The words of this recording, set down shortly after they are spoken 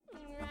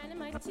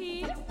my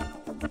teeth,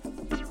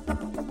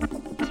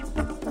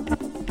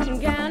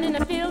 gown in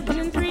a field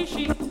in 3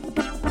 sheep,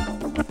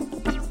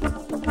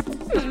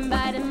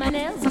 biting my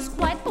nails is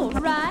quite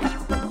alright.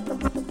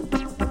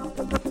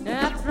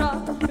 After all,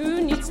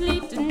 who needs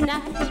sleep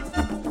tonight?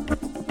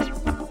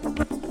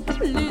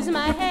 Lose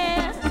my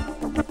hair,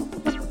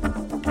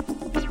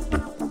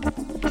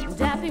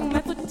 dapping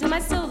my foot till my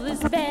soul is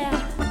bare,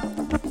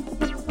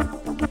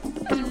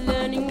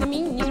 learning the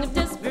meaning of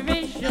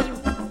desperation,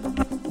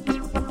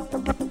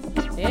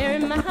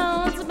 airing my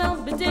heart's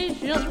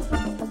palpitation.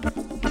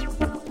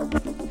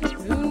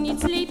 Who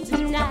needs sleep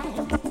tonight?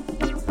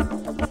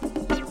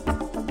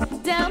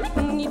 Tell me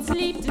who needs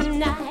sleep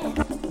tonight?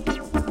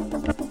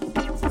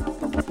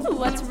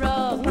 What's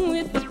wrong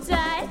with the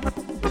tide?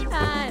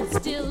 I'm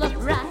still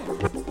upright.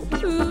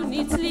 Who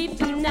needs sleep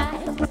tonight?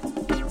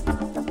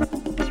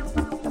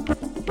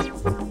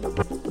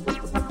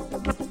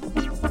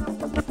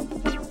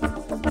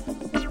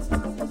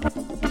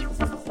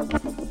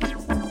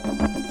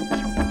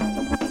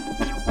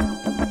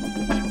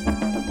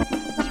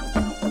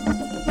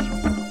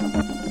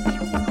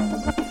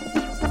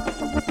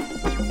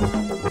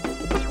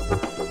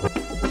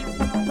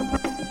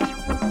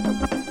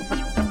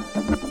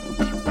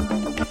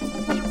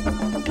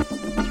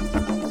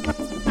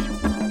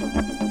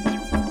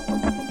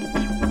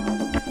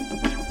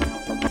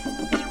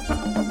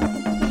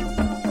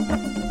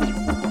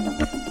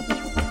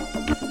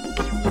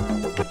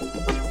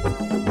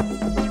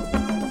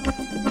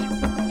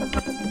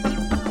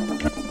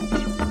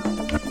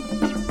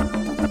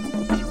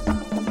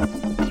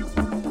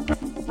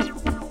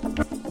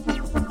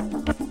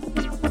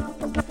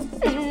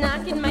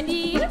 Knocking my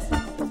knees,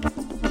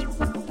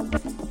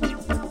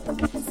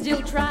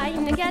 still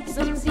trying to get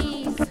some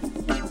Z's,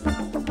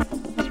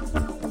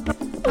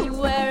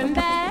 wearing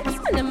bags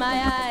under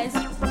my eyes.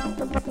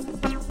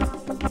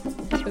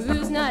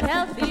 Who's not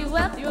healthy,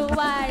 wealthy or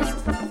wise?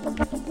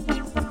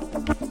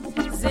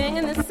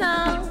 Singing the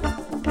song,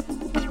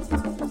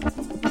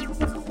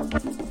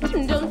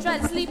 don't try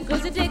to sleep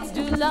cause it takes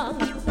too long.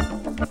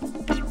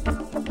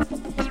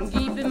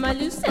 Keeping my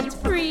loose ends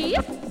free,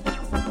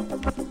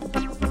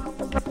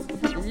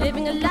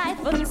 living a life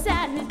of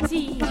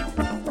insanity.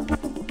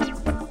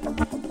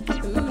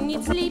 Who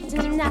needs sleep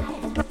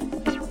tonight?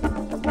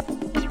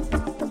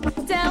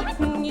 Tell me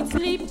who needs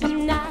sleep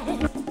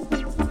tonight?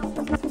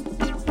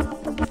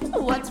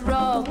 What's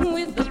wrong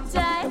with the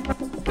tide?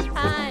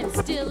 I'm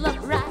still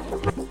upright.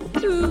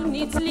 Who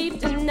needs sleep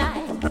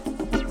tonight?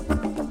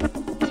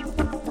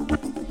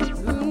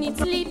 Who needs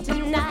sleep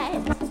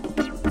tonight?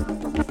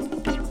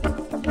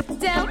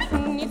 Tell me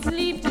who needs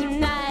sleep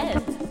tonight?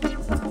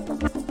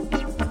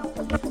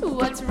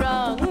 What's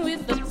wrong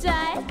with the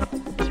tide?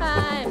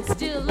 I'm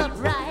still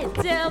upright.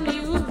 Tell me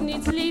who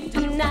needs sleep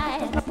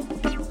tonight?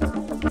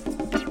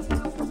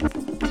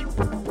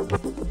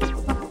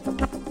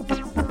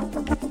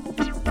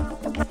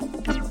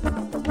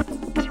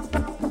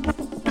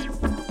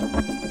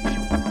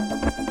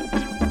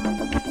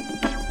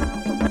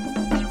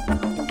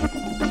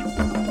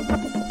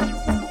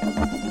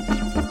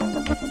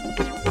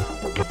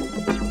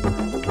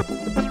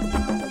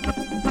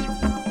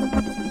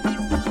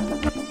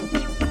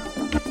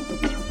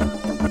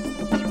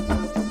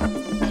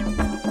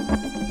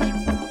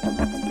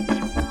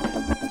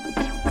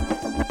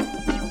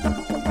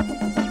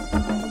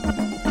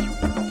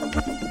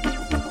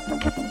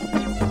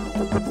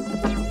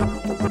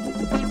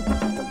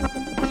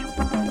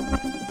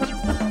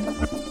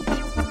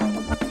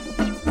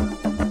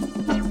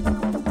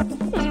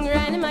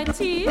 My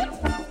teeth,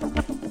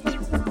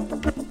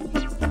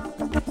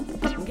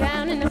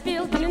 gown in a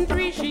field in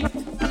 3 sheep,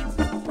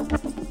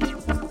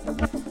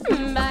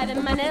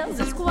 biting my nails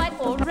is quite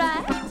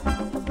alright.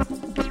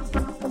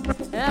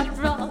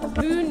 After all,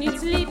 who needs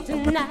sleep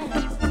tonight?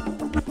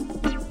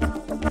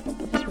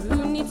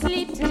 Who needs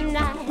sleep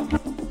tonight?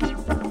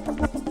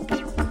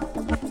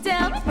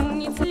 Tell me who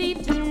needs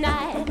sleep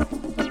tonight?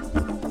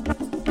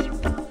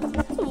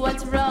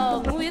 What's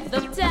wrong with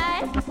the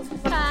tide?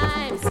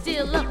 I'm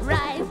still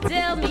upright.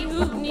 Tell me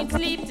who needs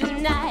sleep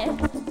tonight?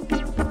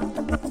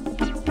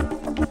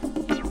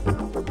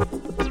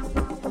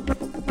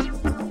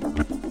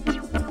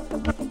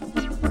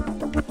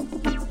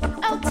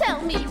 Oh,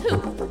 tell me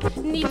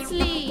who needs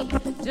sleep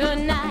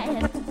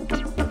tonight?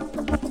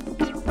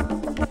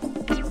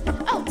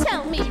 Oh,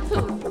 tell me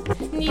who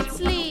needs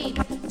sleep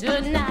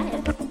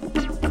tonight?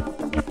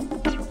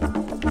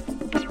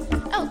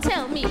 Oh,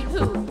 tell me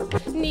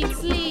who needs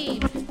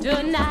sleep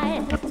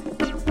tonight?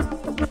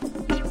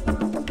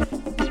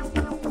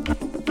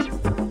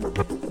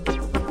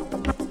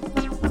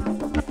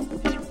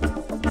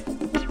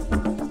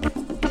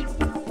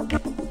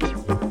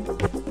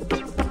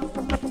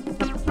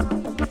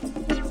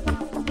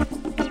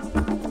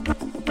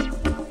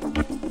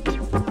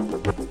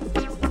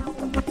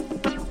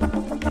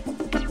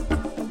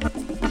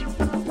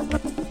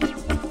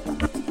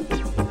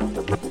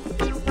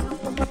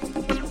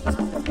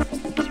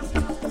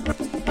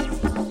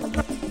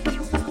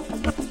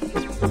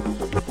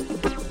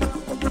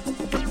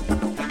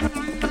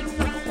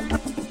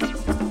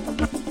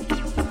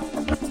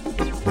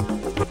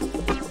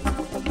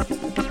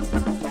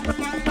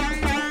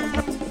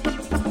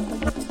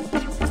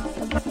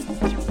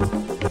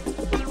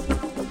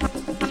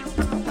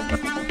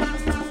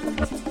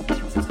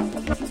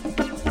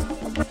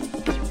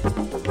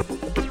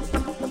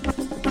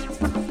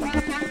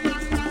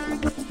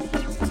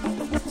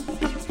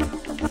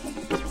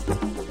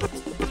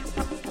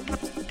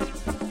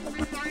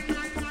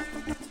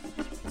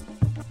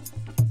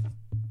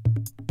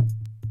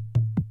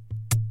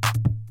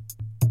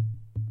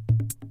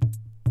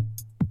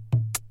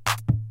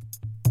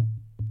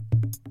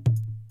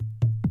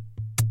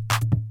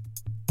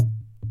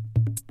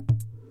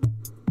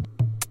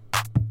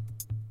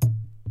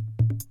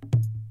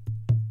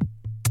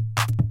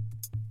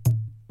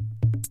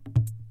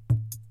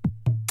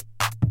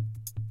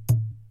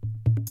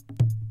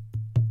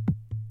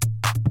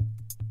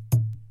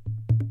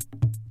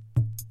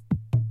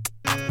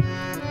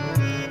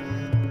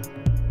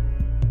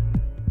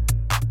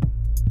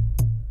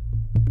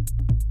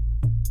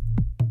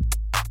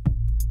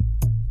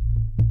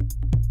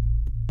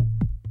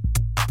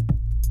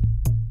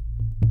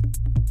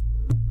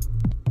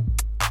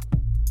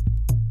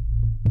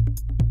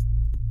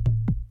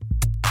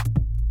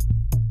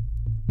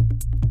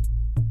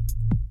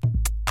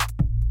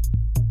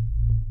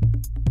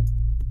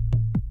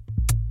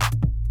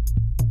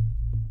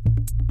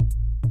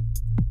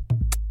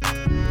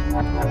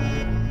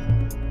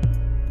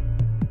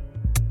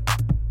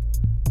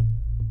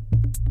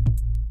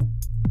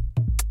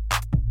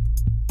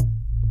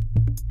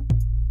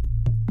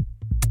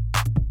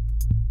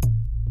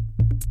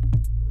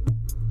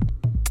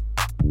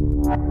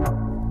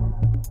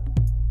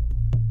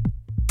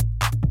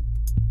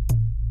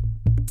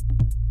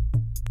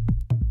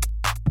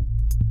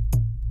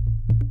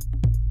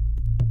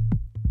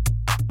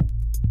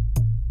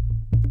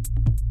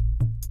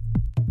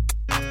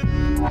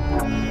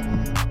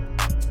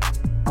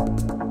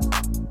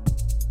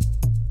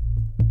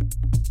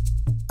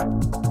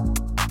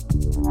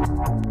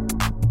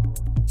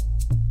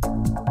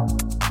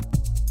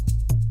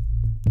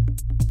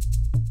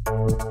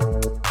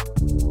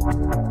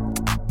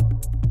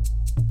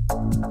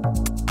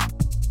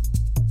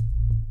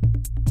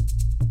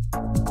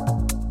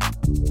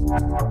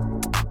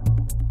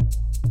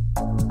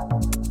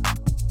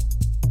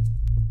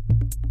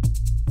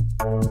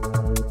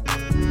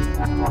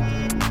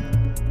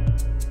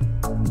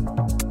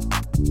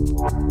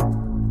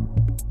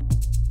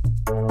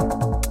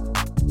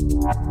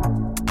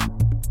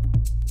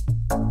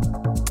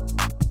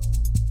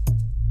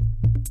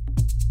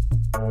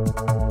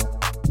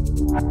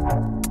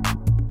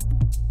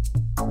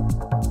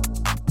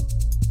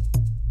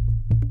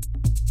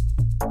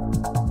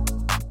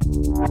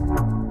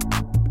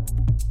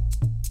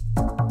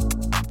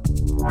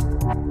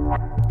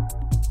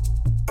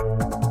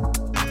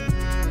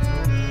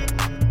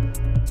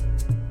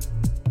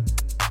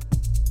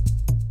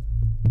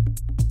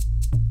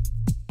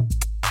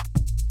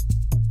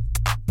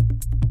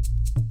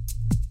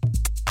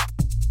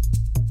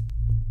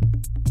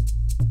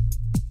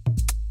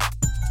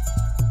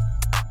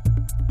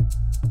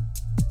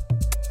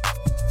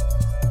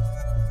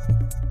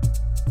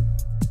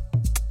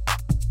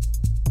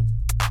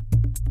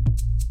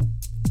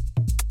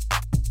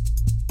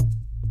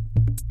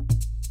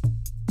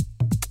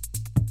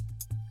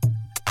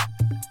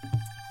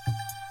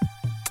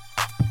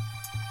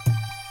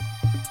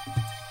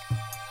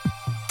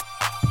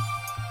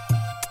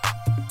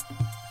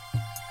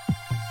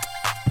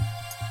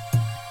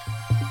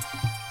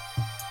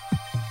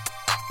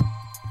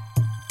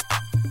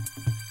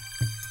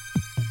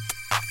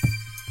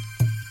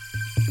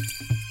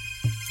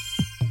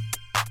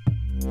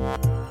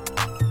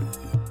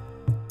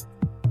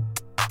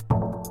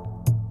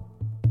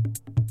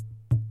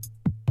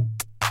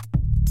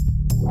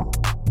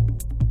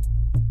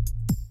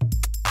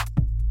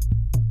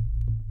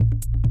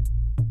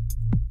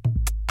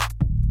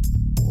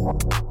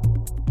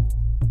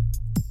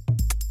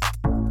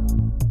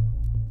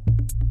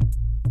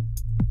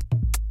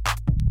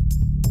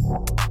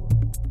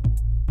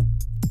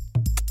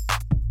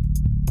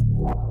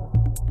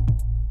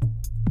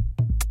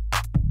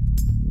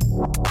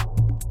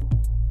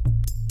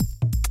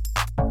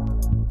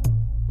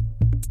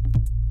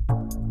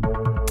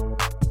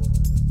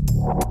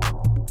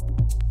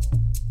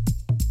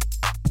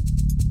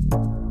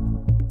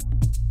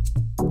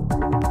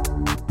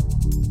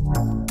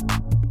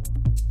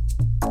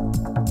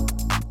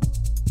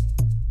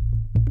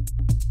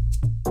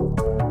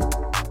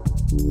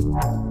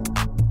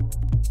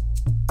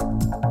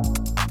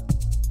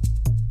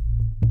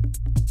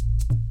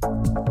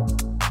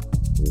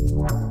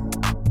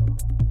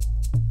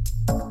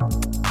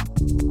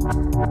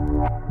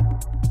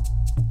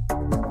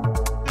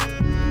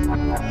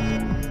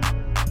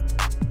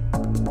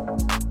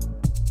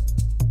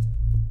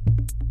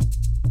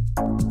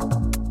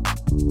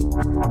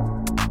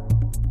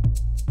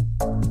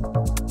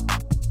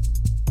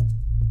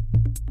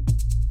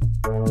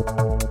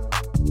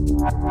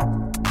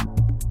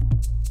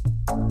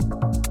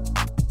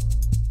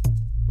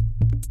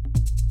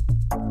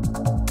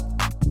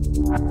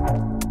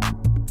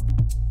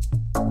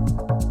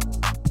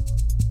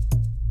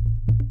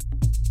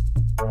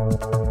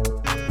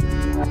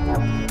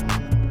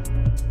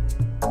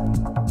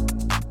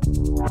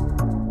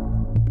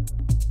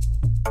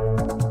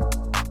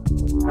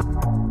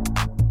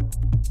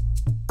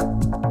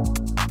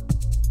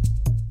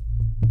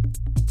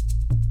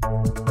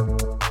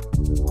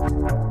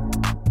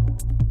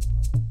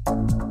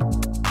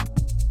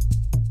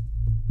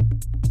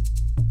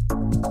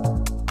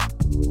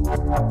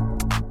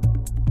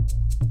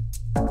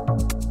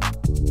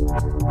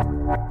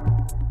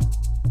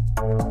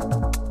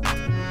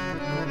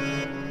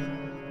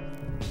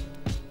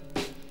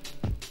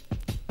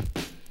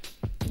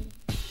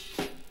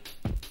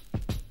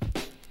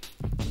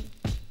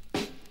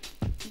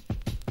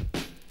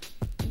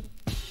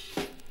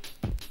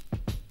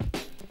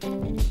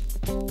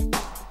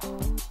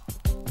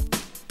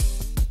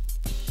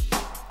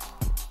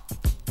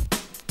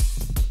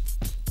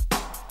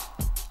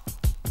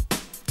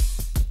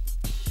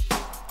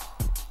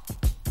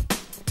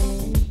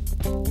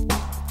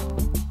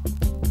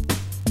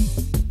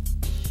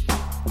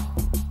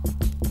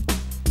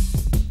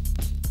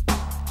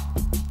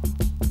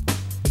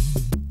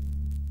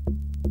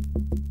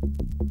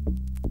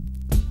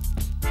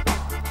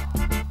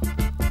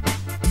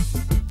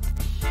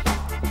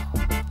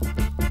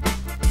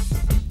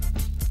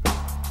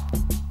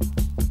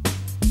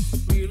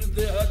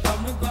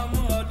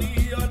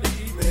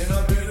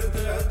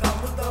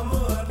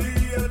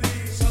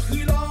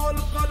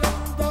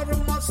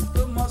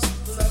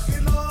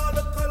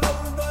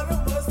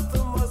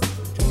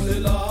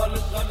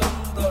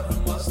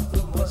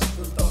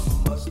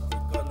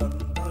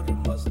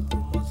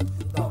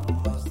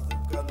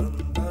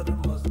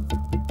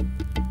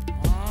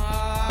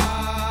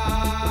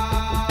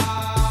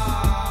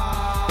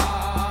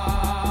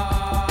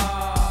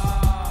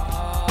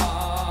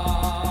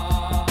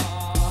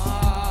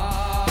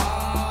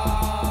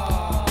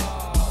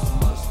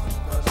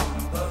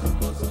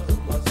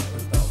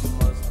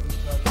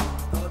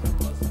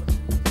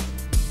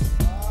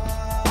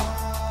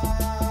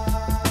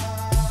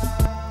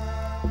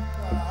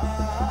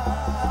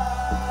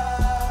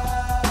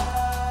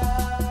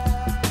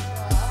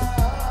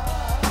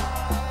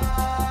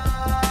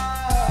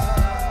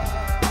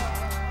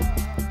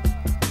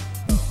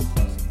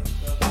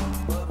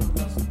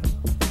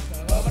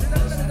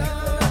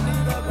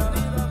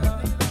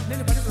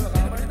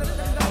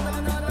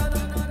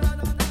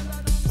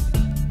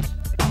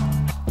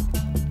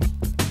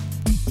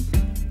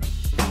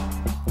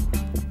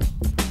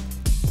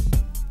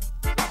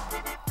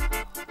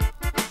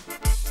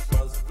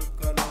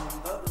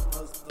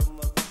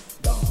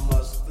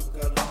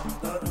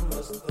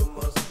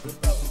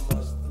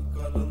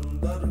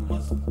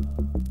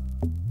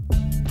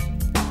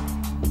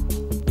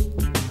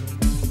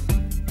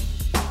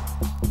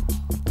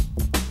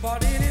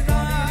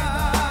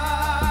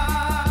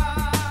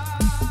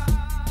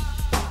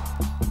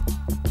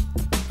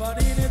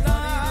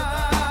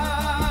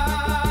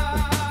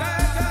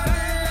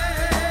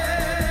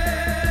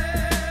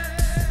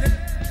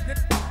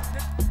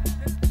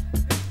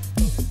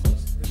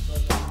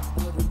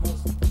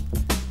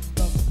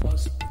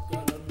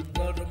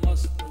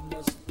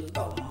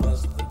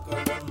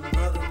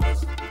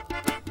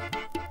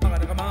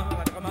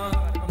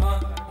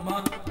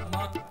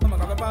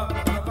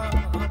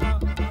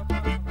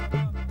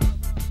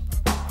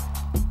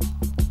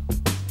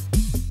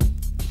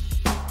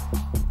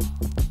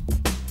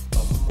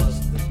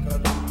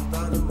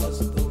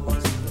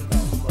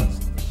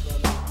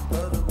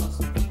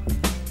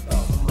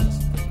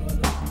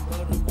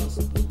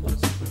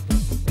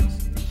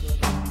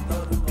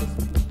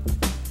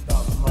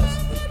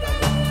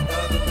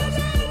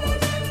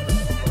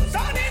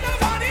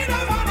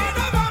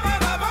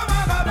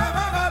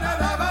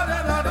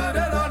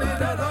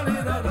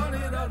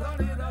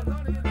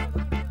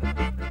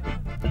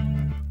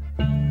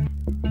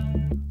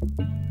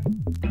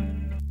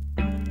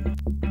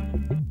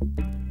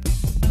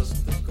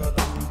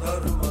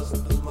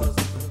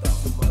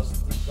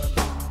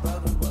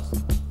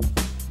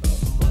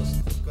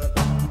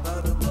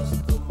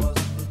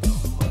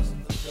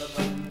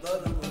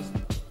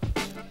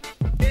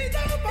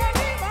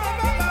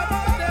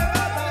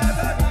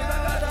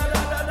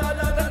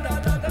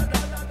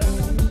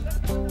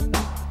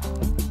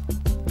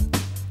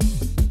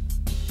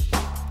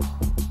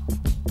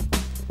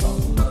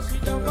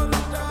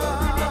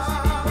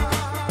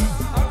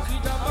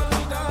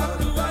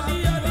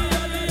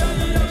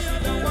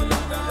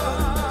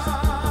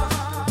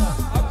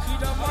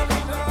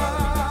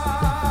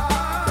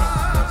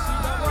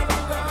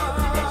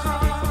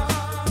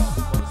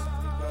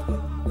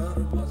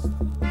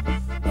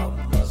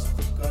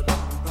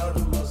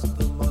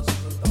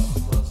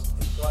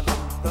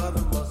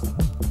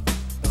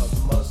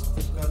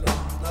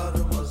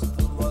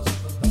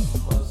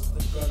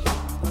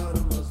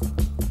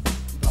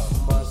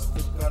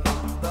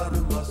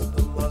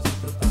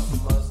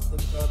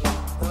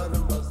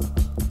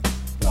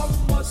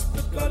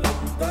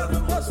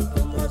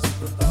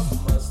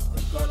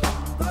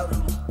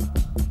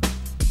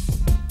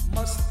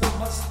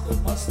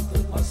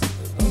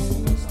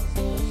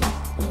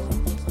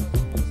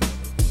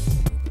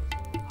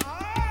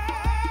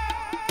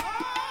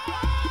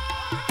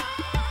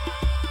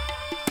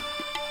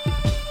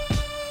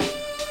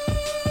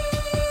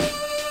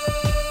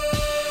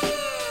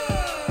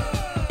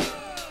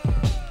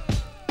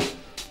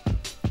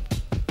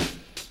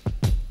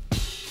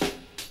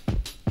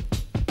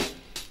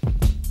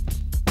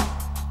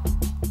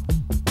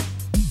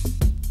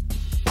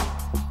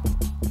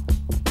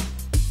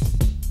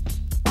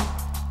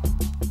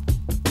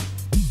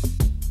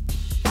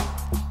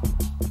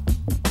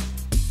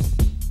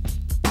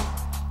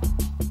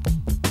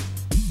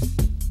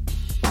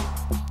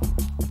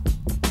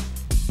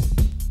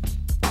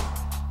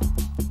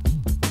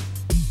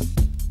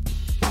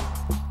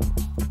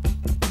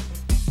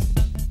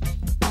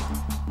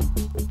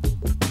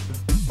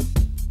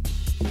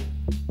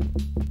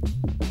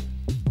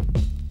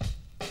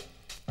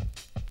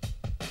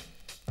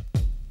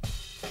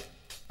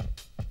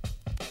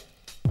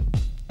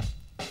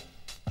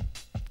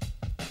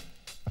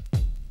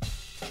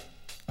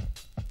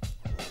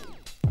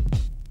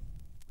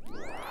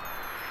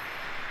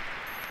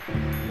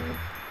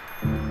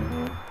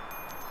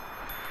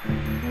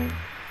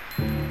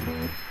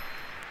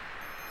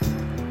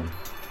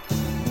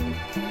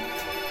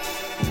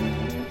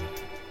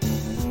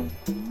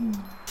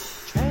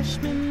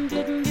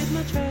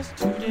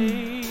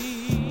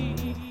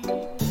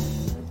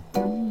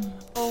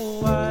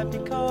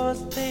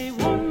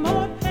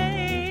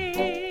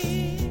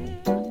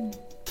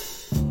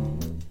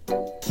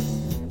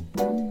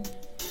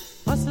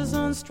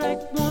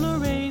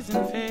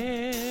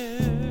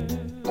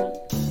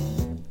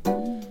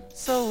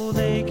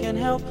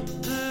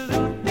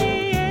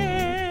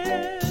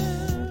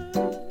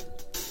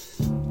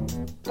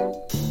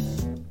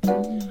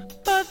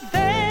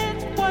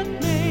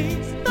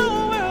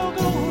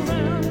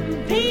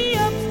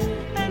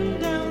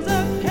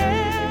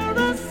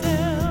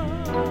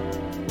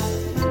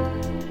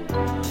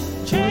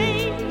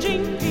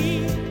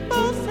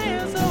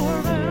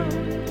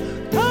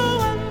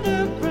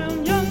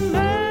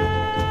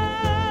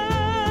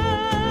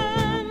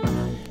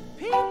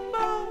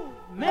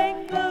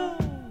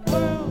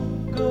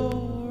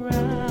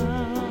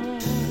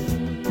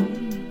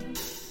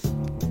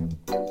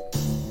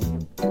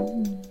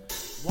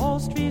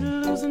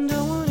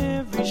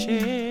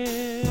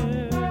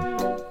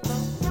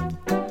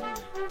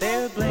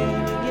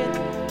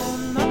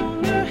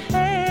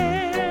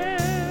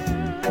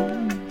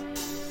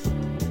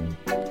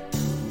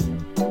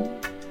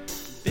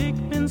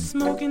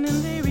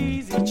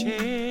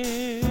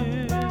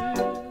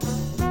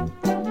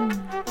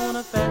 On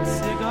a fat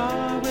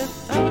cigar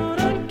without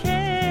a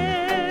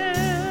care.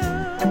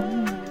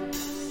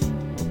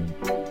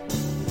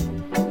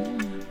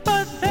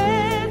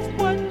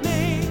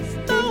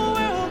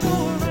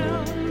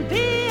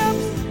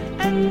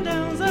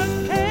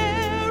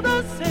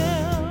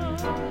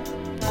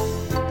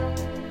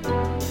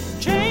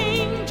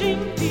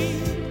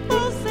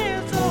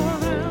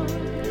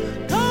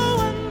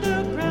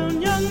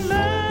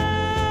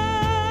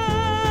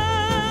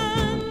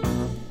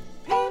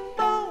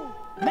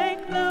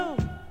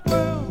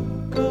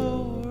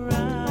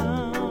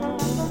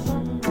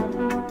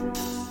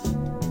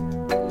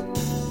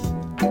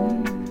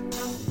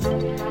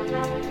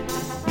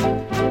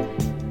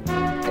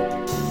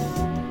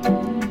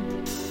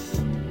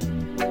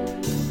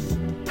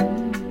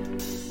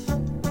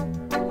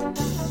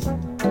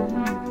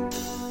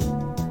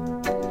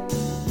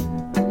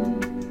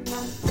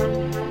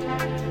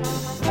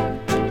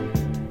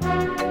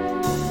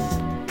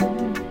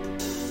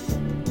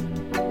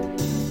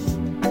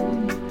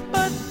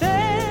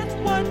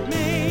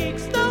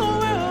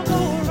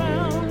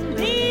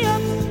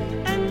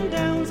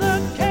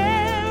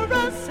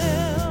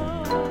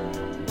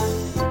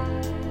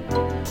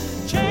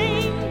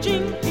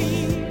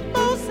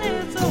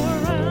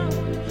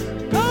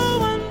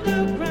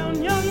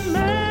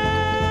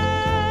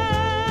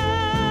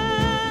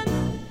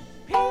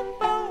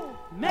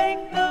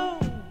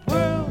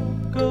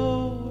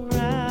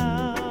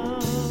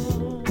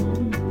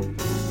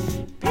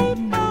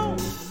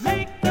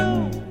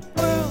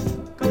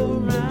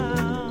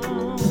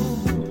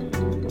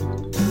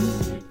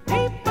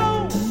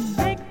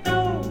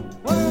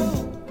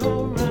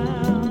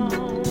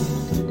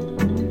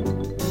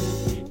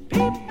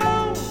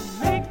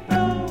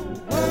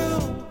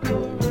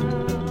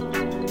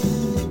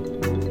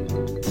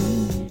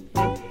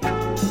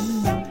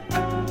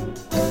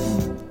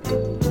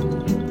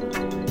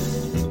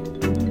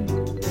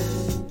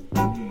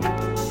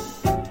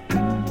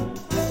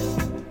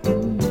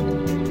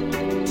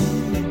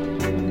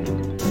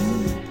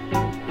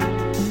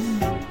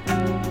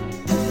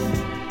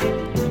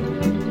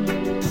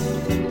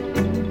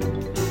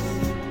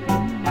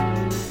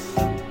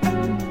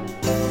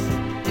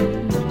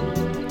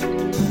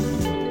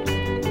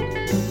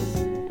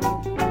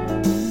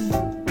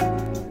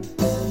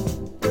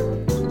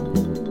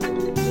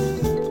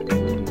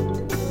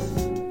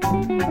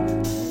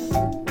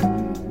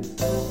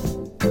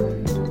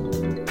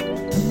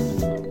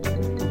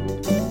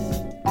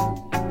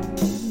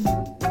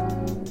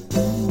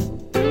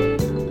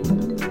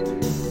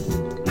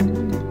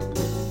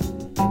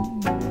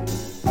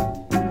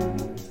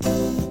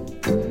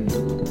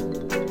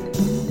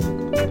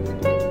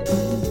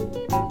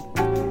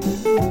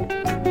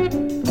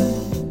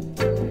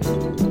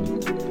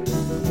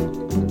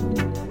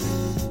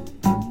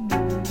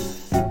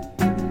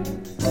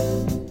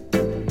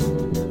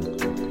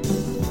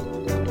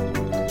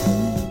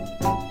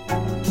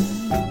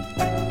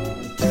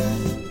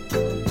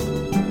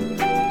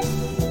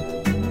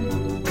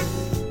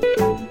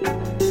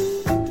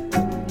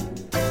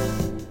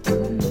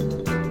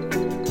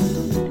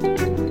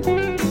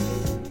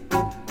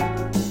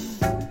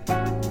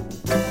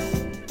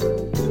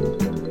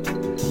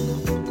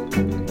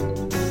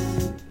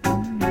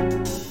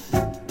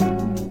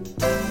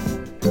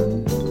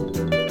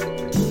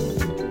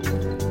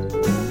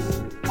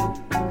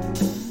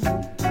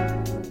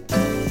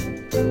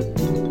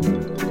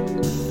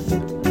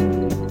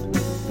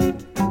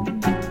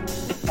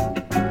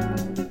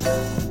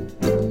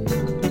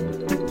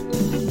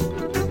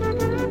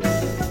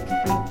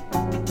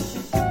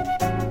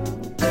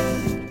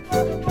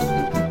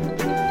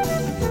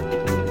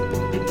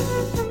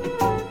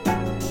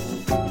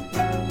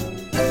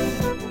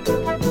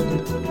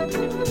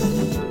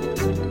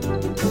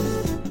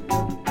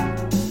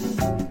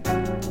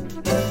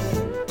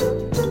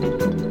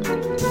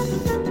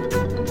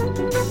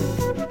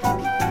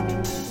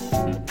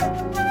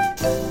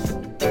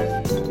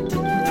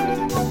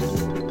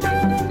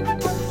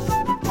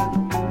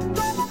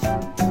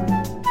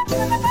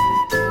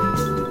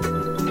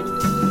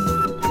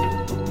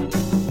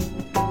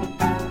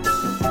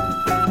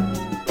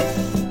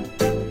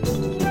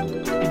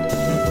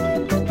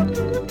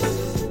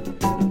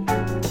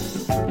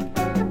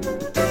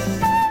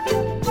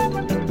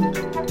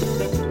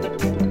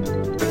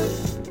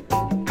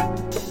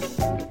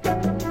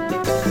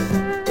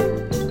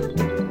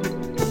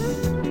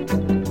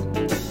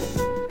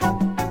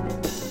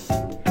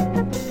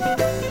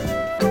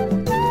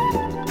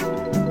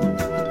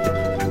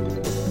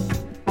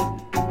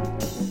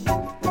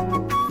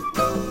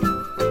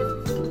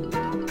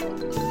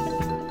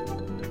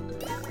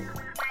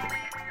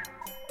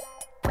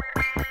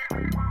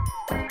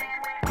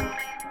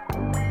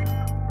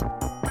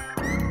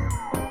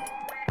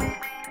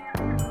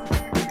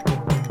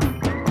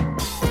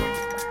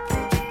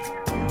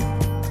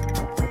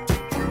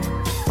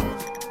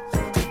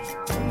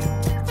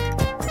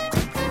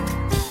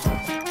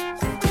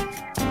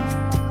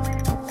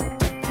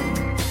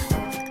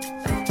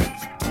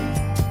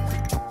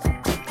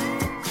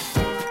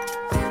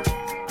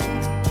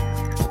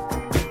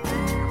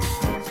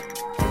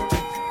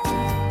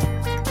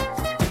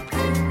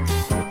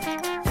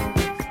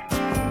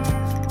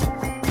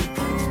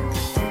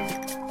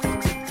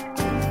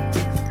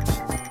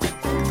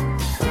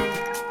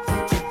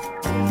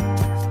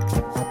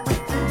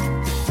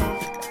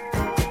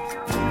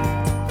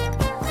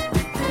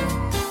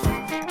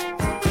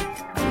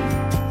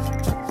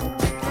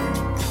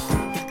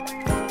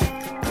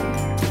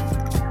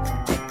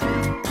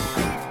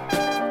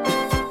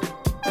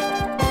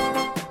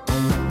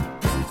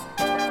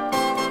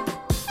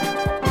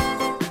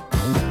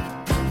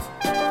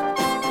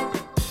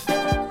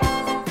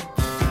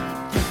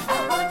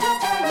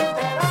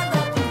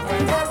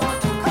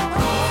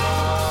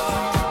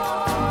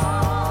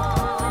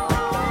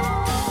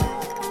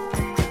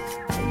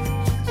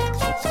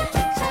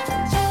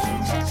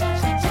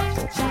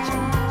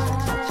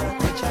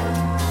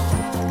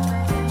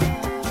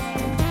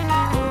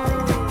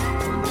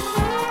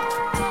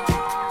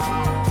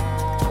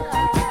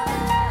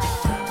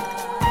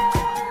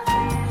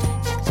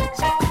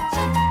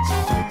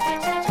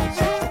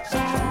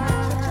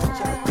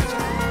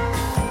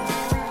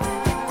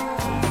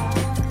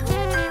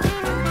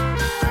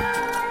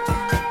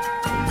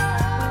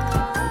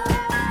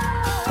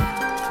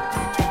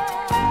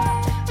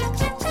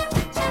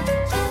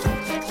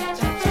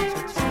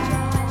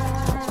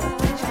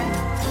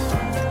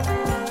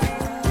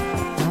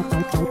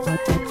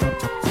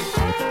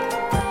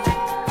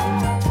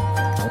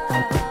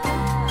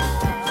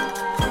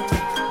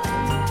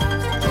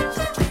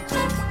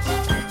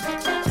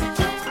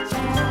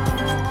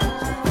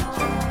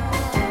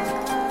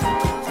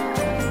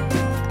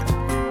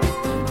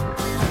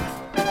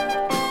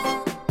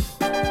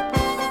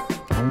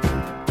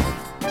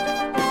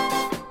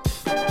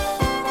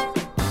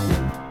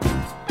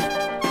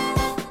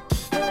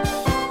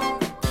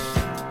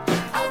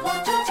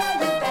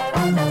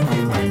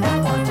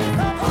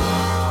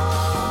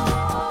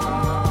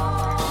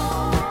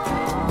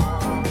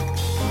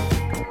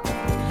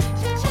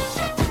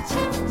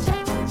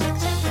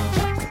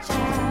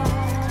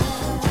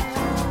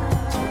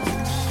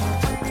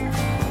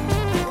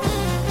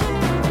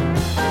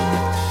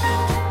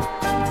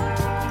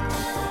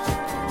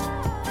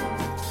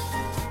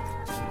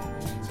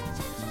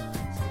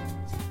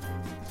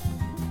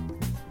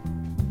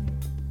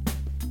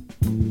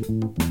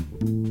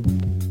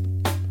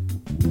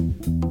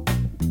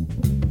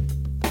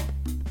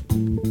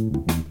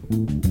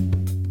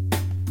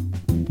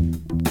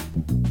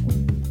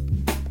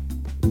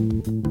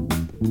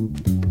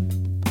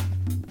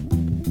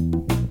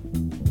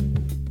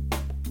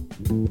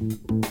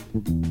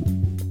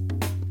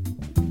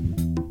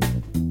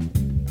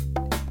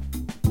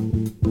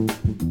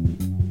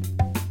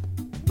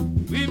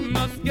 We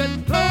must get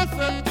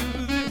closer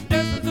to the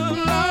essence of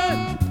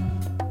life,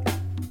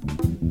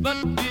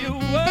 but be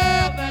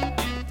aware that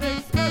it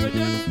takes courage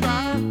and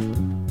strive.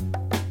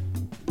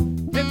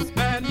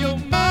 Expand your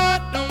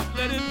mind, don't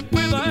let it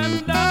wither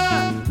and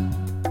die.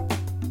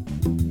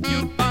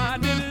 You'll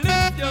find it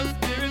lift your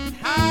spirits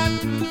high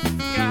to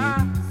the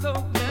sky. So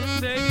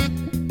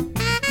meditate,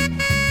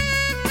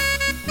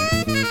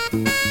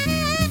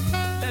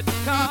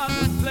 let's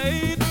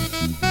contemplate.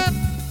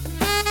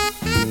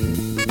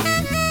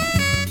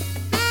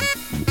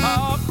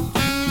 Talk to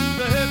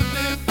the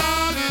heavenly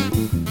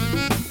bodies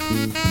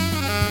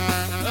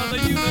of the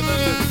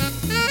universe,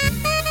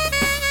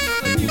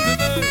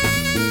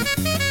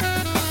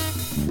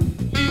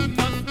 We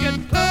must get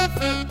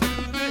closer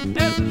to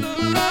the essence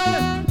of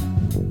life,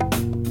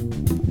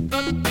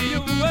 but be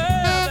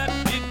aware that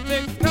it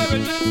takes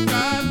courage and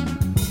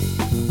strive.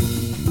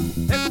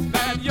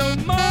 Expand your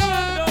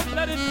mind, don't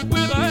let it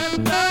wither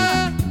and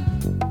die.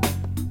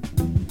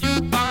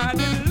 You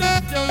find it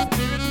lift your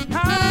spirit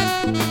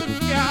high to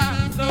the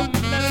sky. So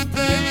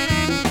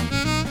meditate,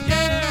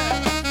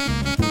 yeah.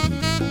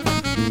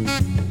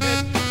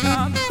 Let's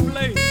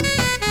contemplate.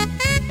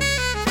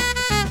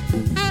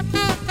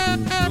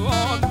 Go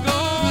on, go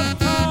on,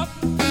 talk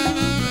to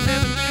the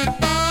heavenly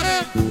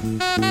bodies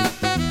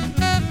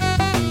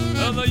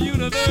of the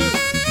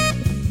universe,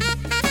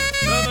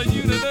 of the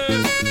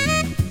universe,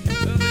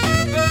 of the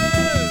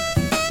universe.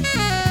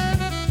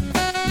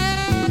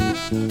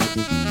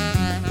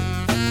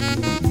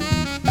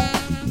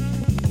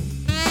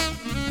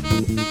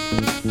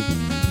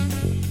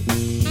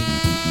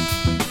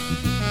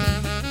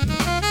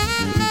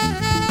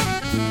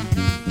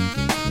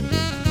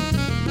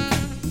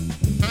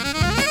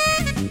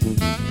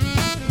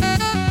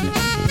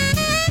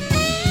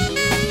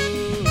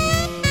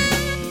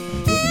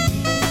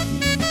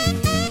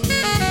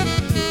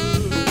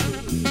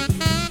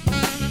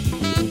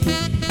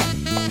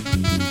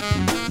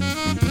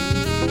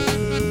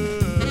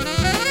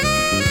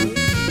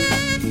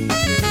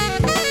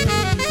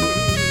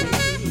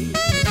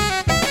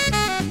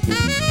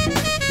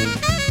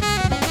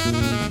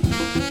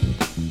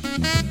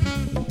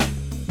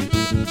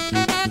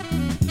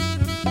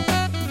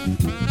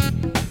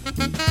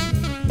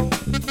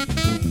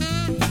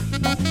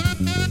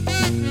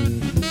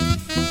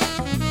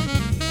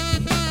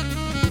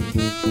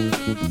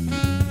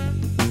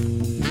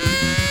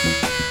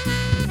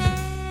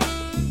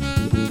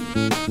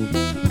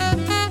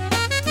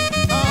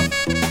 Talk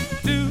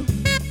to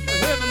the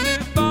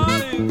heavenly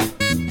bodies.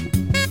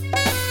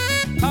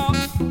 Talk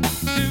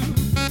to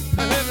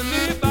the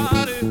heavenly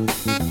bodies.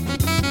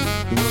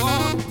 Go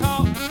on,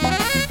 talk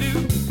to the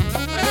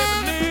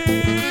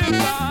heavenly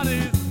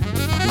bodies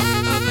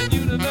of the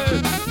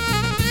universe.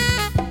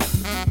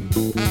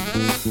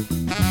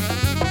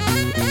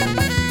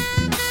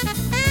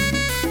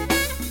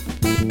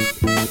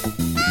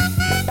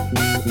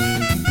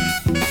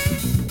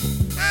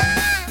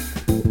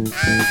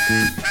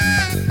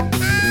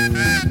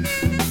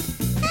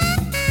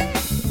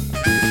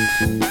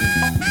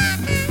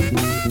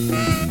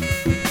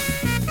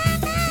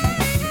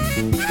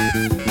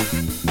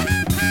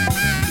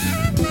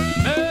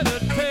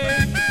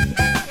 Meditate,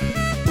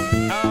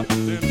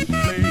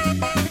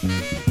 contemplate.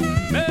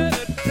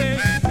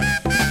 Meditate,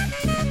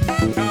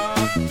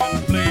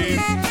 contemplate.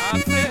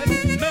 I said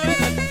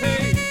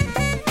meditate,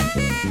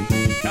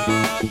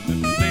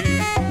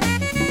 contemplate.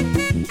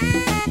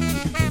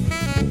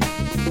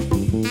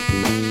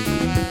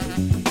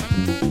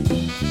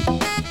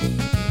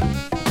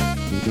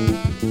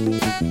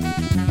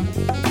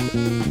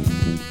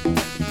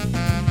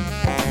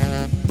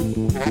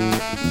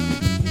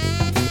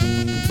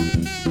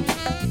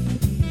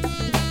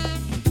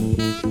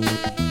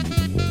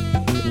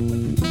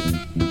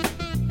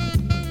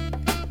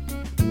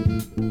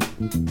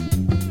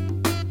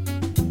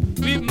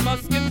 We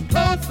must get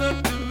closer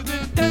to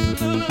the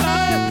essence of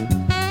life,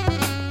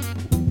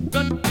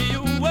 but be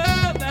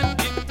aware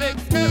that it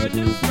takes courage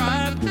and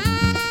strive.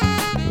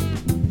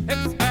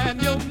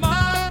 Expand your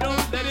mind,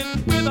 don't let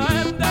it wither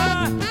and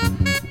die.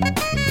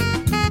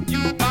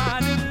 You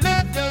find it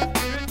lift your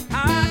spirit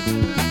high to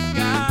the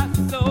sky.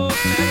 So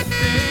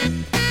meditate,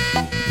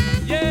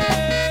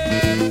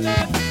 yeah,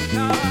 let's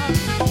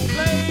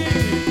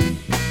contemplate.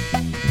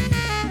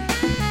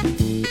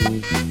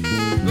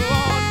 Go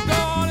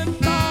on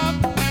and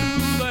talk to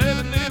the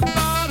heavenly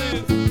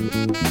bodies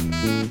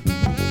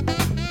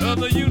of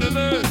the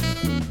universe.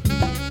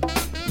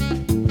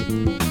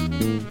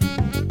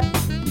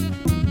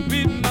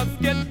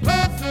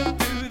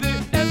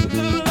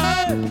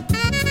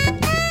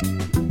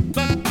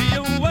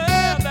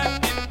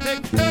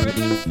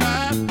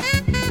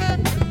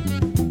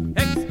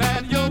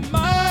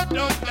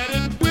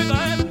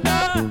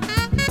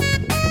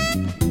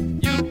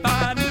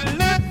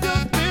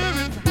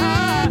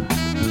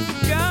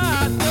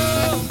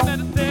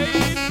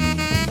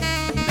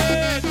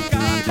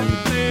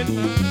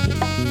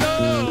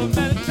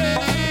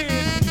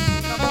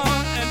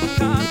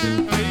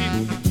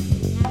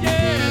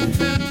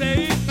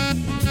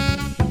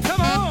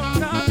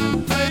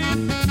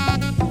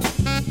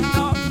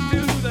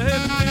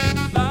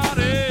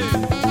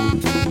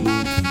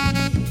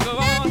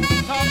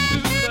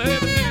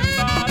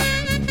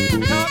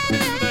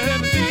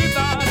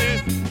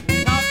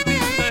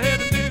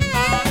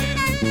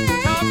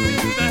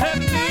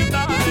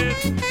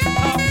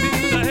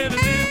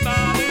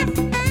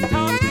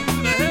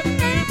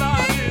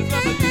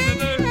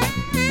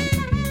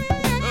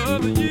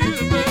 of the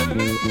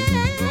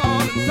universe.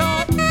 Lord,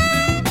 talk to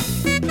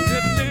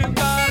everything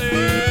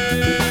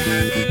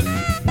bodies.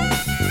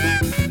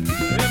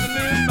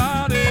 Everything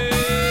bodies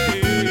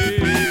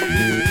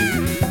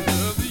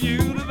of the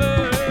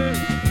universe.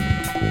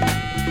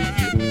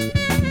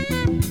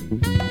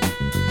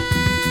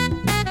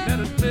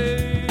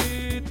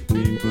 Meditate,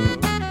 people.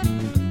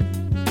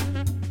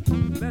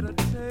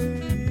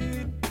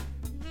 Meditate,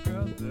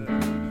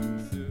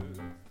 brothers.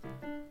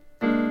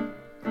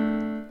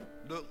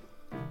 Look.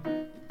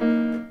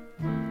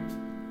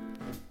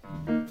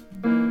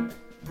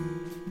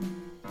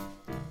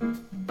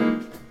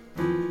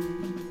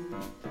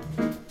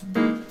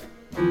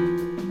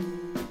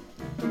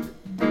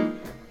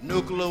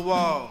 Nuclear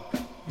war.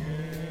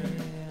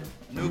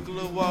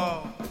 Nuclear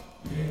war.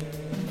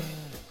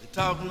 They're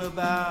talking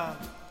about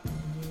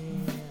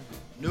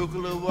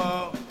nuclear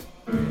war.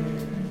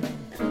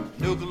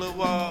 Nuclear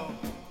war.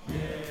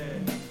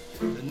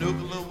 The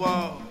nuclear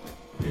war.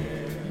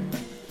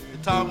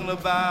 They're talking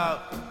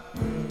about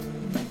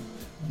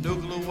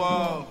nuclear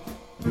war.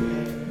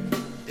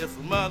 It's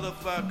a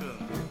motherfucker.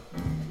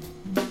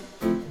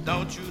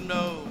 Don't you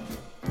know?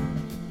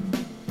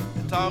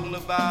 They're talking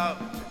about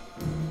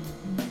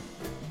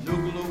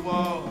nuclear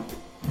war.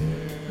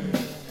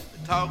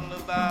 They're talking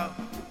about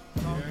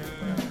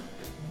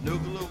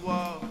nuclear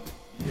war.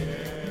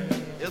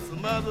 It's a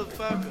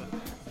motherfucker.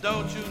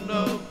 Don't you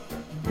know?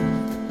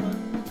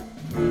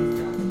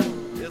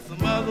 It's a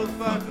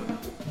motherfucker.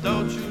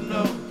 Don't you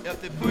know?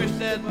 If they push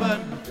that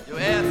button, your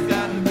ass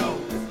got to go.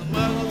 It's a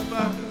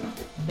motherfucker.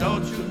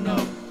 Don't you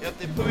know? If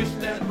they push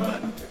that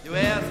button, your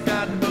ass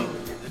got to go.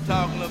 They're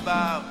talking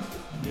about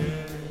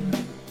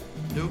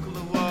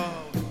nuclear war.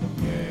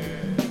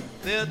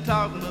 They're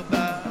talking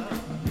about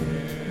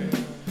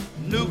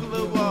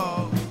nuclear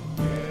war.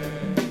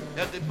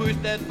 If they push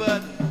that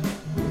button,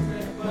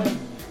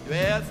 your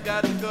ass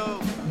got to go.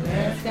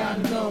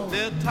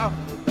 They're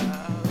talking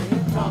about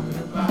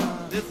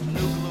this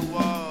nuclear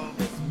war.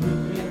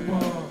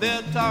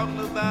 They're talking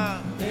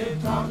about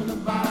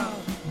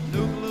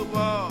nuclear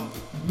war.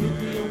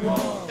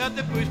 If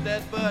they push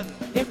that button,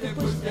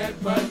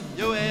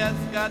 your ass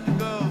got to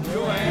go.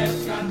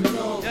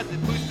 If they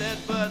push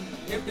that button,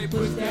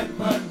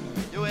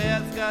 your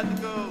ass got to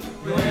go.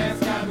 Gonna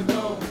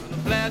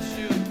blast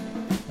you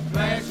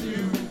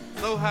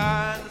so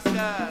high in the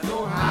sky.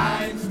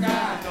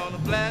 Gonna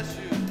blast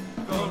you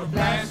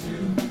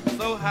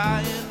so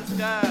high in the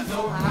sky.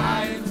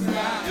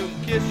 You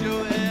can kiss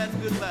your ass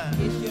goodbye.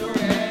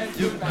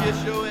 You can kiss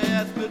your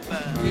ass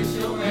goodbye. You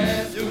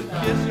can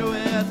kiss your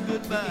ass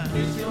goodbye.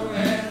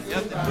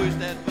 If they push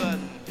that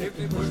button. If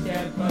they push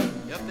that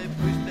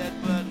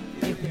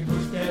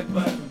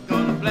button.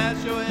 Gonna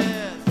blast your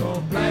ass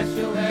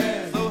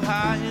so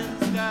high in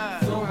the sky.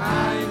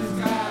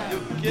 You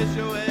can kiss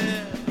your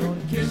ass goodbye. You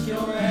can kiss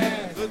your ass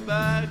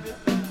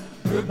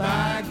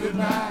goodbye.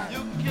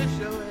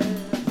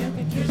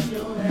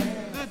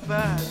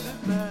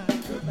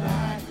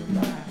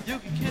 You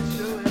can kiss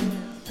your ass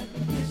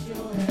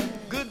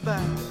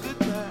goodbye.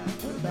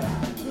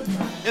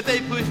 If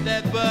they push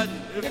that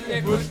button,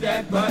 they push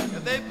that button.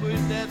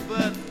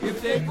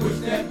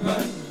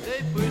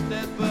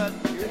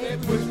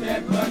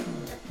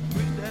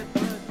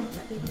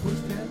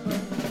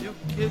 You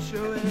can kiss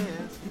your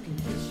ass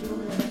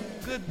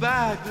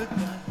goodbye.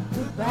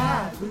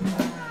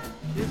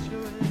 Kiss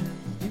your ass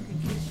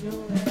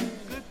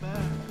goodbye.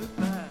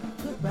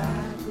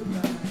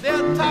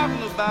 They're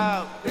talking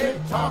about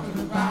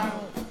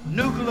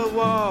nuclear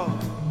war.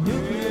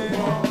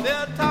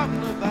 They're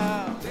talking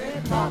about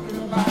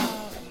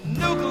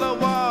nuclear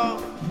war.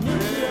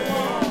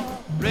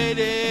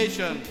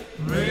 Radiation.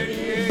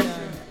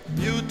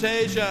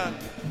 Mutation.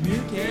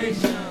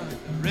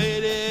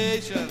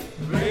 Radiation.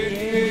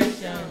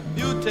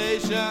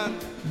 Mutation.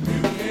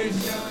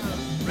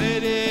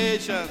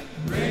 Radiation.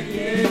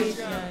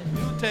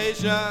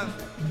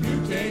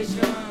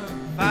 Mutation.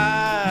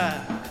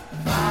 Fire.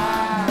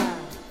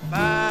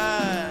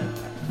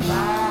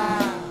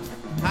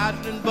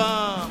 Hydrogen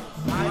bomb.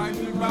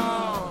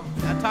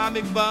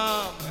 Atomic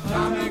bomb.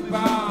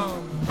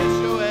 Kiss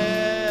your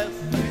ass.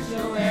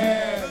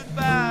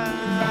 Goodbye.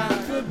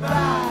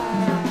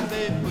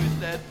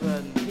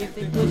 If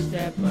they push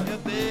that button.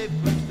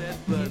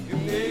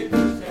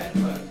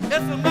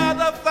 It's a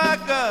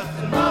motherfucker.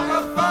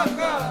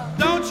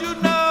 Don't you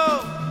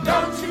know?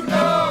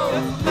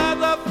 It's a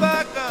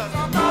motherfucker.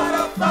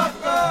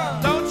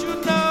 Don't you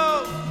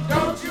know?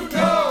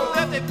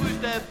 If they push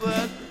that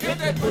button. If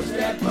they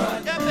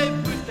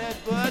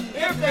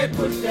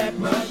push that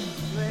button.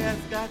 Your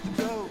ass got to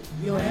go.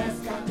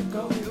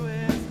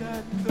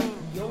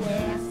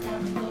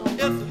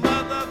 It's a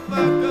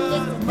motherfucker.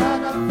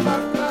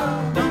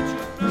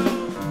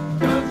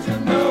 Don't you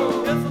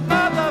know? It's a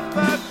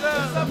motherfucker.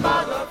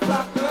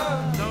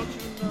 Don't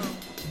you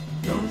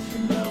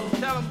know?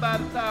 Tell them about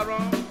it,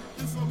 Tyrone.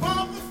 It's a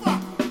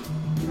motherfucker.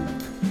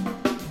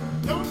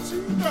 Don't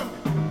you know?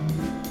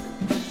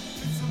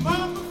 It's a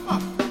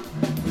motherfucker.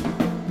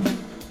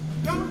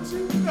 Don't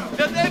you know? If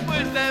they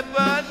push that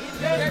button,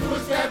 They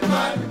push that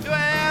button.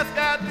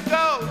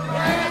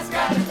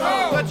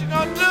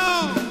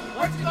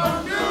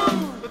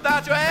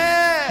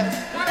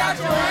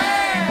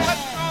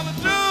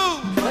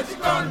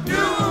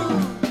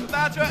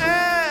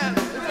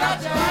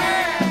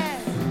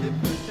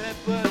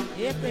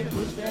 If they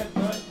push that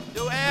button,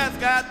 your ass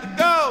got to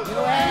go.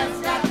 your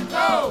ass got to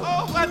go.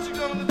 Oh, what you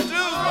gonna do?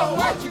 Oh,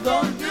 what you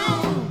gonna do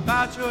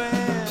about your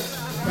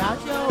ass?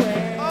 about your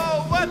ass?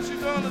 Oh, what you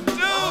gonna do?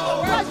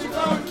 Oh, what you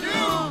gonna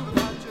do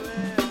about your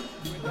ass?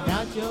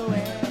 about your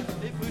ass?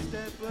 They push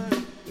that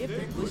button. If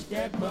they push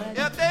that button,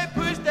 If they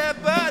push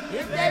that button,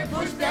 if they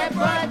push that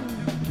button,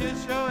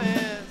 kiss your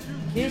ass.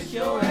 kiss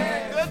your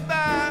ass.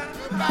 Goodbye.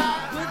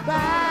 Goodbye.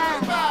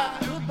 Goodbye.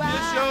 Goodbye.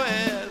 Kiss your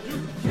ass.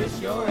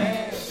 Kiss your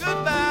ass.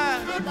 Goodbye.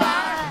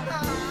 Goodbye.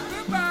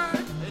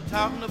 Goodbye. They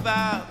talking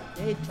about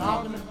They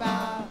talking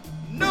about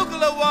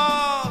nuclear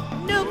war.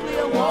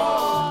 nuclear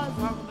wars.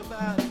 Talking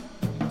about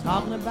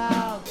Talking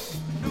about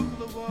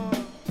nuclear war.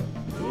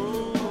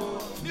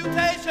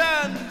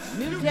 Mutations.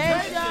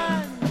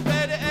 mutation,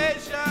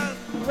 Radiation.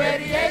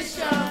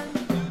 radiation,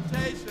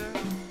 Mutation.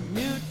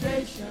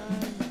 mutation,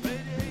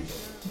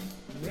 Radiation.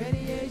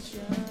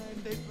 radiation.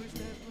 If they push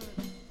that button.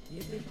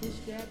 If they push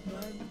that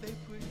button, If they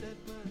push that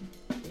button.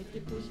 if they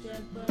push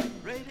that button,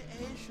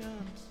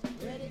 Radiations.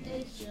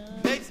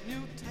 radiation Makes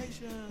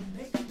mutations.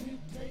 makes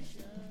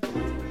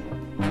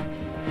mutation.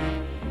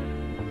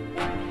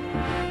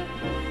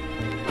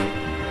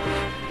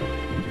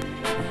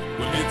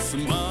 Well, it's a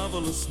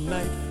marvelous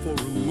night for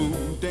a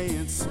moon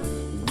dance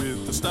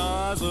with the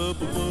stars up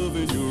above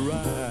in your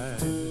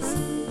eyes.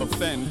 A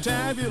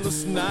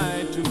fantabulous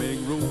night to make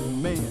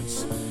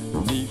romance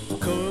beneath the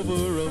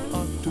cover of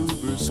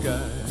October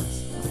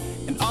skies.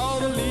 And all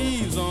the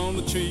leaves on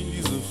the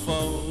trees are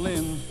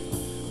falling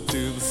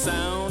to the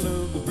sound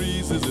of the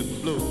breezes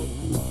that blow.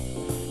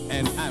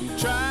 And I'm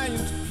trying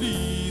to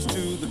please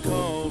to the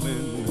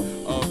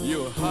calling of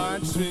your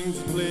heartstrings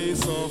that play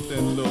soft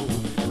and low.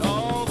 And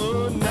all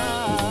the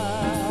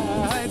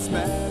night's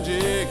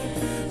magic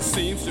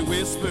seems to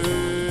whisper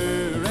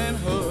and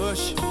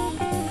hush.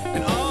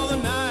 And all the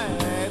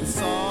night's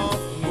soft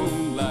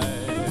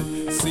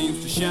moonlight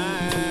seems to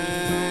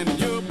shine in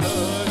your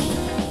blush.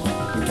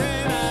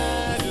 Can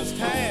I just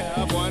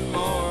have one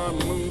more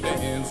moon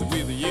dance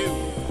with you,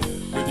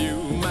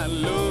 my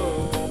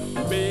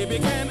love? Baby,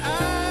 can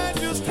I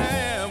just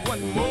have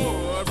one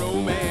more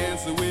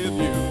romance with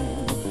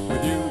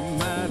you,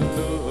 my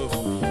love?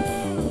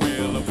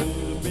 Well, I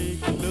wanna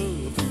make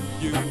love to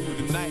you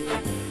tonight.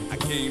 I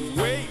can't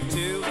wait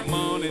till the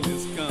morning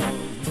has come.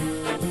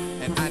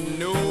 And I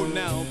know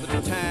now that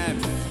the time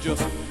is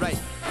just right,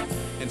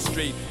 and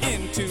straight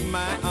into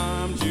my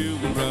arms you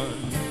will run.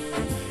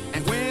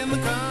 And when they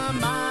come,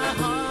 my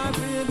heart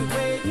will be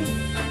waiting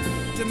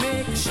to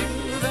make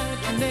sure that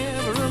you're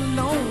never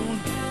alone.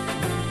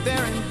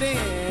 There and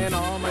then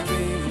all my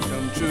dreams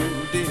come true,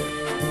 dear.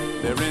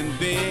 There and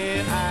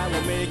then I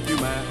will make you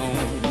my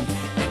own.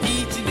 And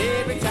each and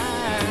every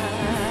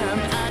time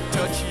I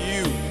touch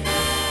you,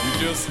 you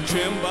just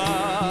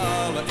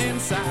tremble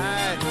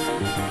inside.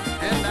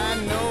 And I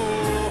know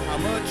how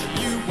much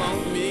you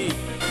want me,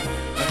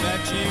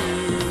 that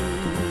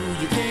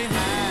you can't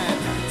hide.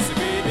 So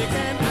baby,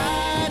 can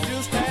I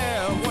just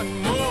have one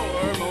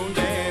more moon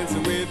dance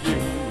with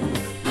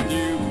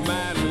you,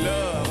 my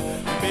love?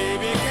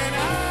 Baby, can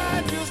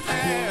I just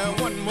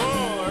have one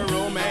more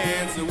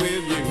romance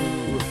with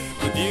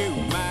you,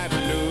 my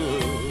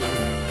love?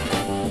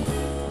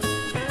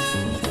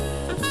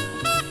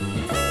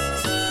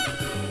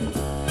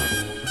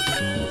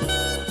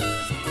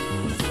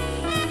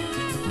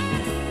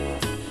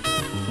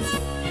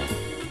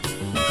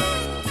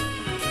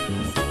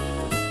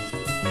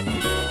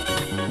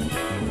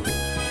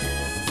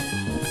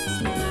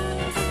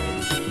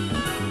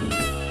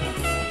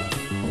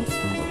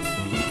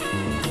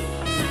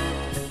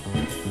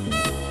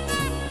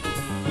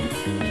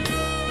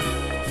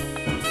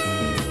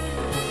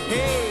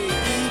 Hey,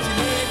 each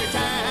and every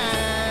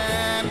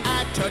time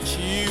I touch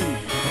you,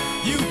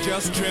 you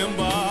just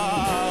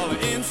tremble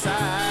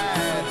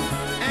inside.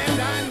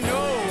 And I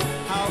know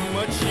how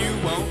much you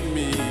want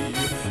me,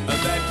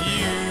 that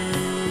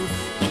you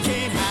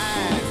can't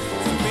hide.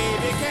 So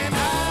baby, can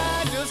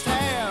I just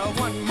have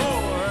one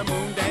more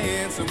moon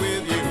dance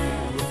with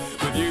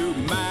you,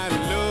 my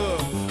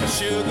love?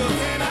 Sugar,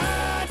 can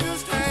I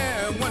just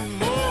have one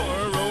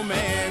more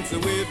romance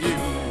with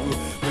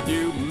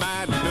you,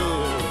 my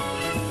love?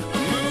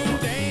 Moon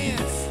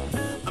dance,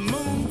 a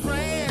moon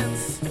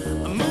prance,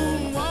 a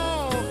moon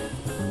walk,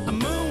 a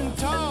moon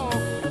talk,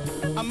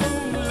 a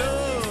moon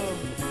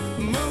love,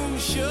 a moon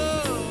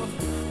shove,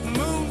 a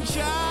moon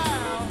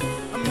child,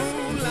 a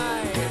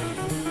moonlight.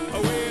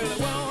 Oh, well, I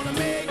wanna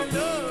make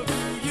love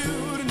to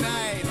you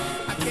tonight.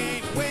 I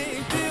can't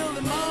wait till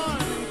the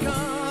morning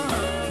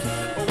comes.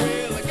 Oh,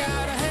 well, I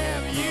gotta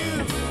have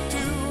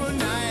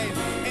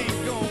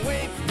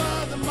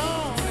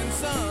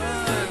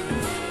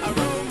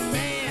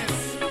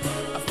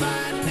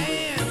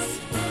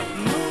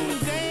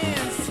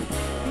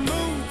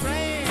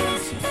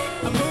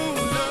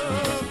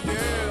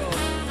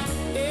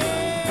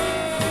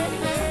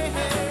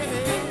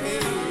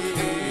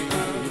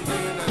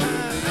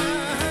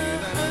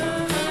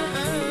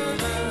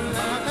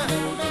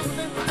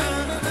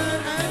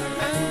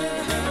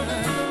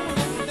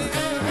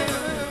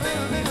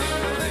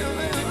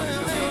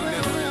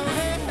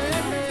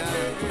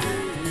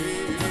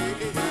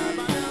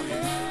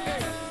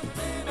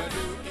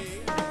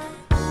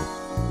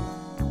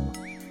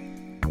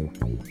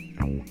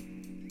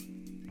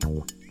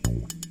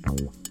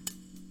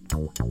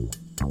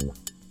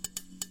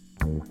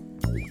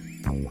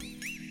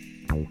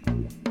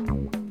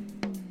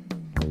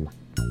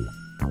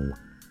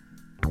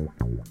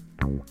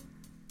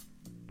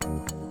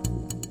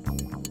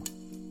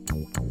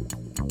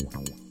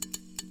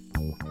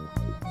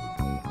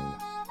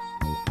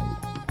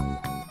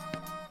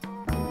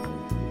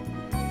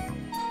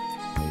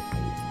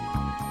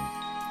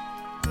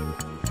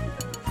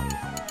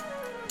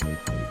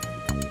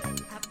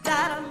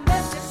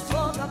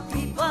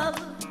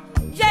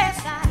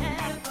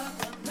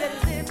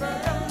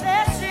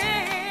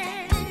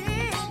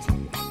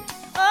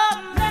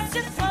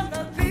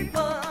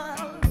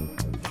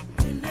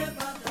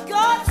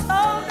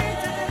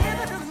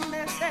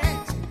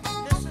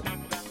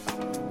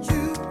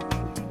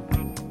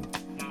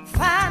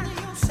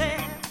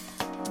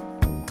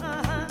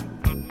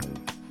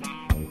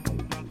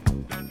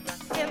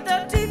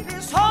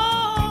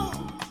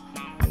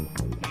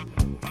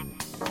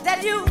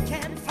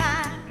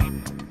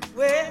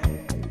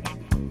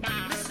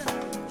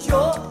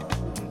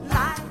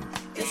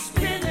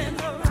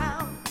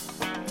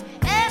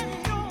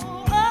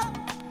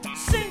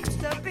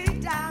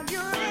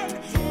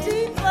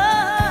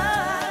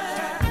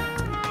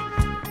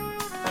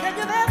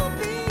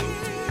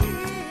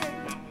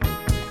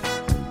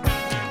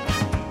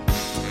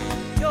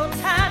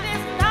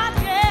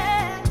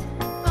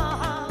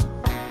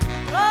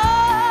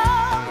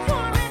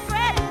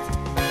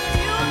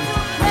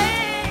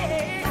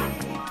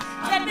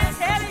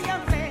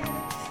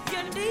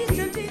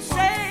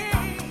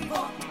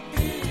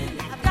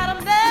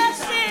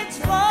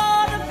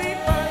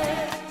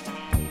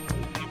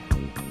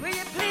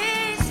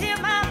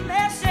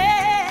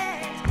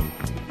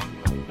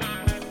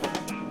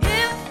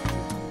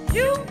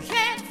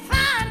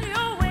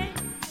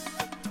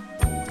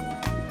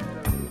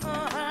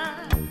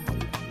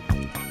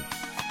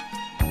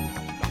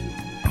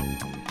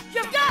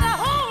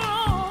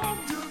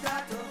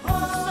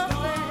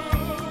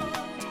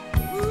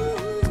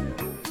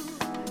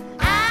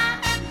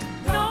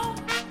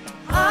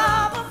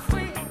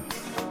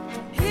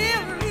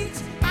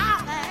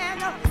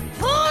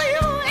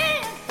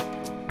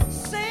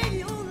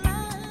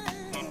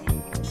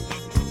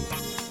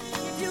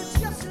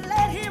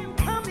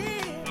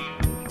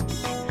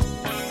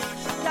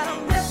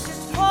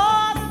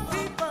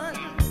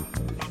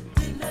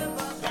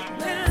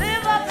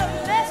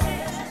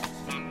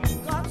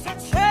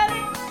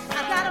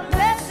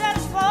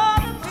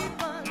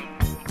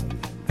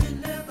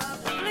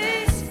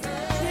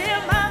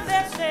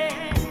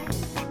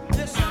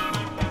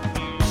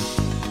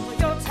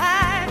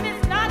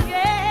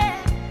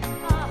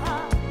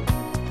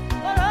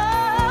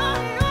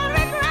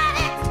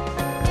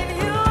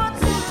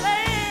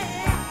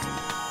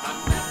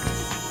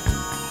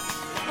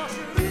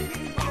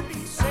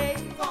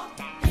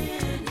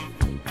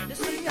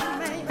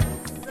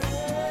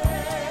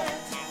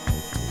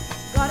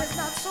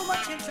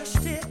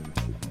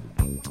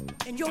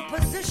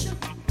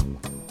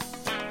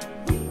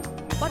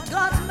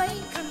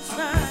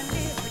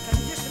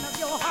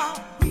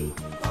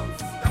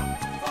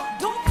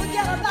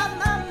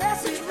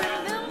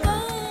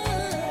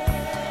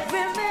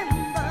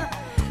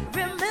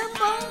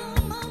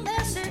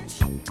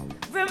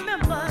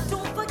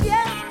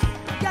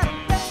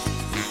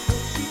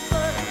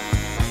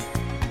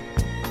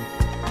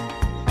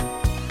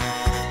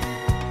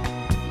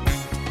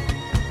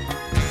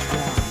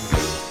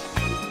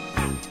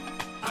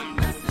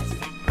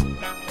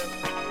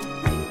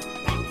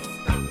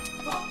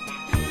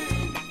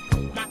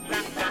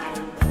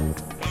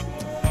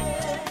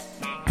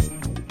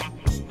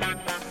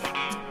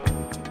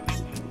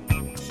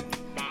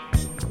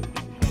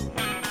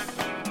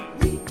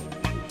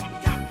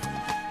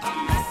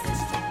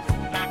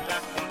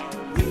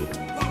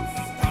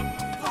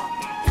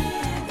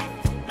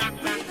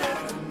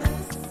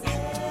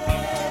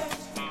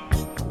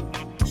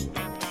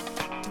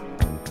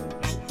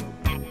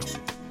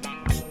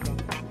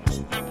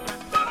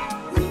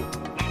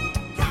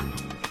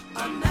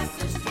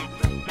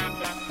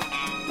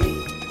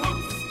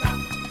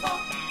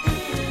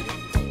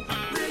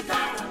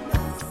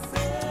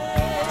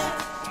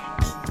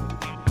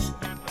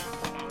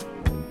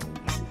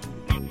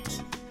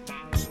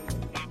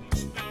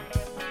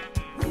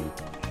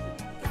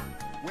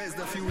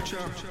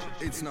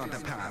It's not the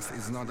past,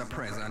 it's not the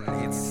present,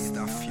 it's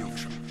the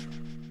future.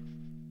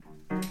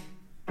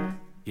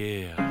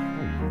 Yeah.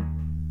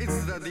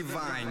 It's the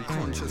divine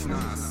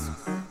consciousness.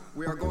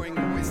 We are going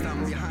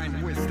wisdom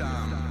behind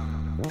wisdom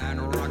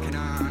and rocking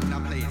on the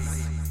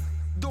place.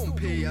 Don't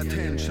pay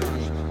attention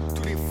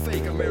to the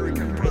fake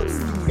American prop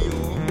studio.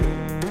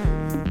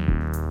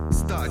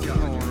 Start your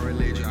own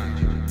religion.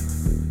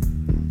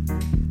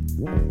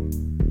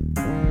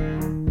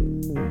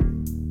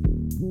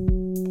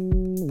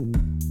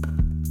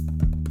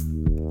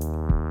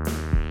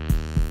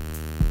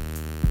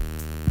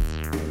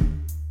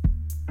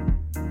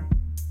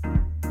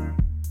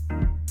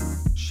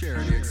 Share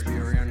the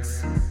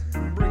experience.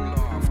 Bring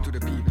love to the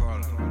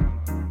people.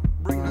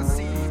 Bring the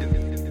seed.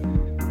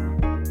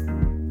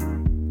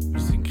 Wir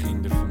sind King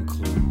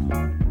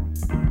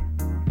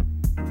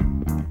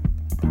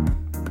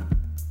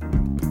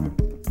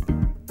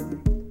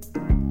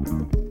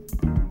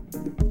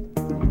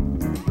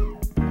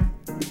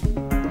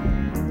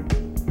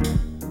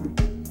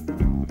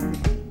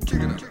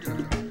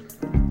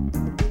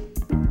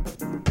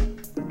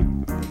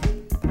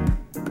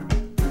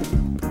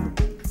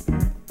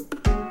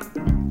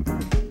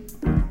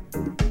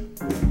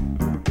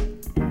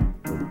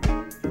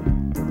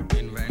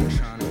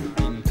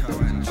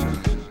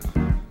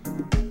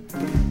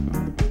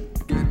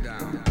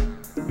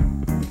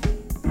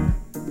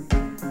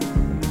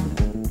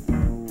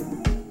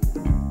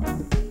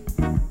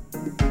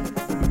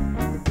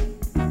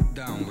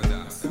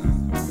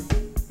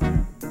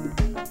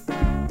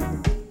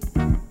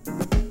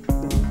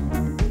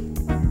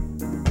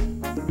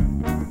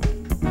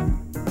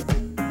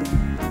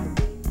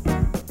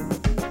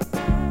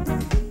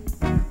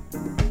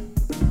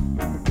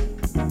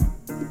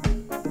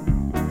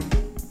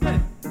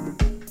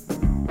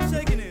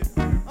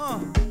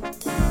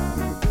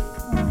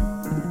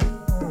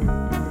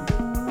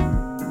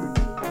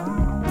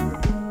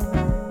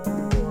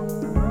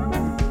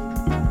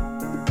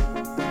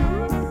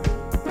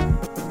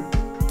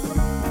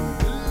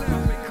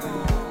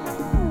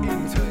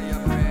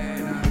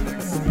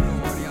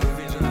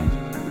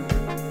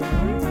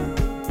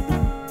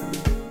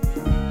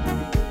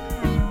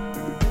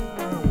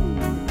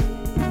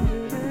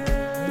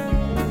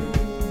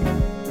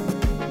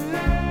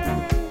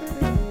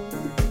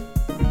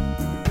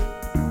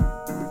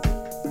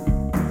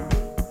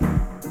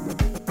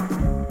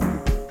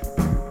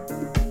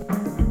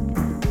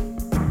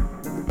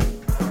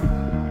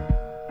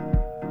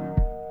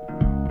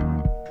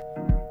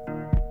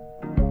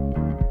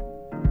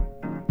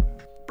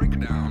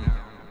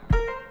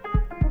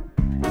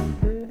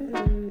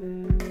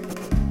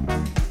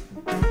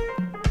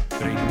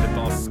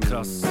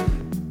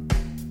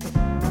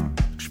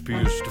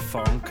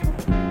Funk.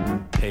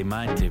 Hey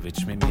Meinte,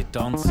 willst du mit mir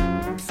tanzen?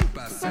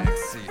 Super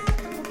sexy.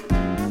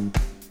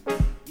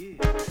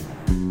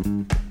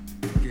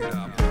 Get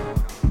up.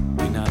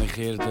 Bin eigentlich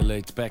eher der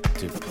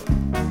Laid-Back-Typ.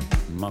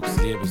 Mag's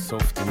lieber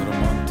soft und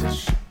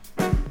romantisch.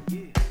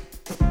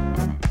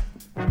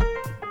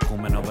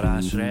 Kommen aber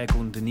auch schräg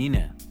unten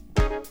rein.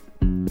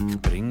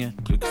 Ich bringe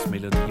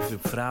Glücksmelodie für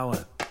die Frauen.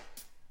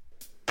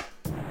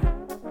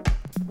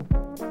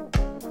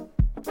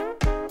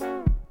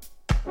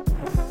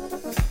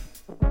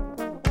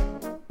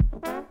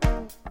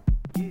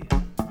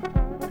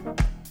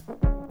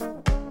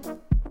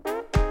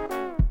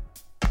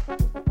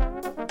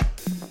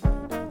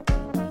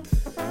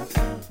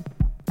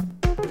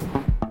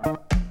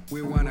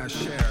 We wanna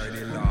share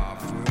the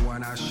love, we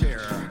wanna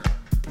share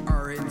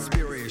our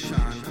inspiration.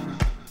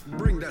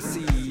 Bring the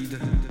seed,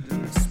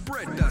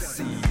 spread the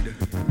seed.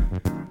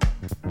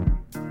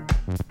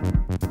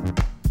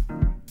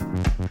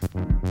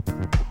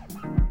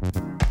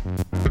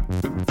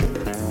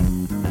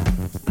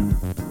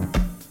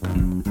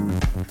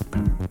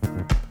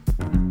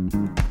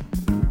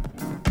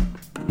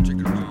 Check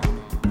it out.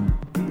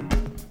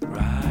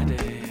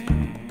 Riding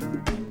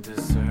in the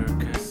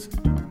circus,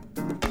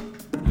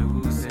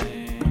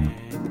 losing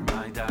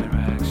my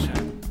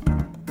direction.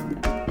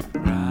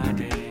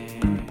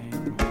 Riding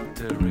with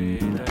the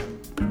rhythm,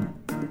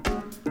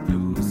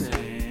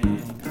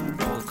 losing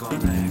all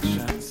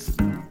connections.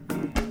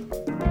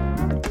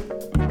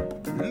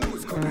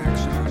 Lose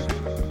connection.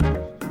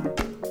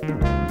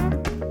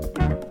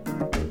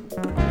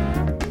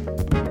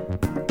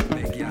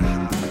 Make your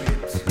heart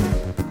beat.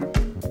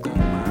 Go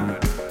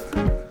mad.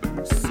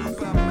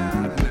 Super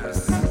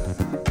madness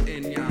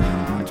in your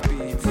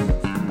heartbeat.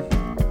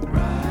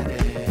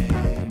 Riding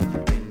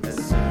in the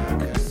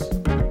circus,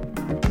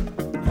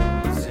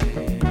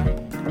 losing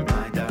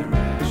my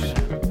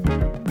direction.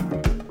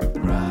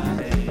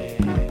 Riding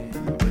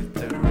with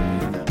the rhythm,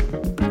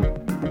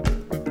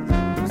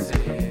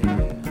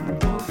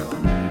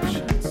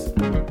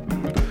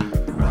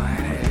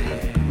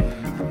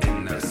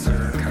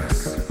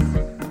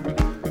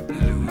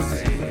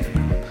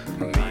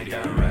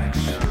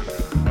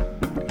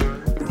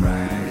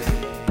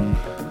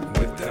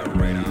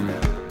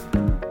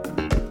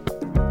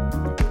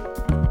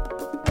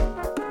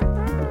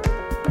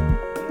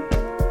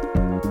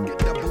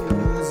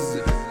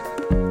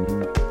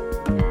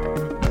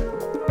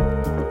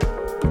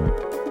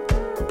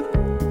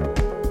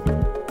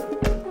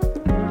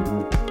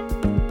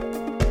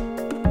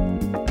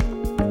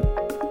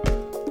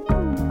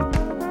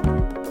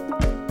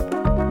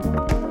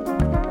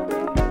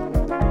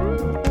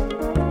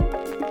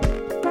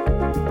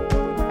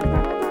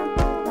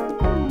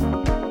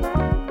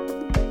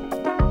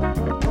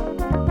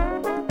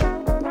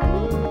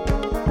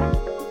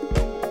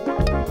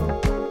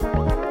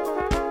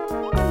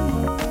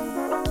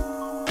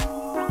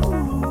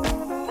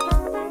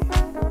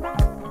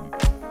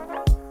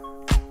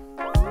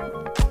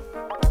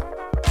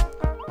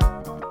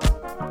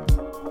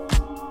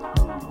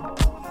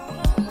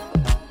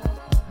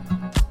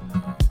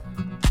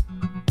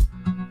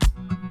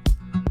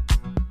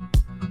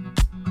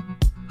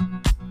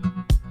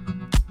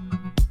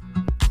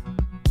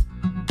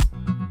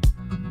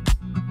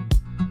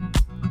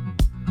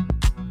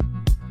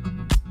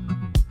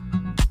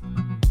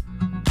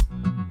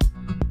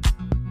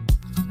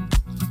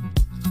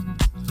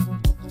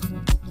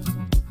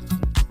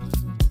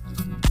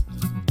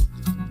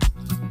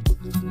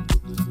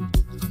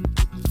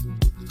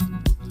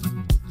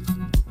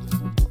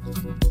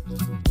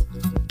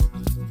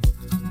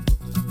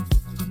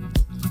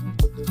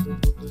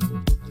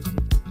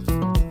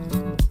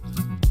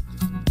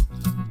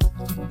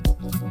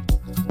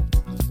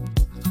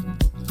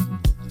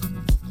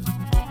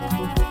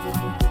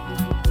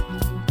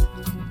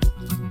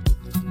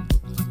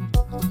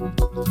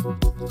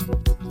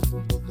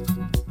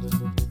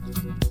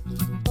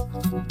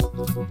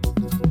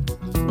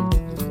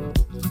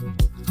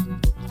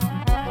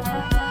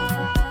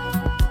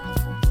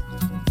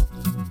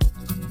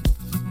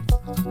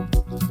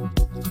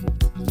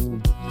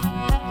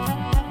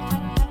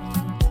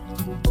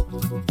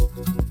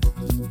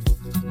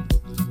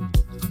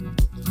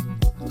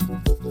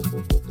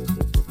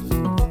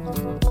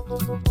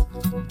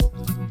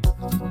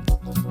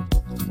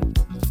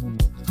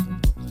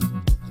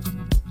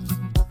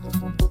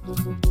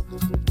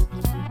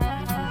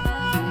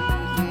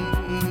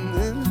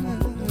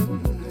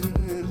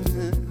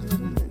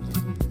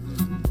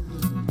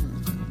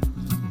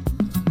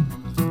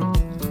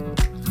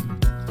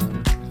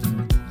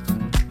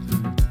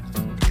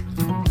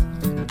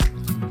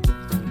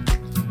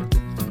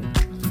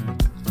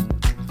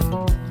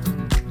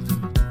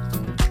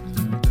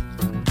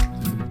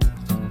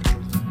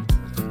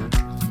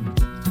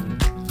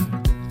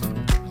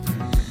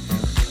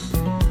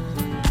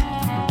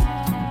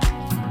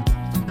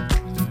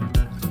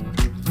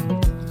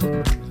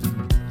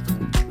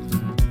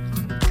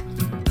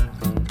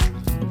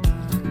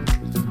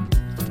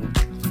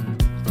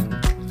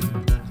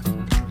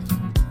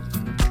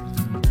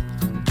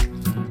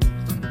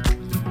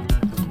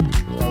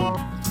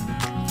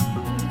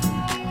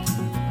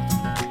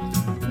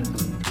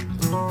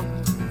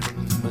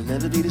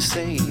 never be the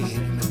same.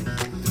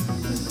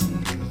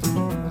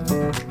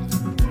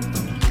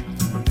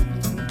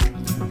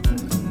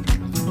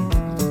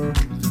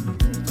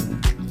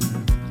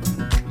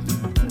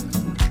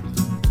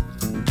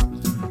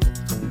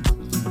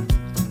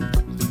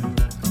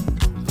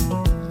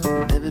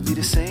 Never be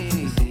the same.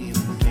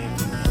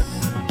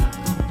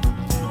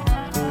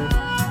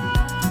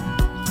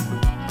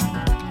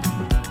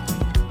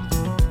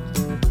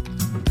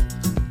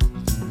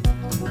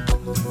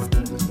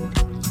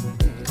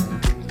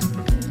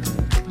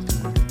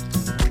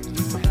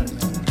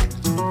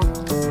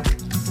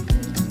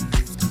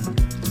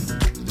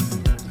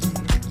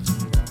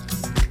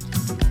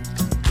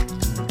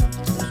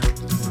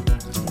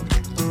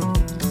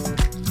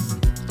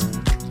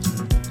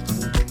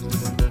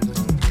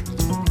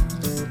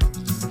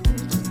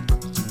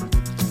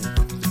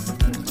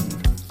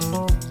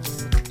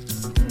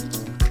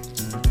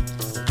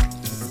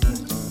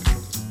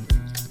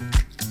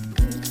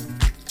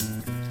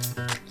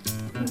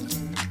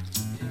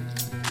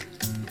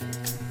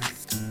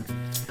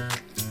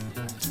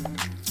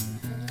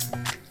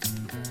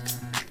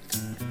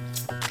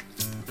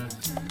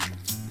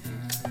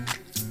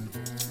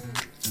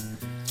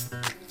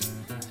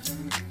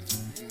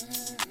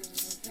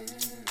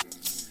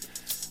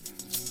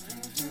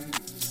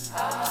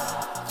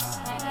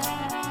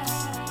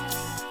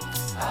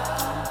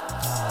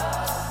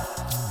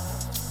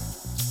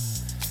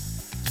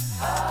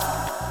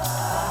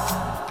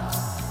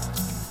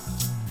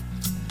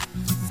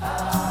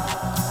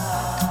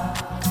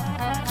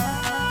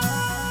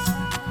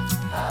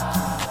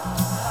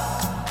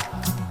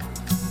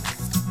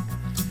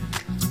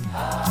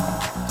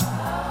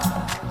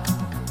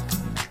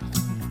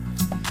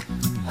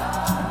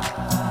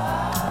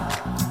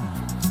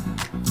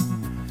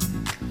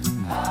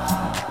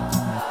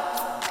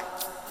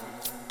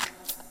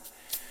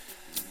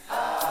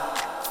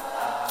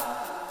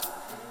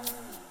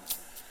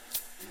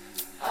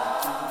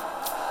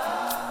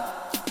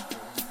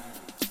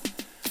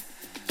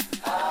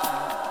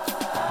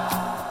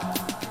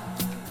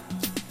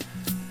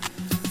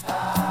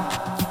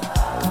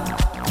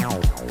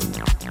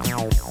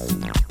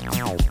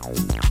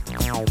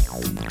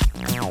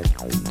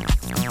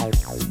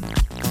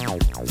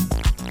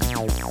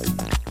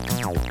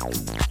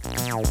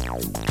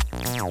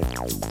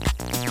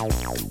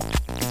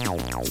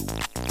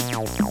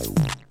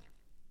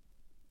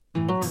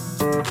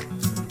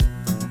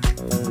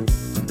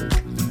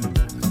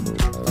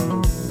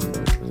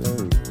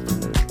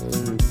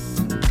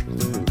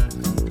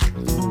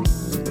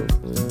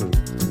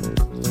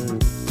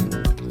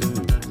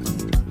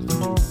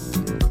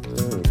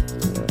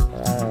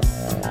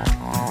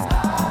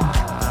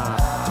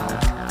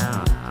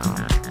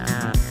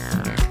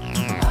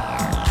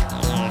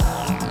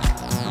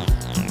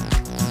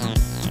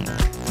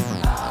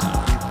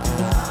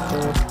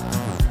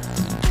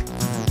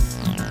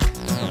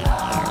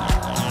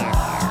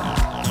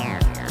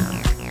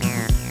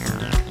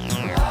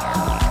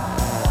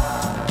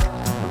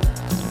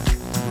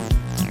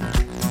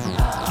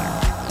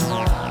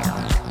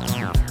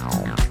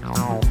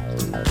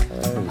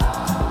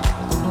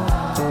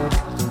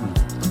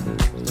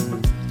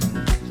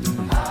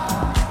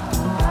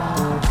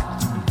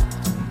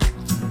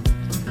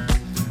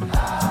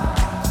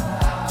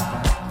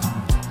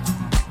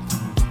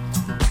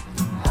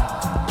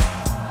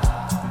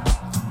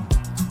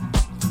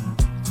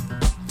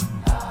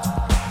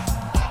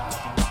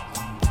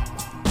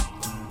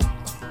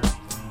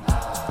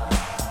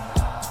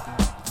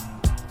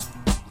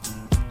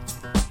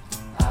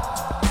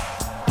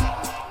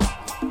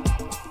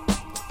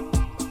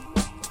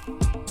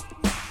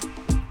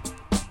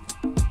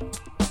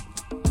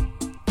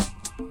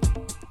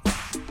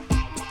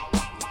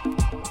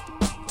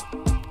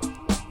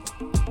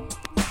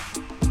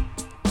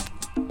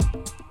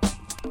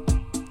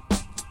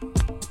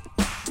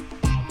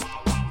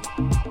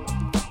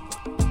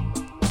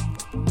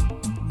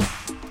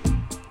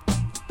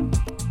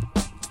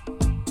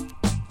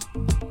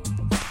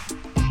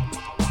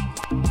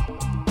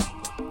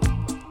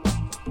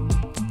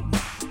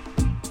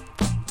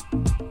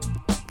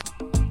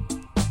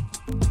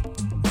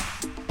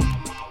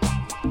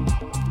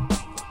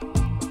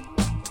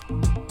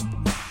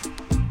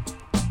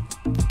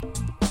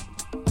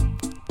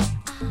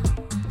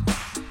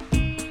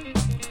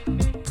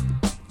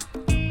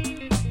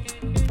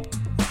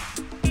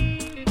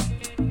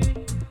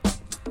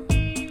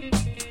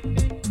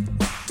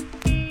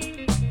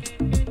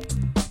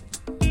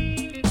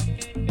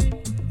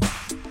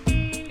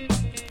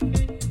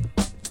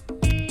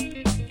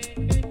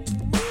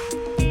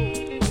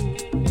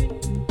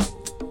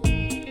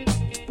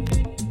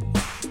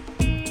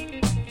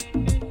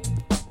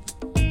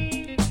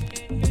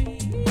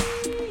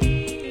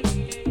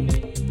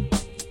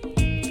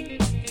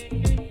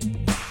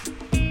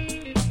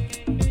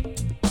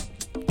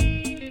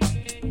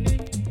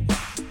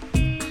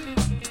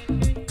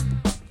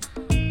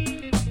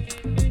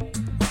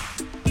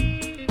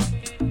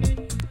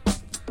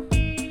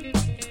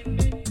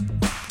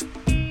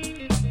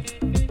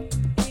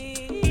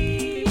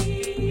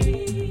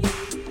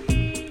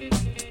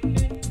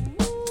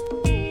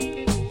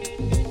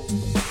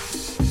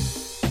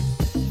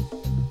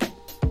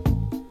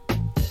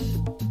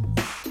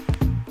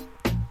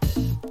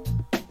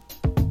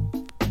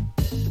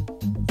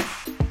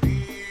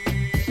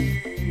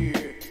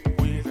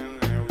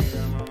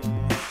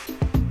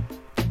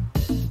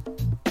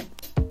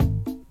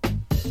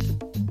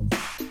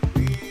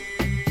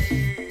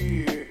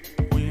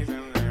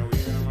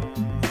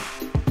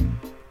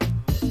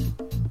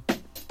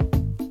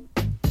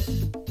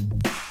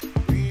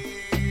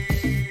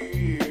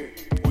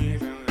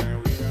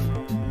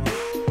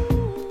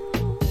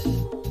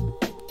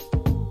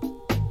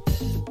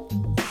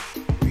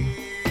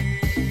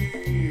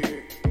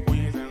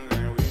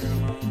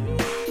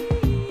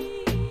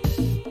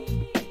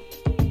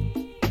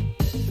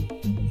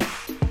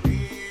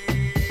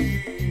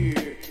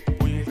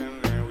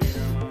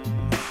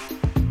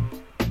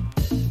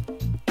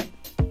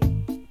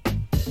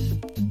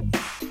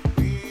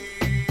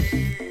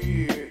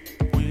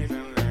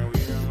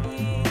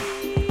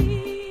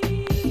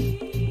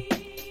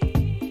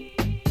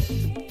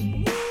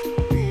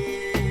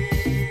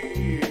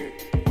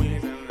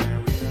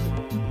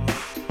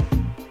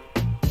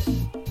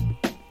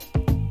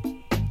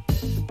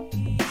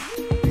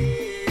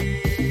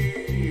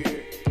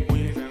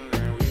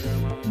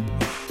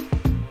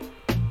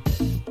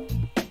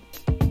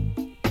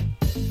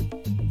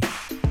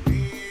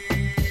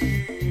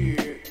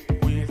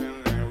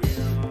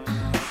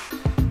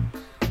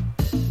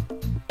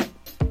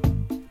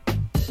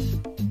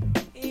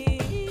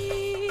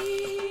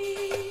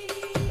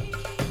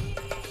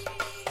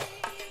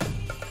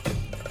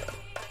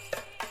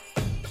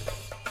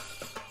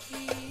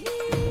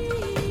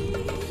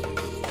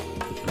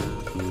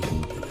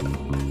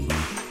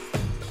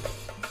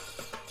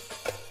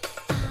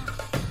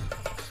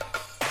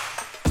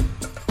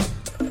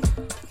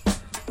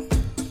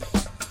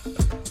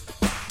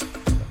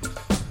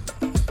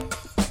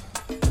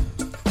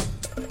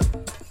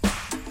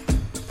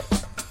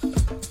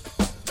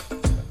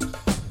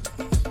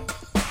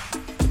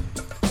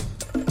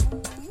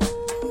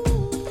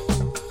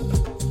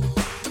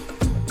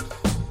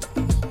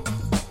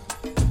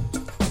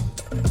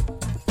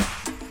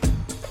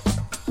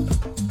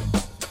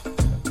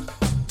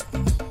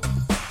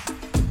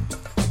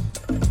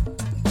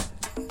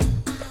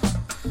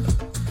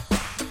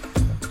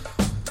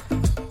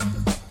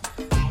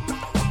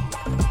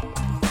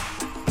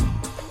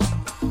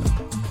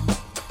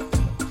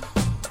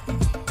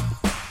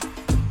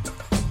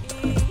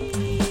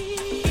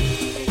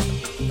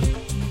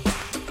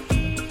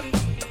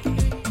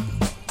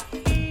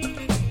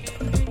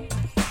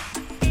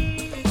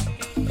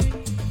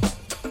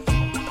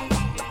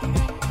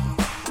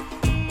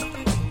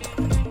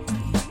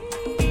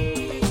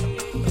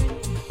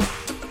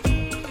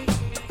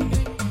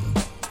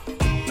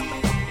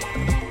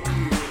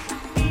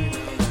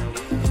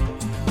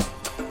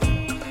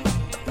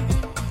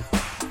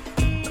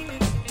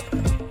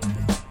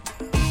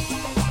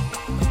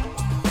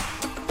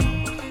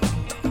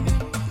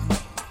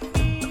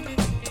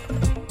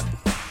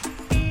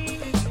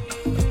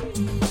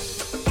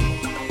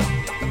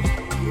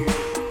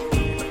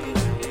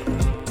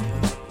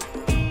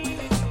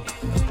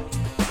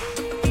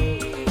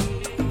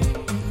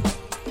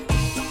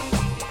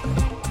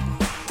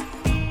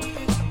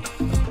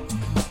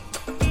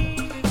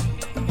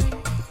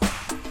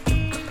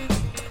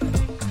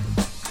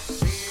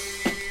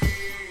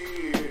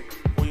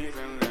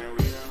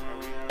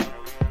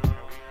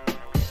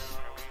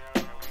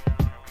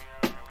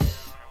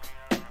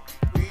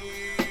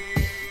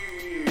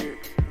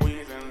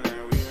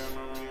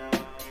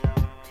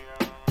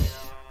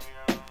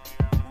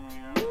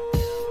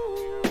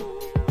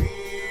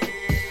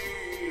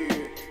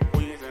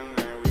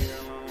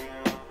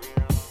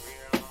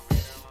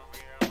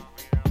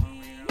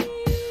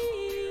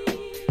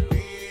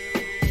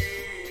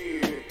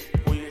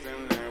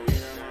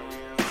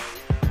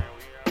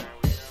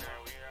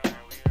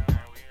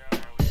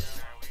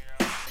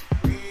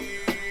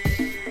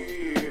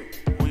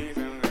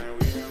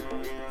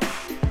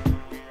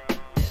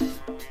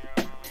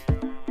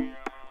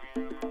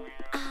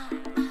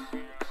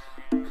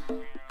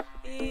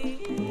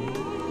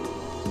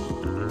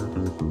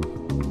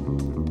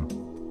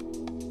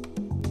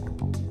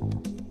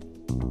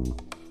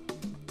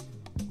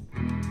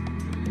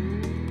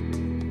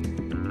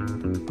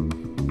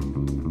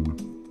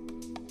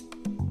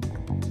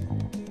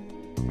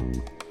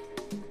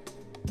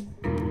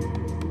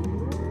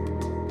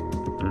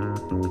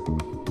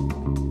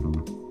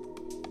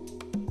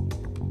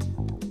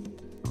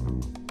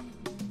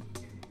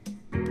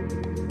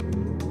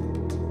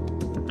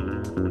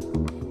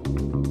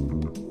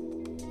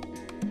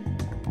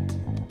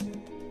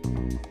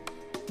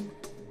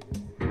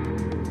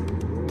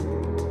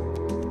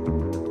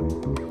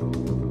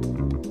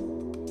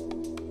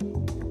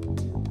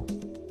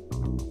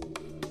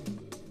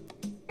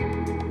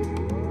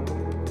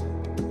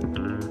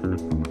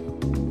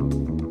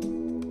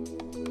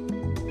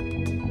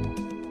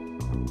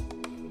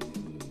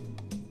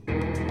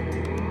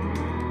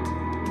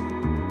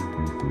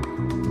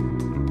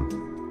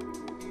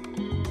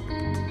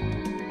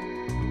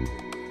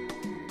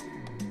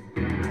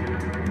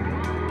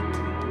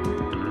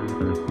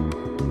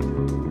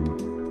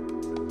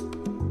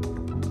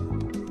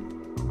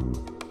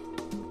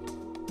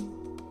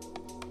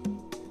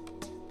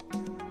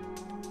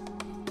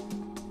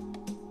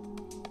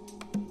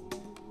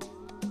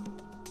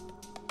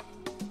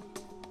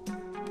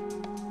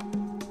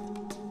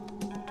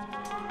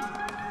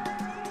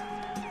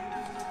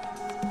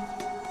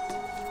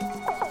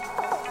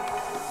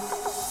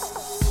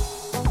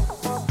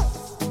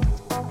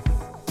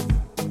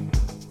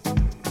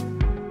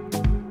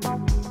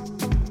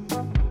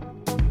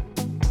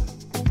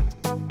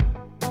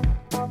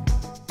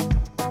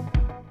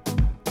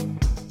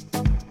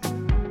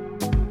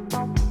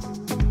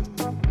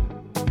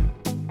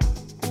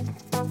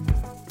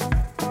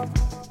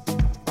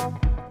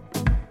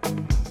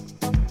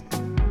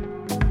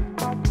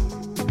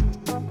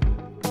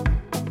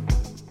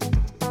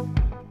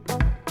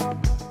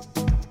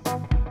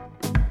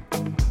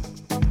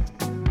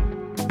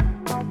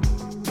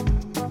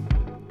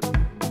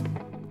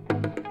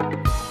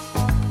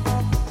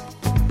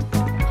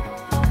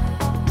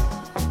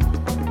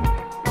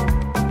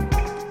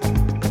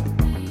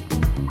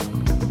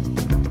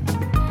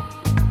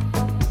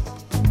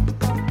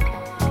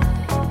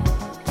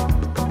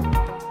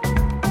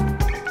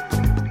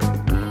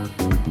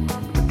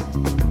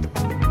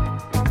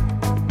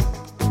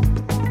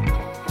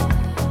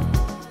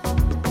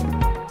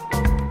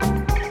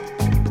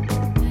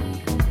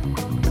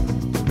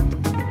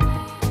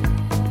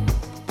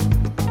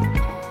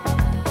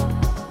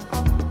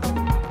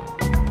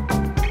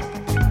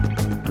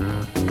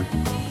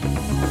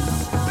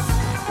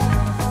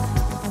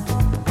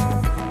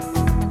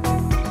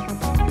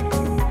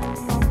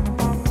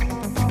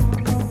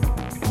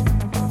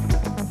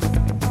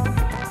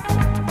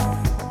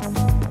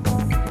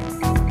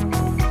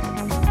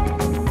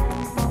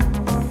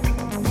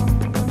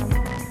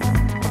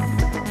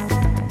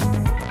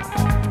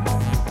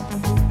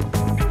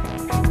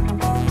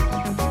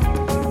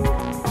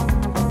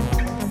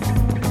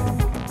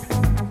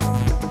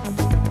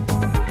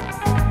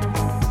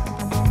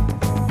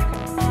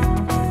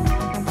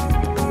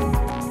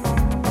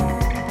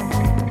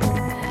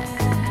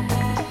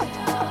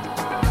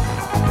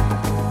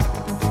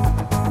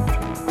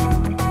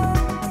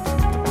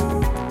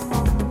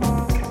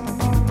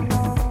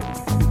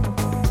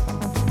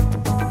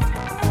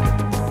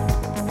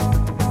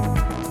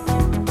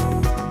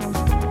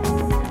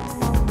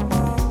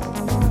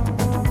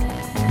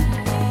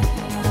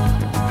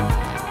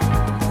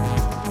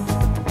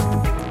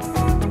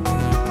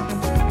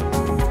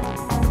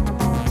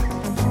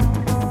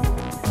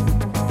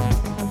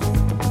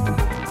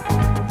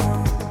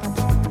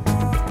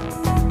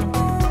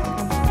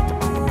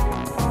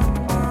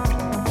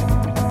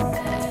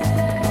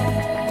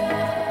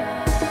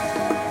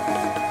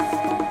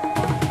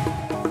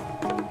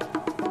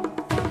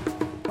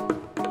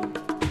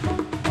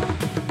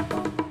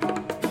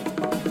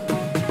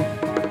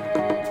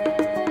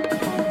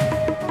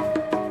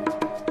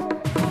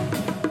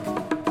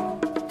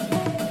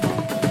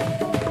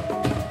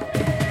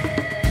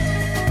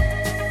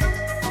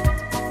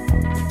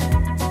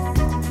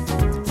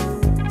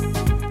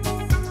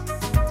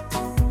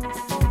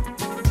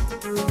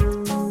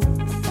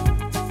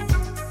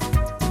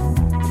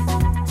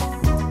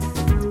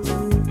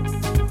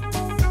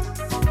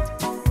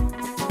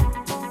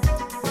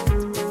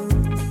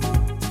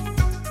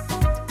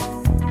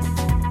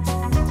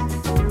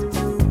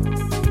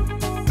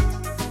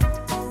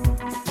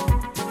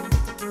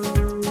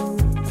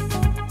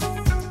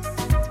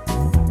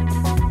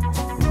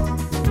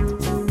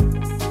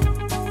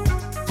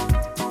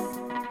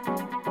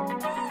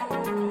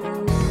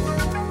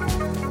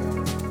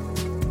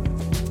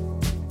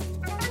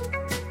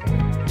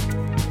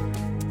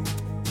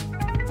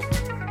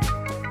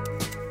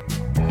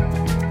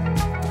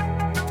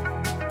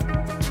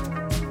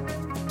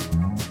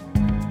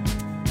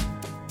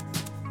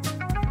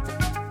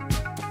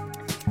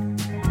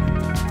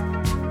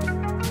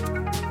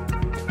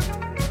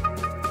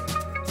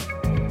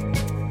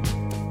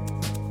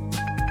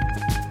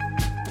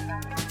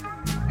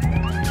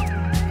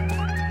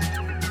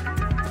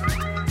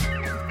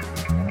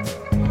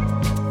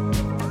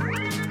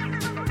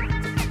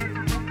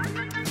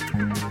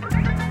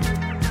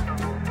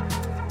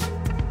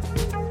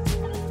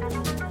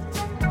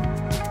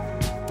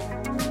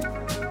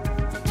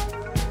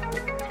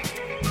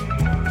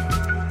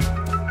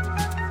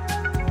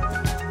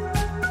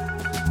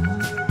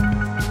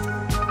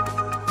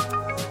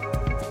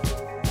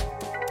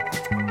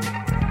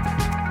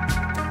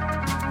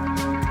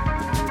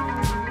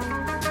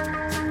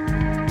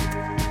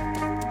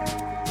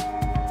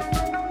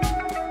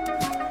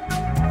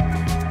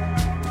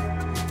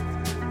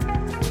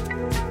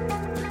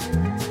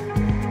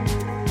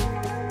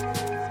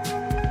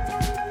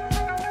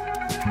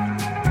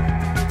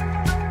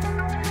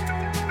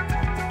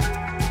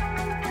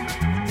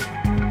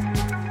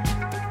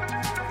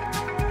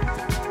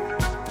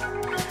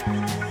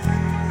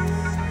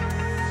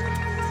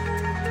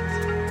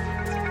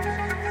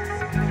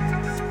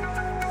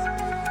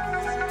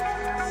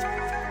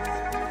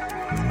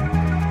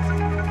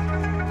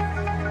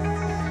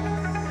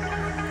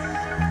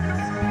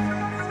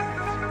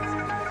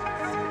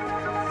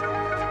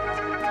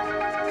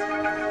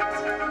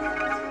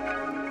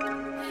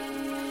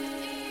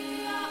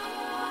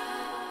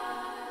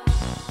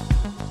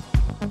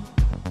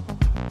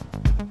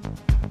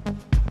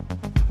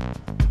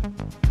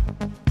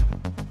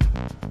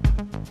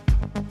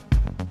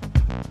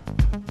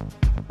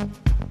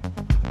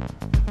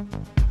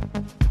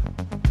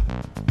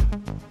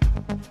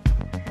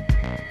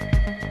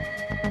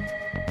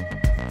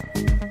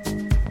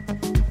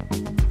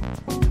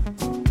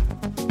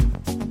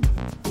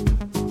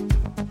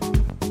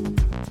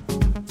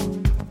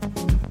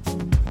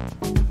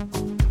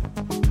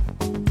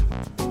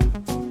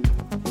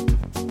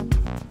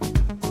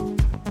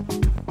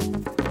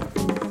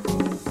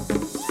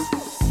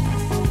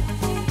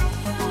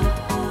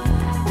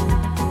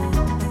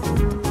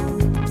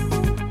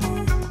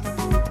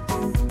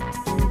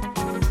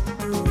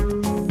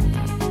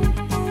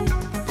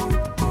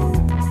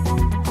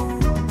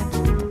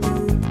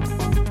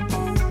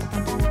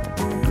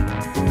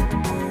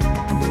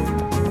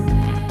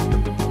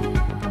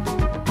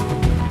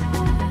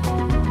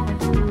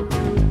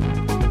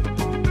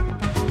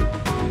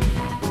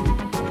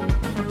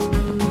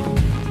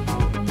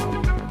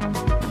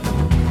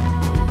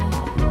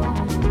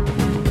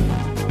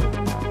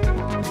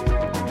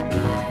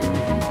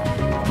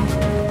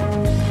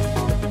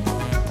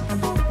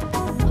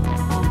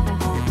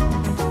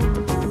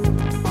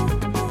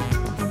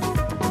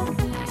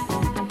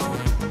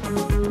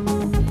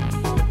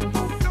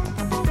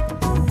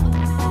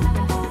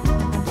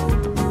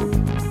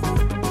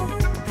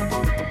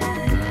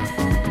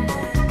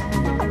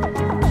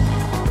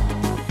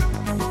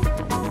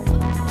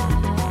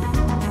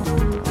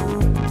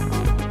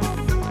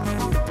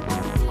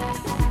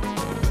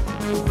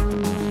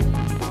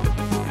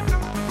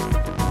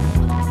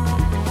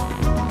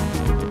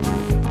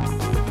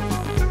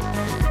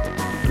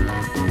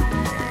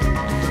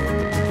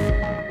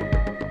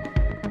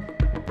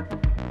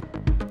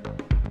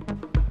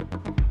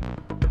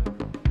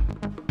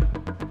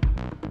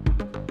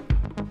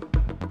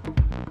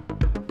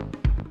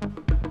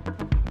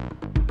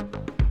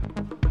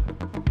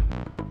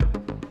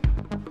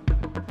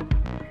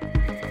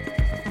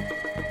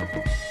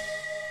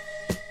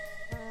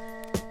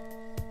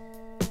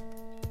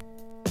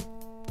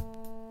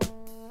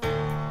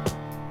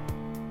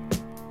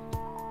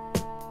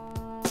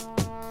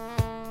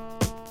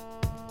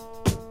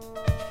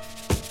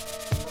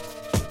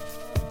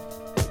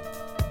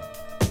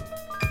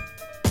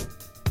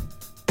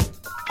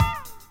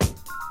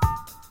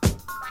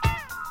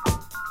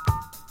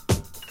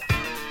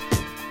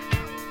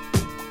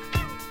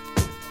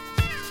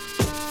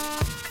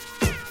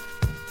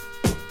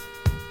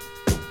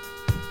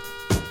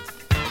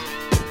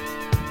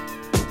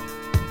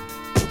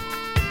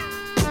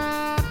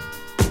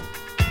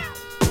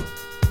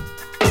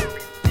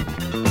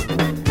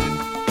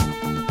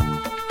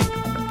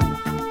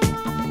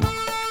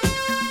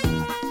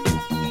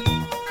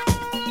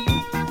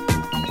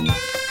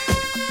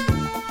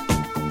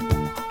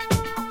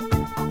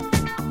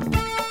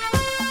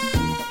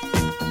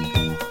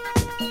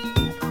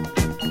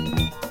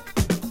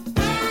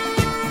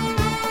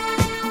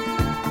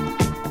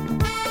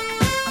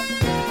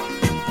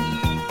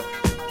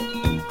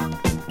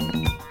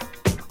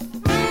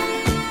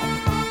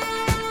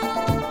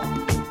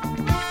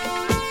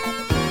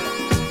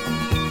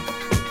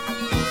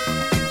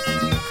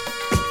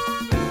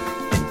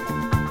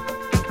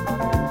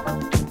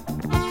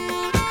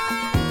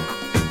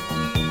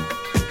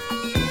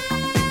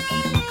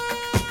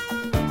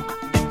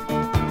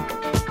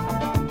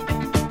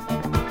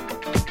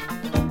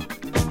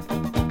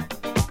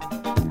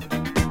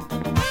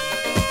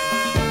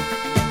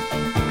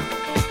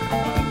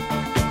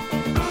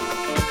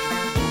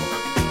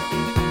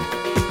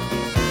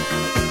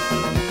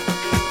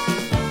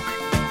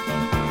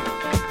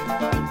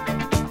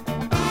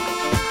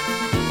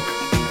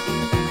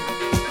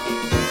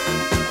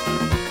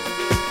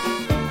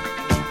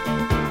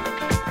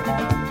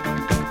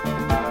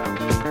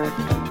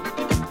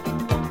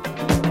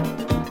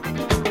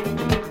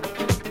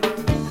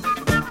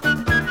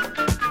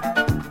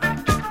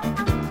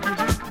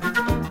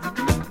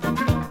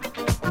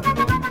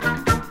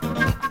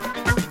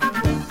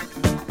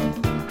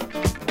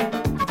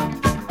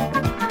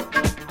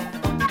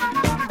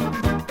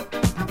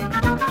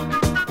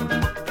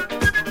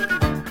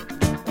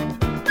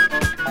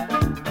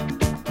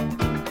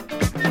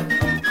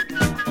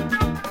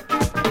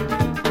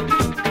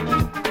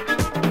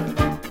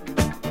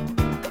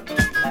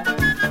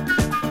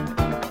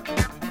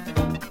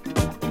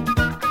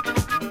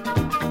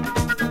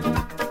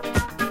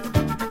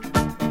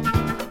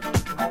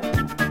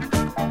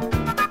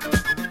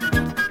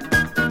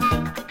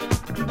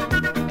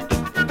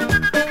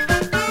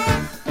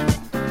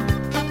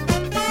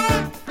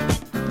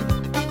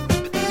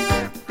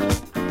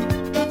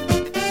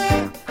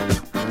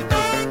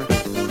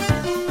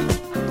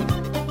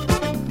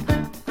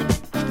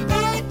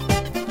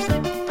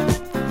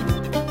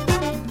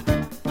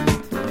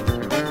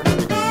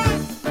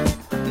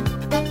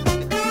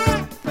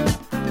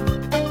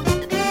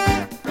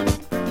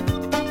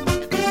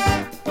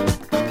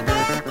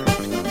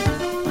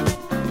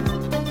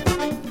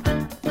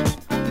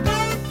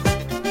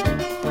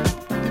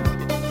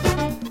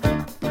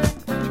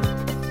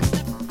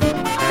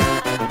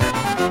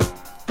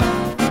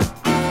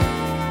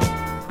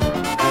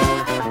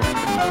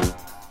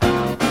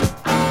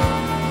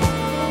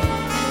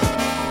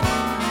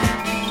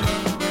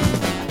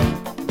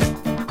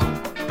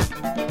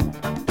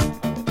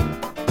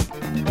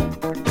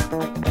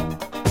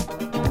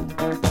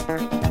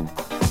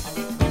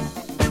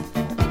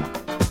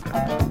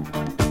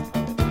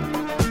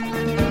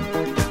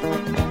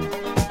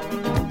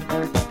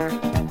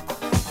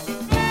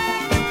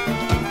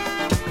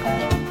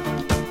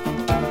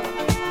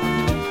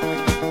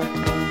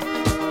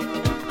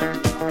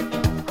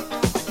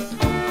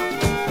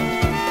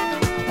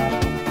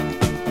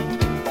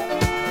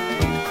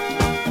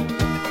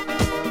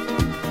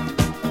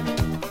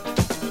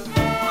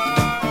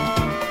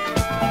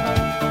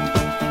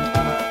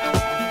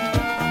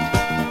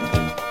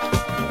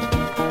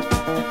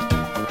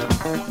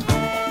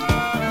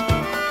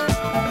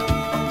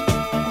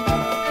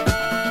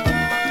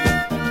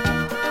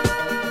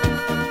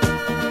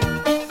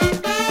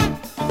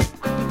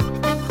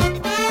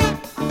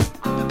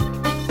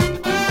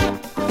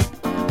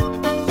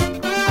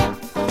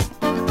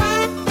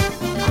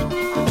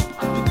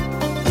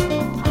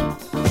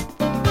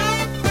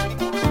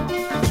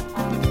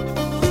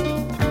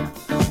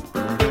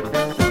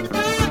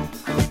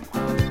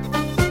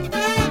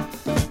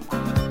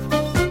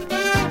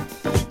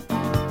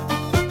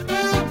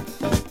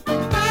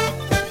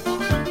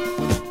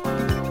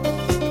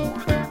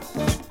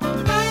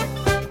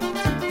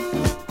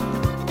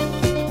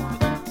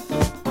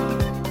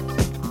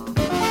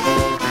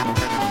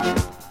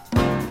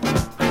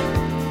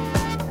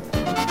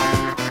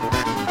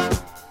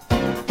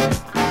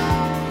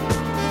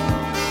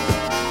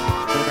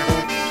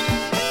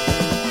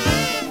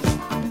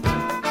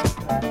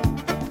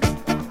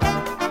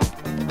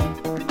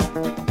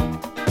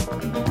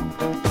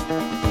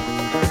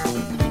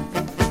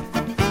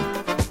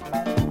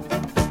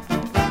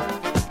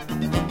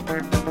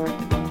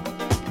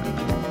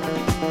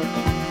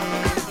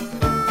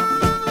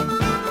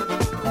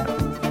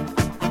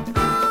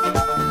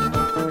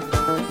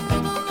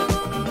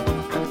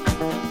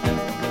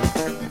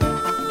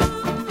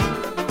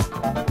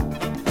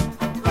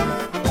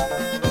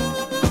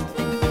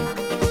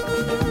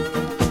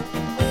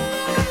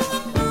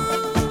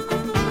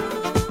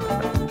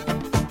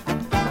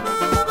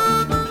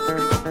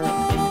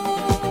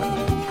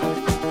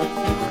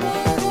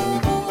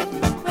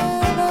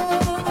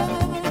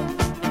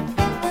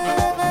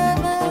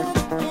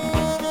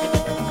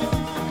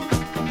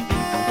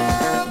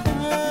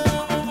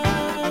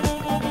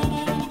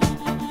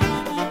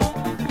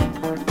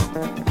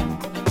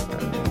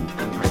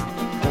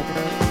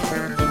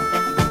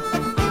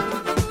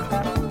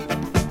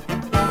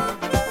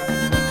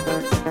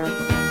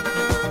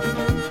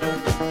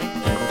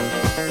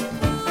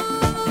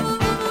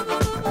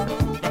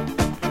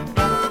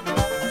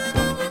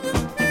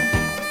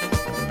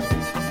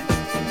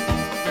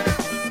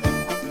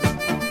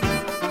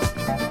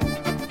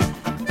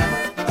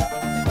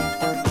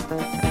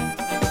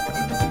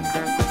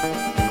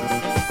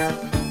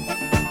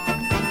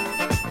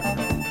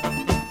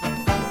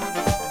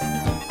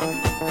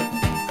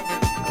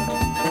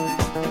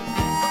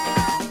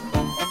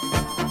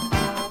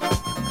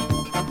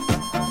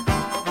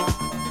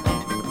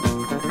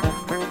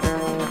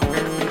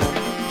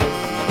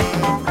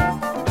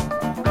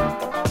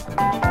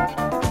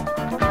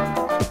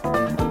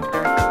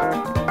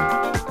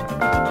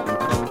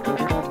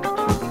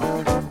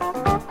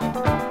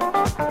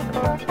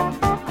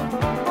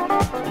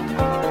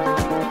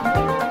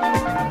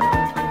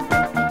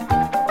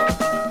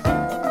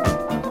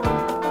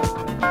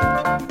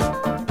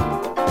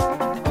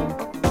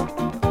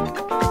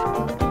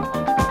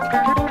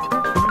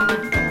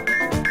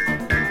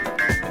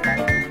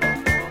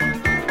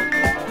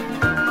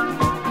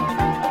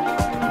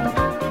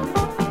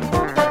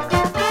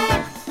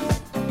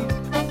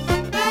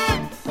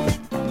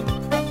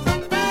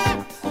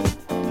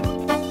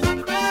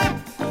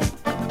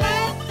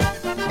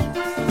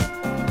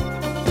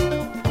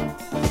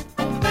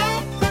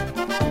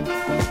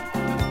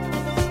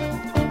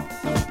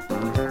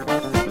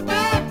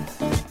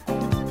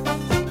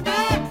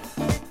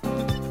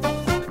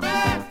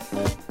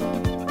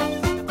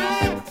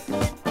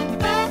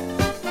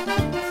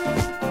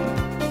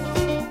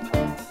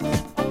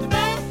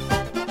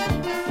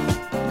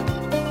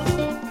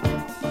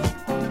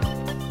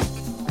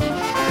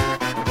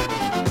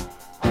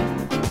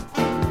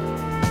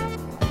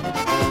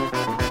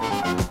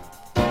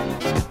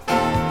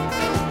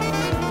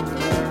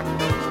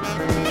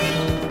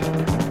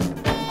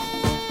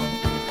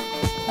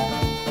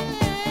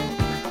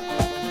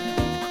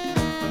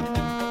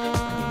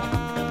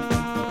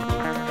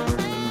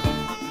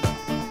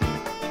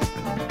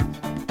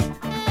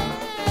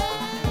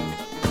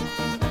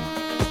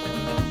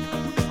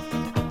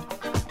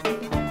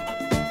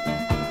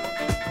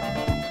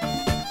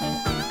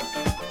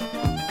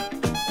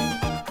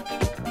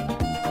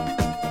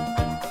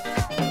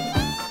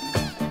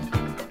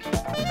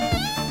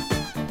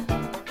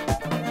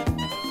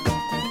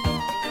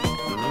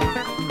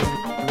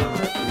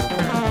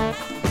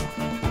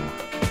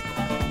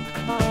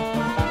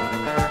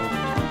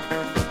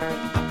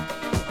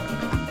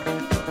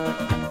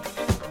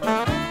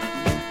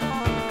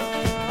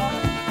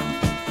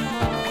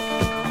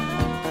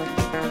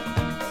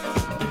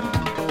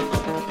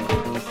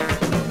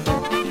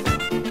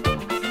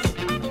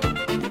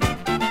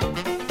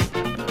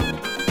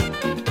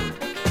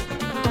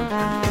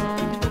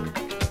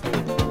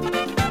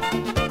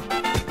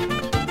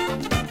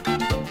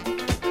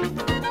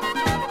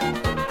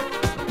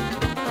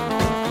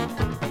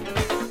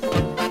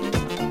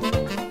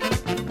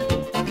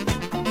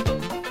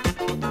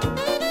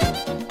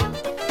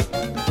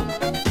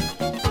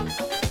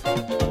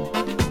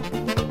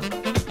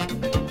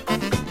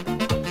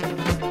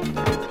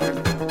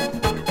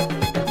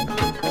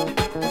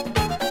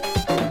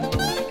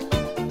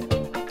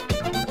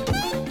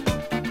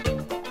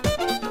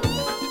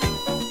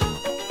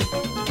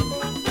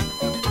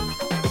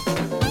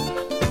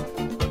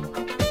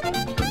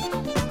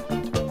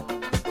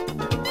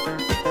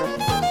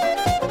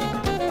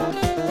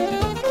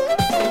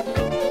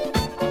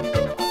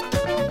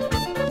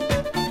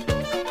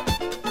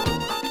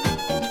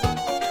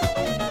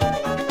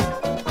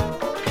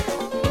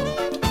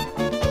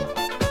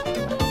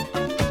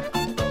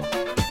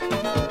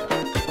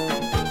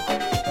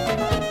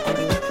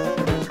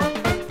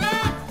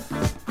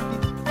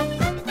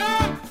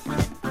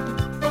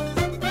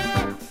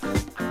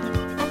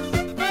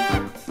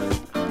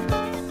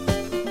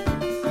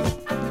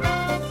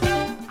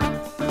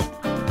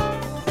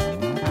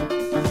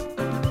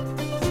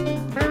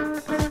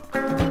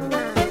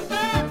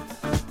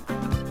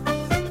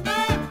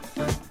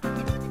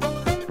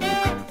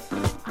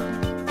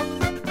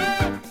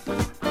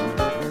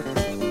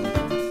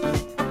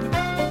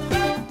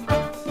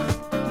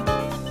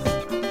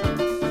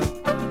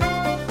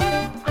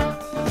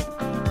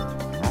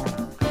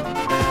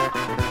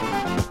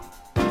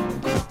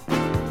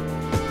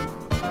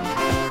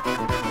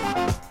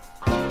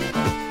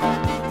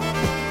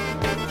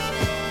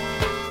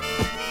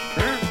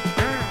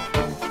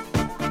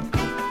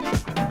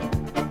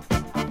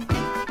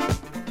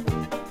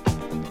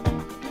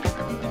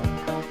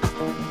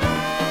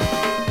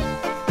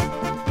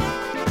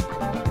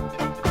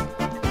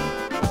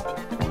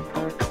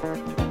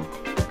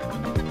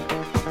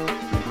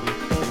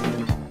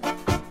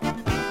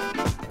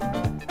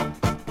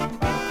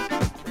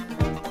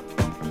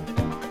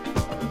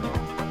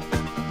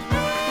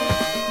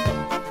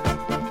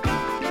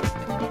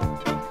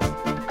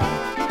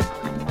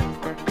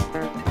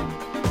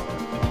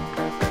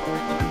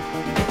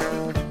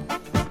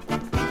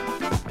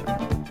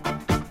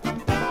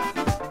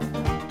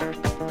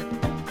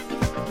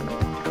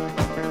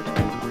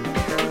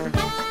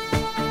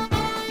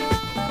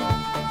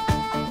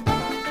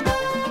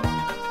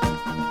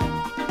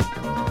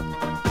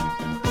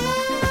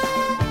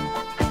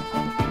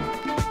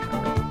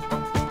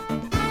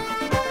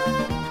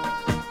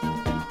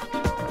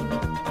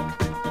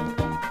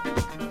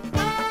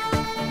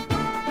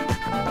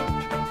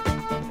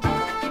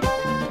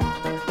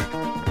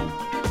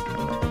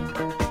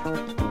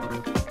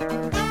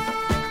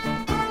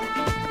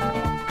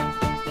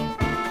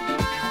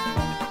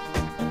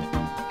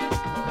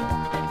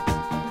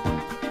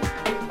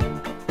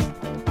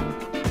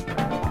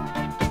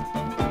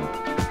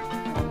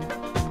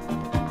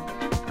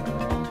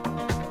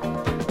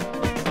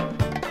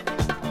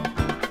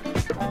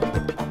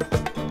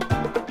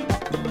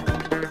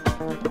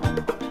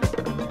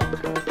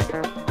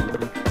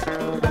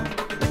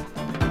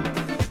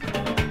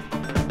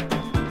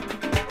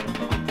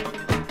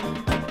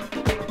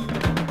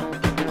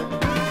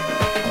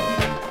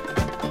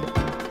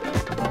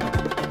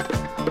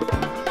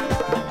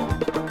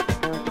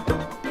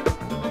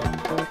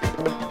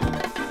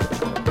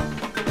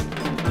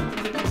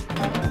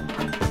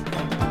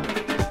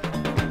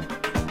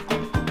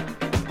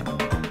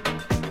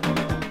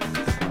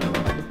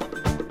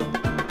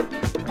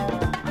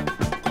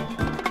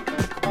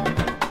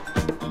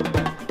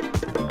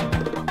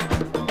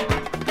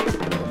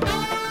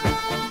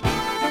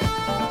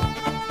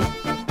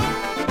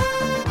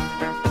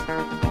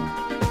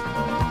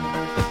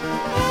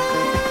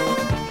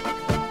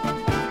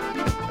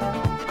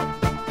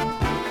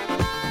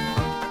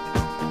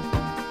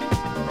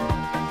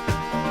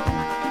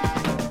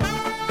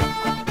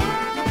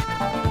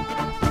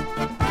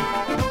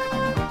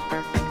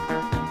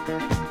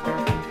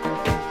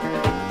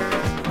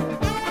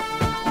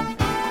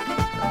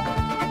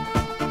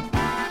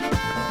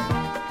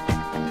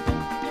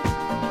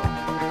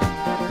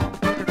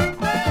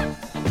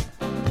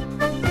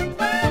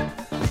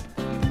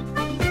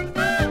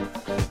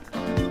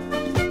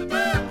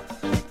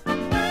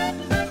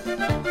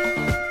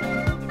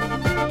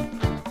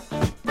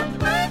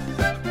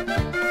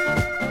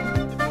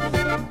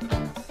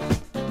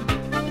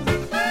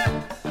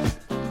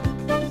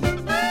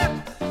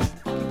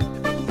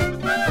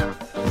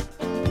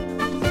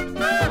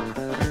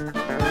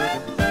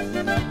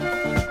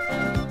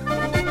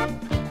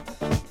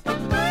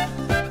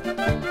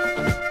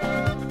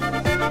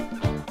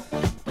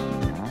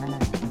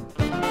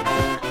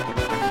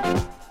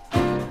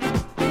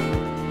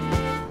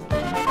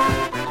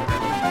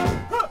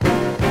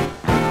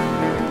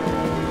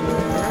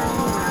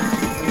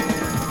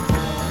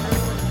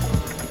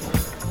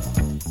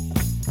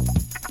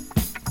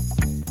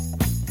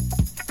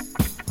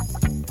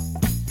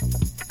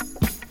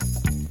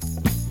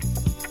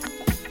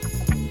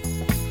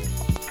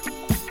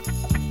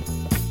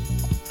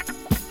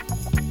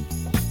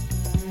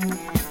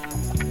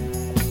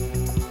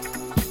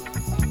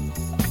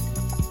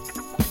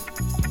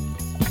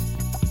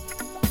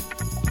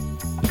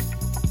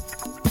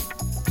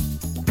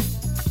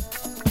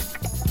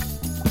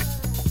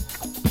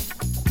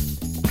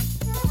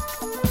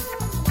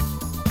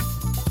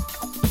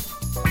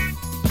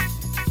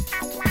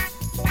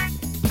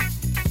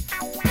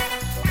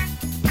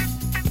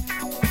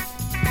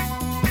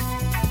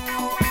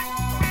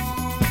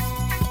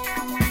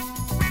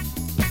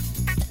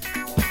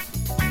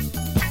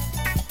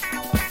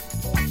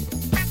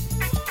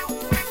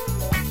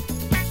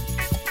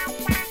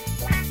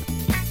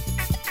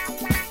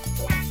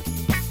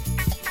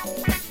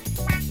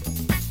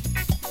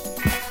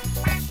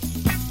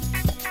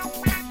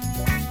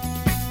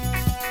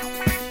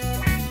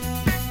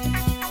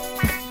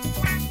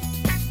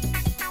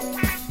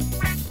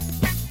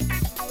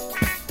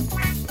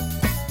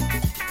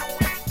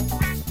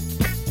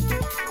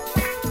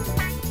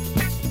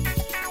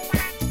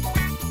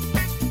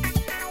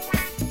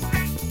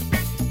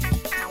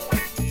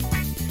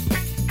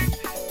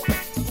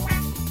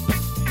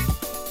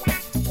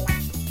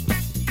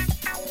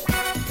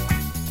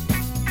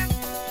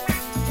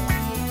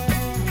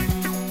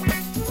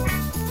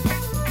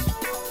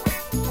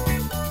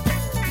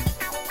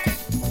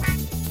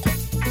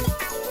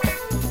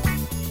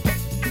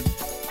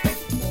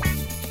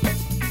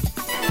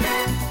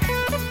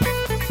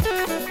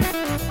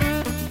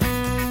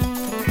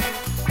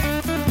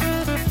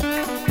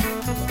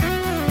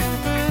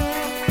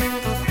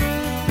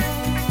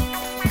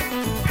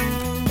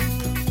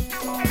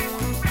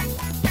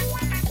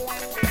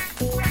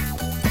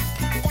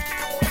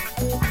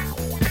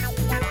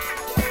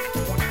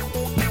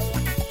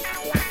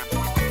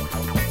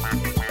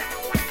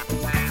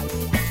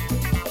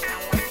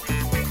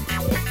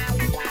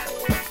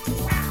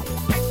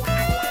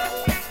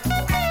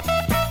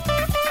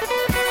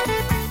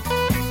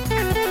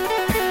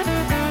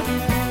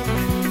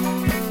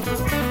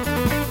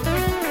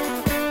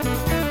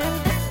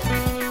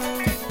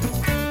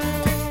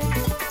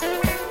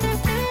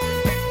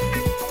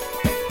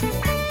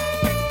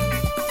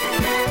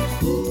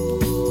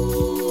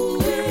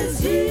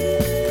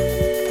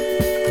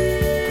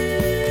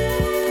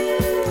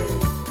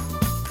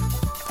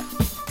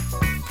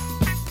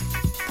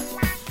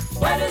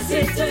 What is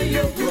he to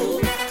you?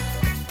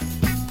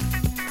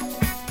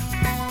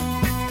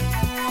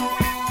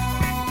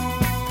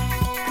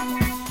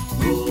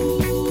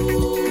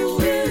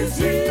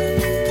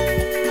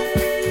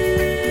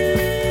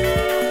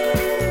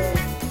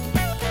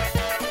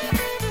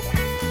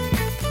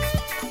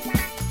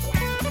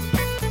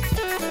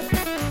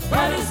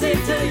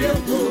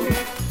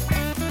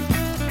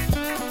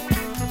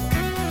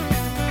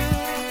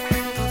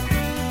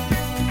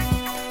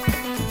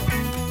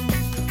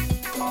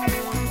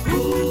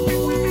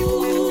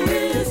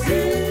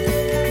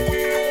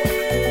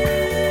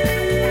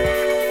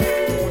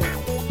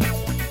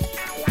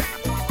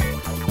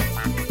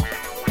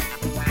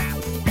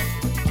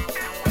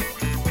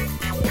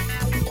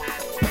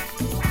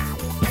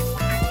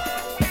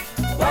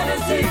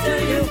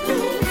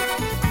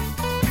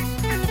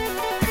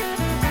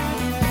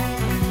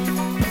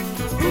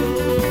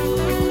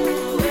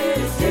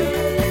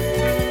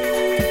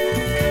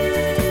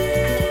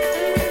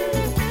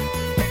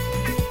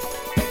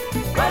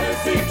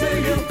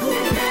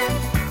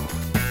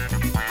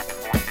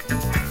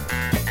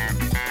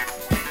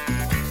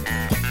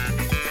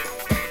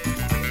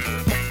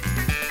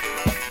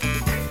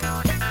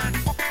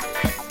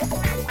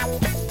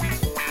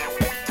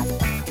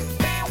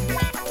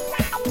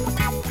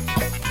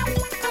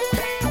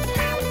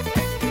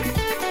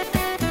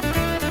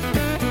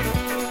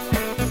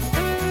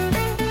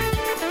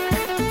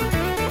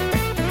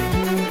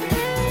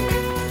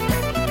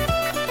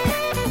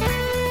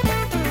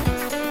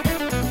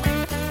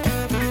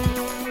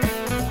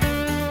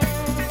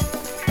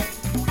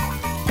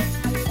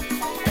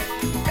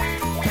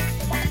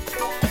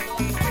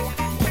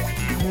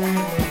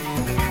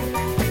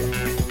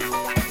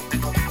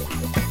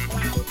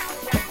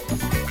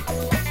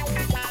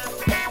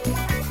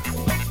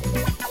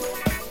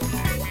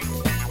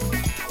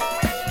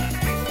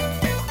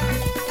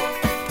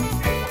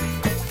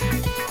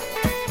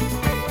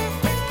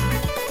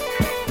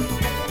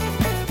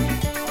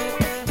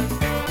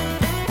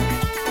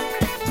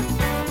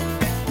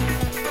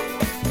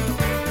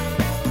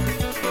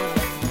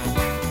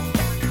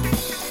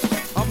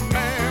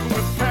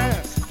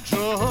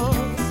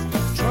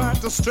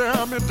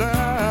 Stare me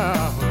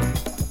down,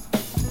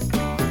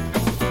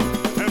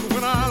 and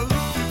when I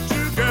looked at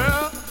you,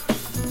 girl,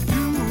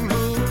 you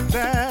looked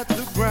at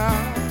the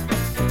ground.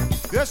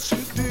 Yes,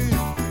 you did.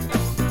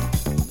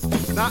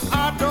 Now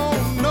I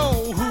don't know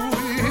who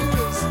he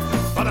is,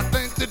 but I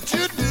think that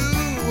you do.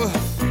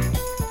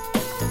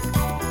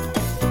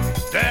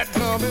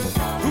 Dadgummit,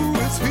 who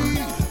is he,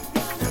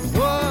 and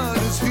what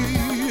is he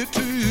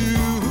to you?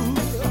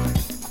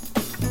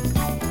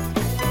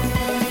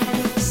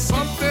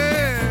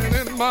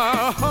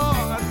 My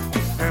heart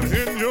and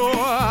in your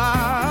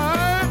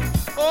eye,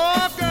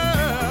 oh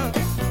girl,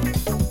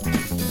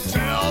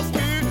 tells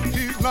me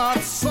he's not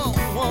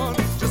someone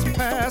just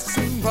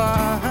passing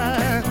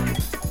by.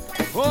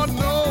 Oh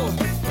no.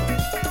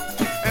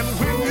 And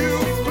when you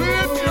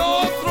cleared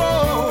your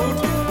throat,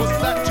 was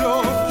that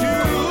your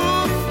cue?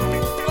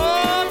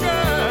 Oh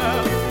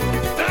girl,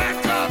 that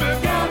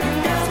coming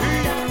is he,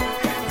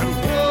 and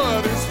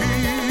what is he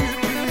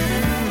to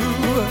you?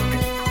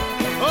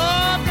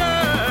 Oh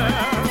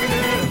girl,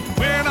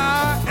 when I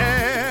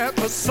add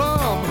the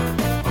sum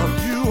of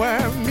you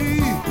and me,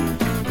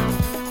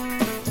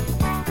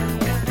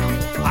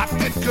 I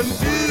get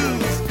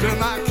confused and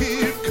I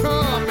keep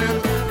coming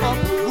up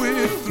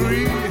with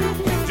three.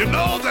 You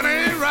know that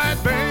ain't right,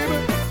 baby.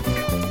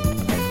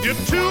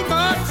 You're too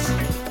much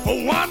for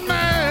one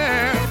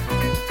man,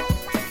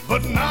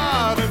 but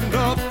not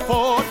enough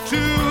for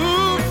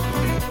two.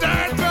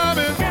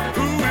 Dadgummit,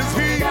 who is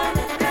he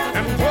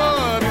and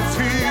what is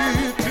he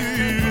to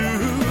you?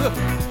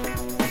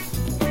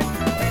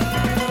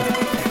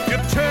 You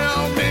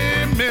tell me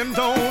men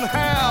don't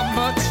have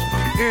much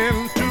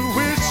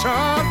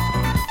intuition.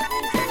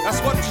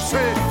 That's what you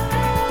say.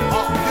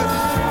 Oh,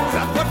 is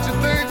that what you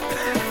think?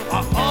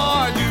 Or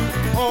are you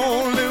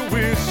only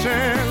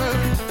wishing?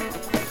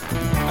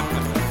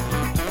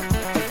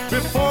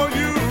 Before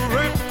you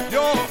rent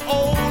your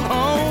old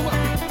home,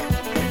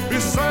 be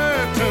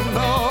certain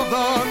of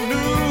the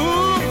new.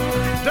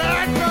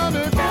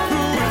 Dadgummit,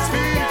 who is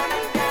he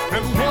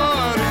and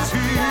what is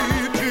he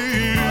to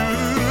you?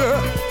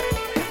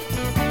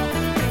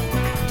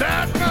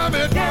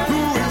 Dadgummit,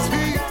 who is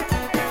he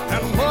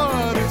and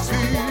what is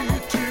he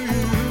to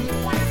you?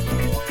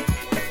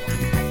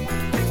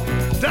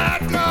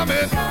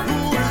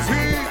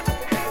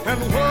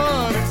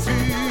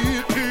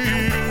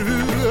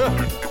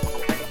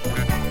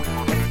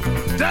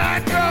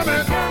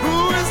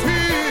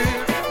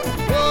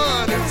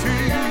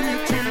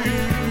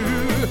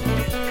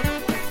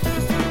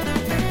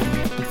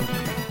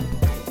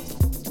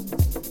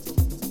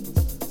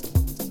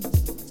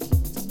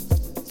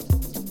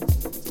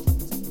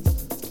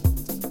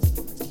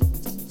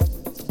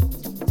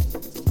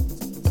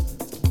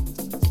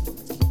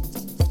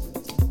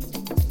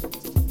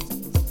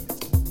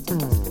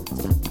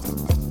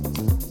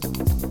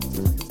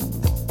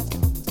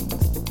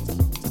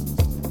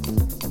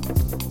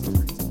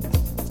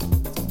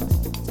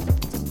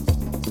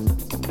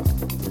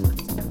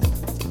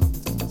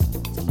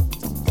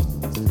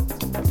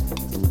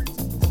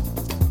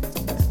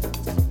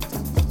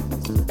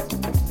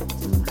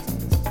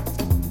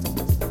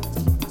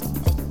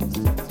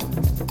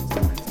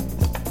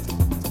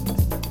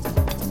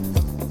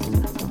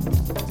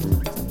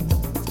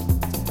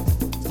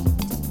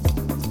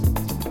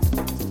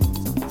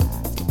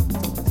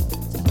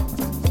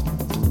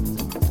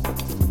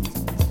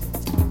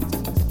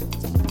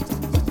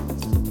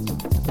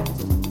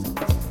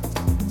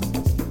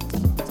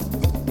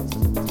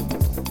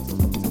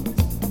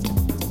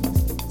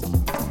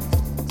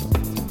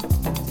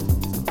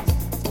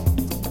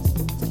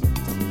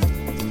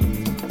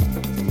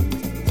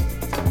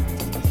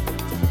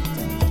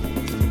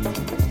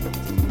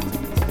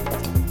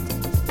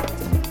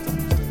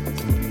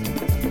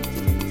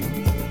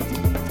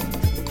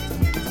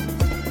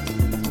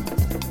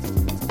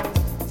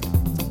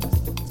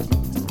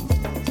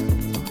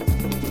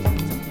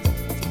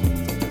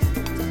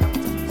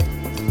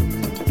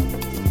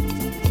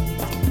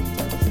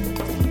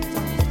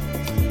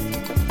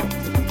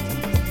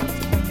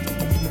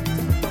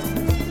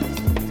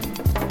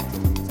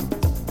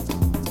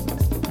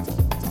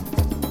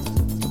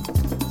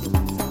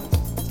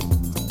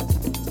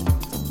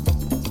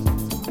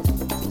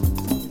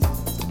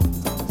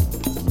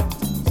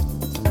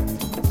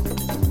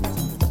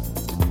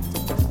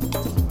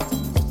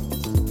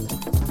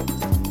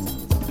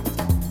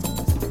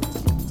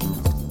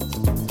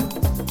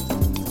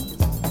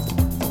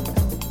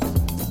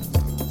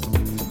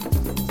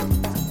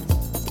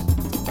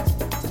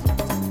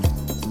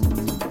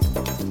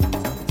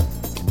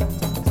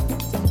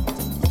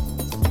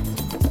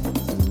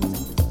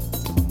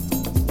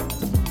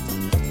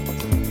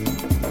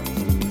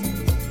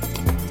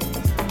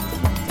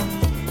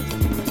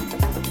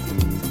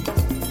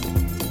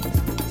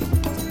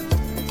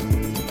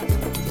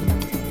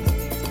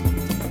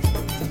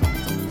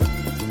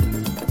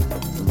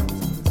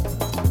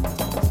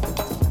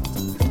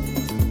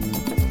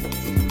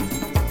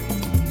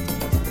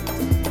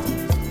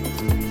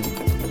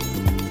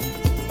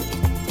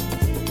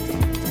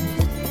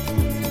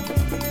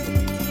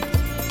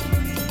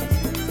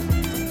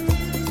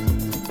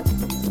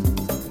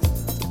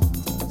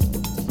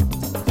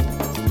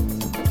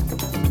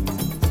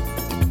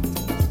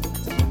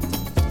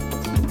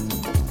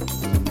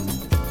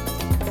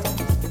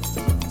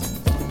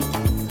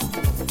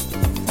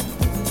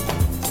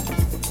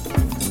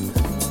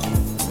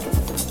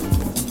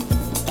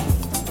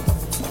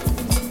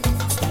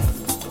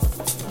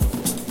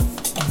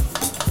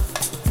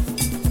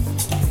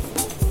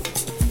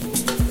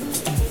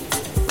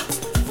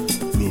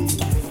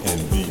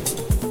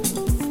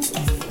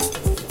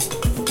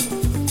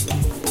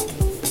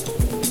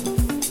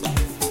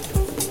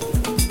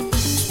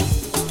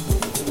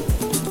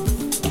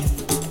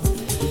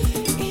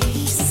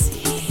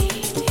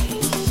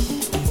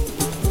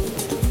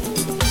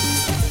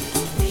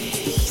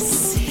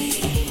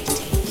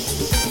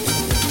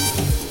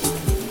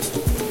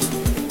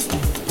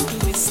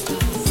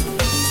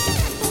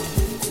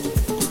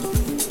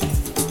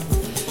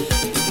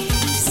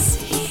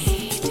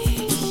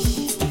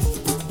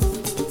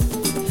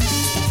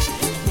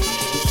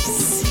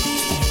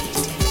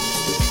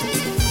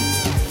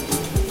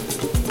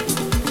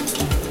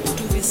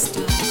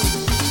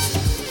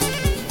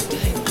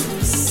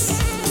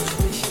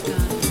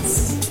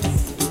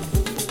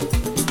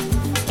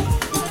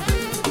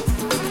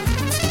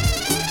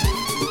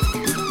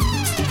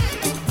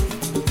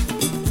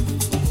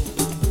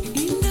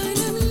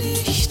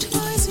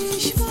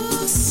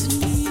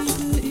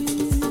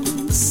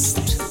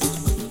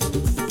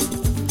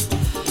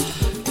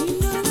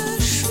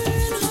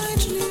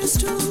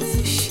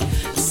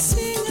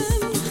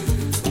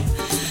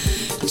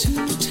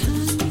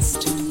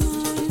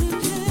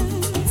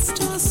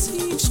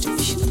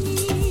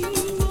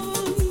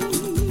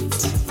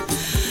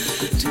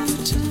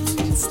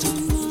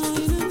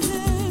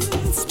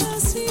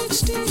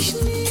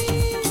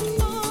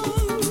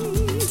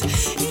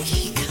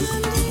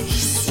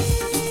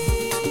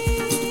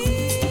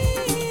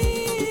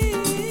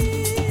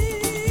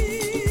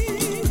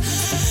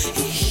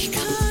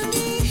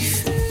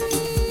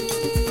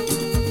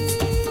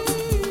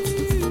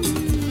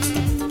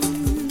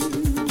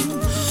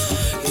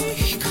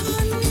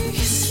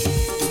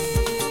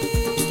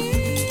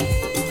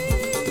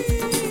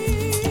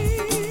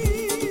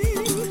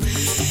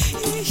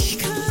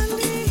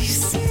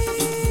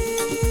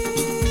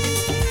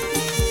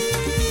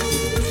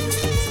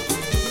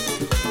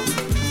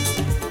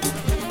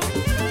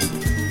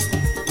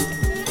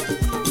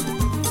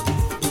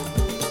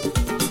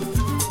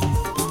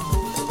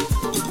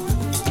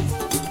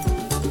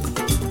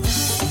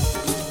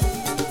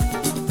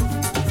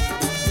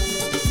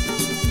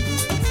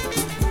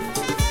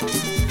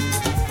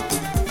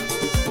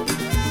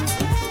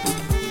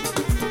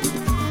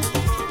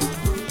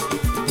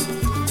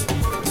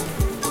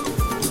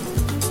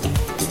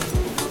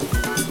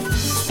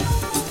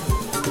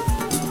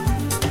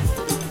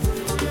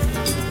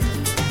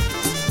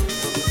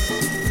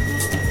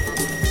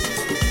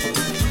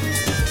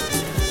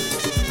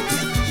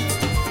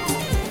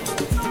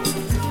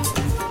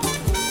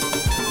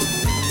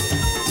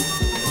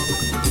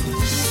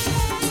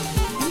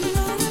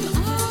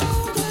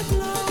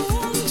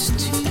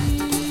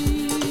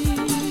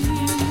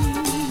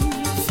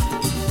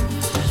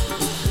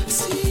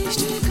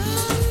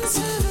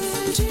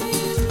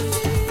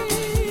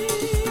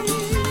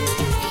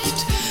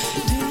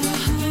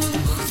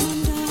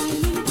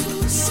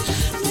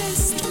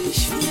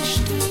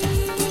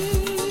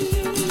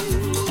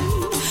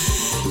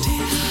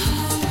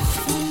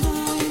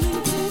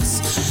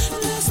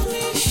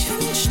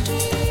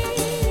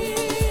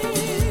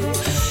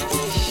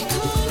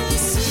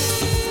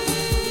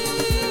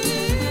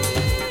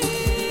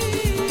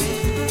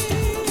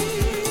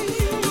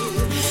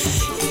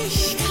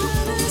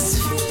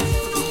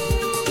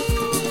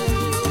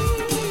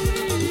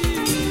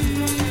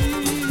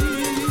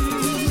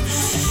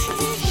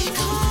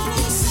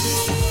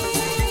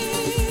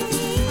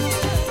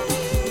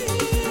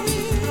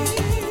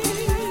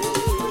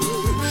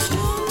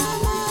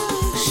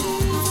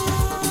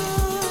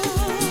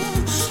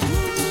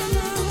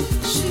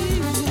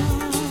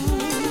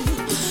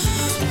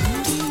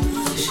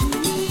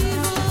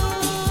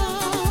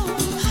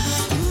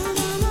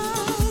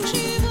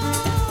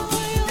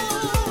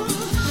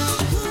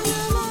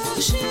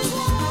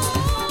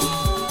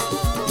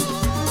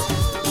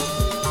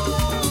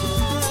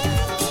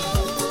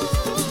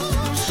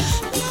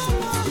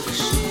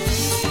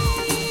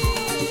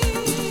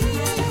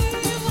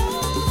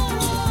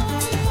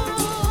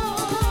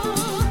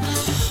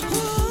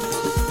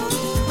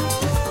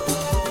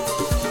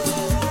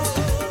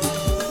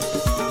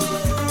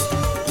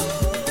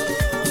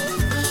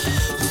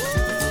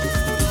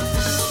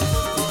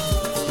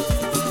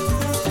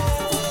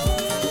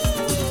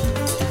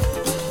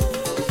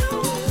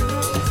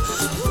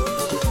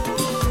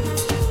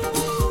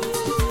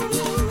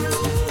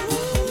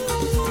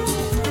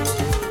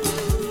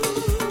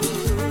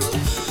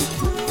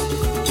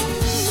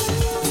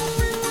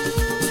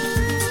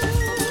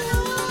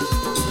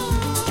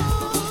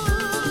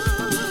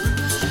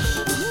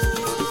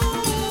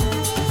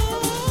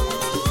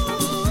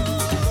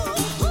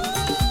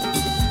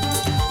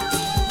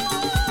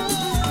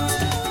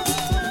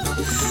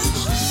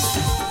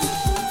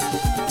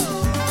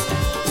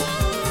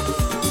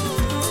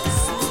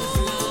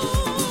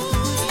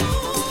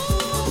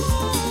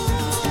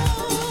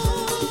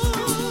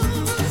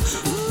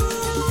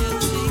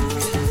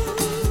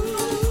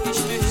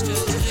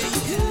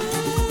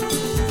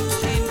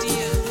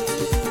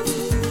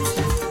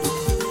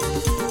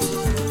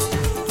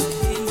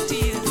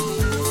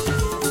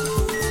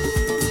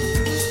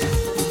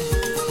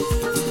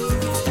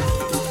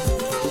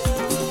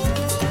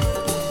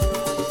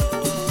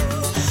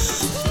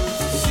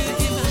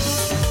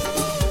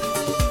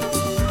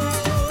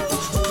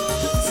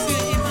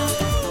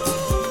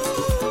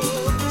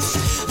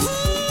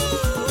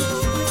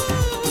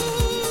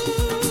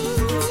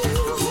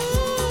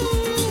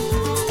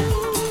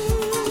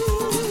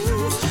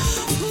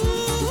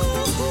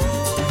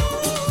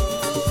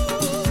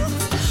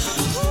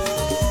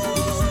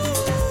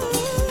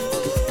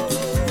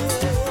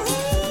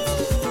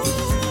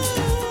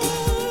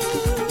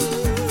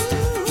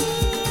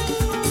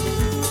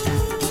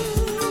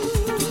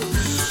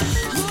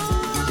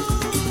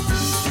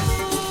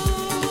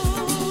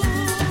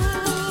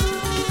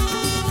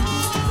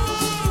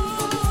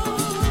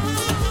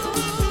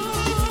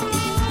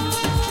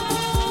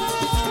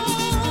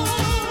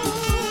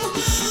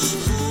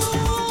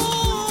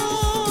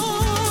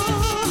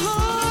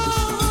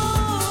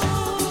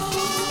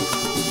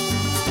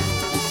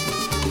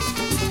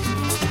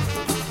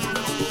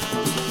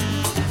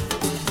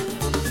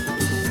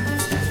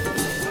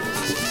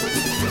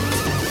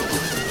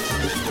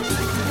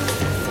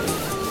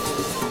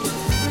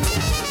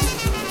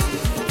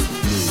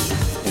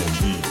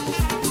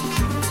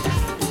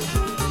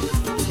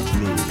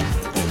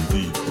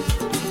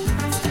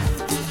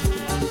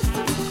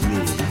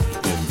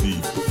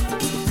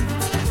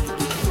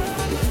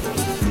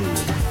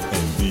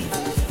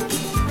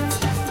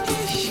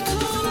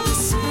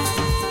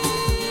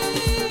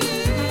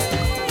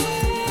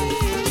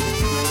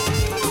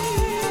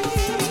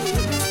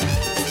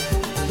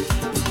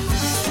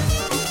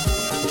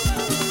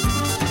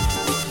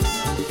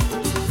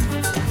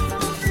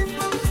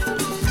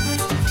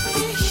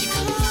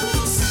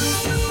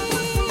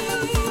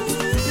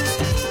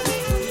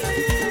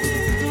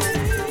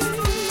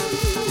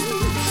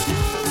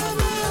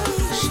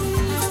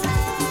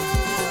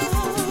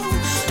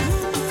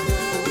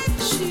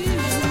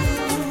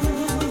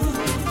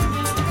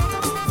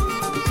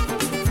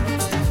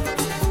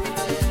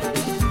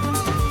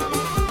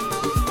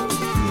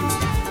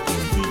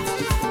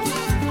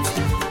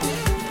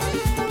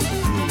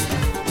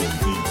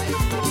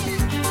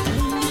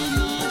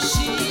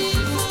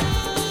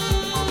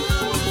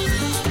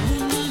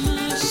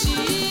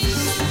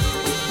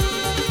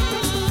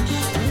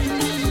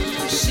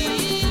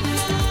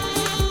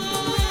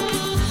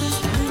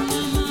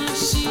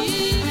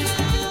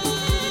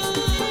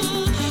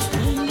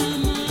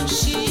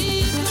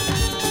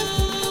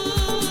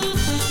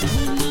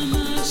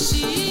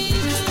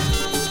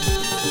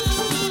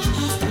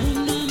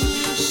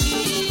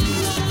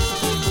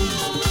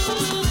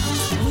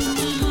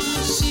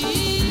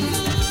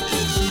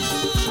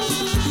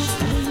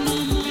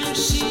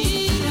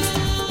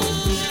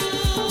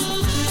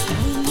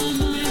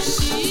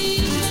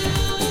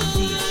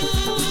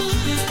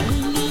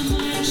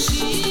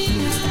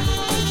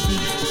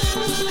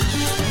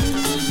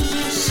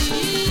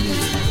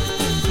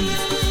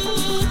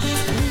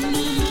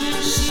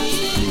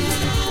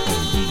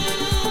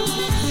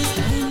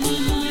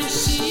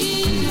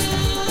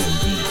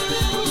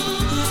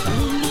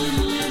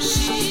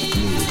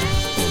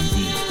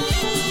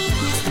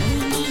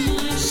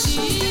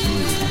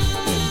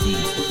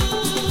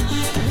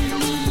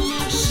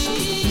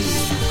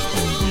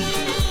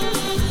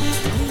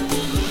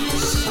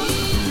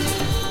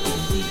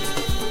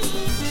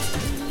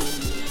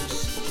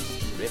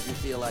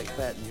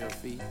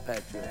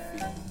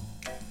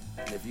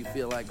 If you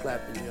feel like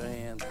clapping your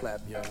hands, clap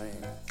your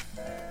hands.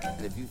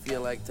 And if you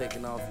feel like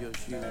taking off your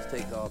shoes,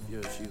 take off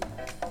your shoes.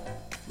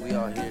 We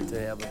are here to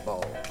have a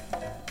ball.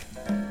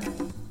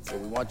 So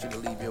we want you to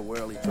leave your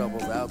worldly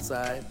troubles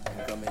outside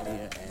and come in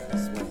here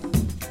and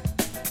swing.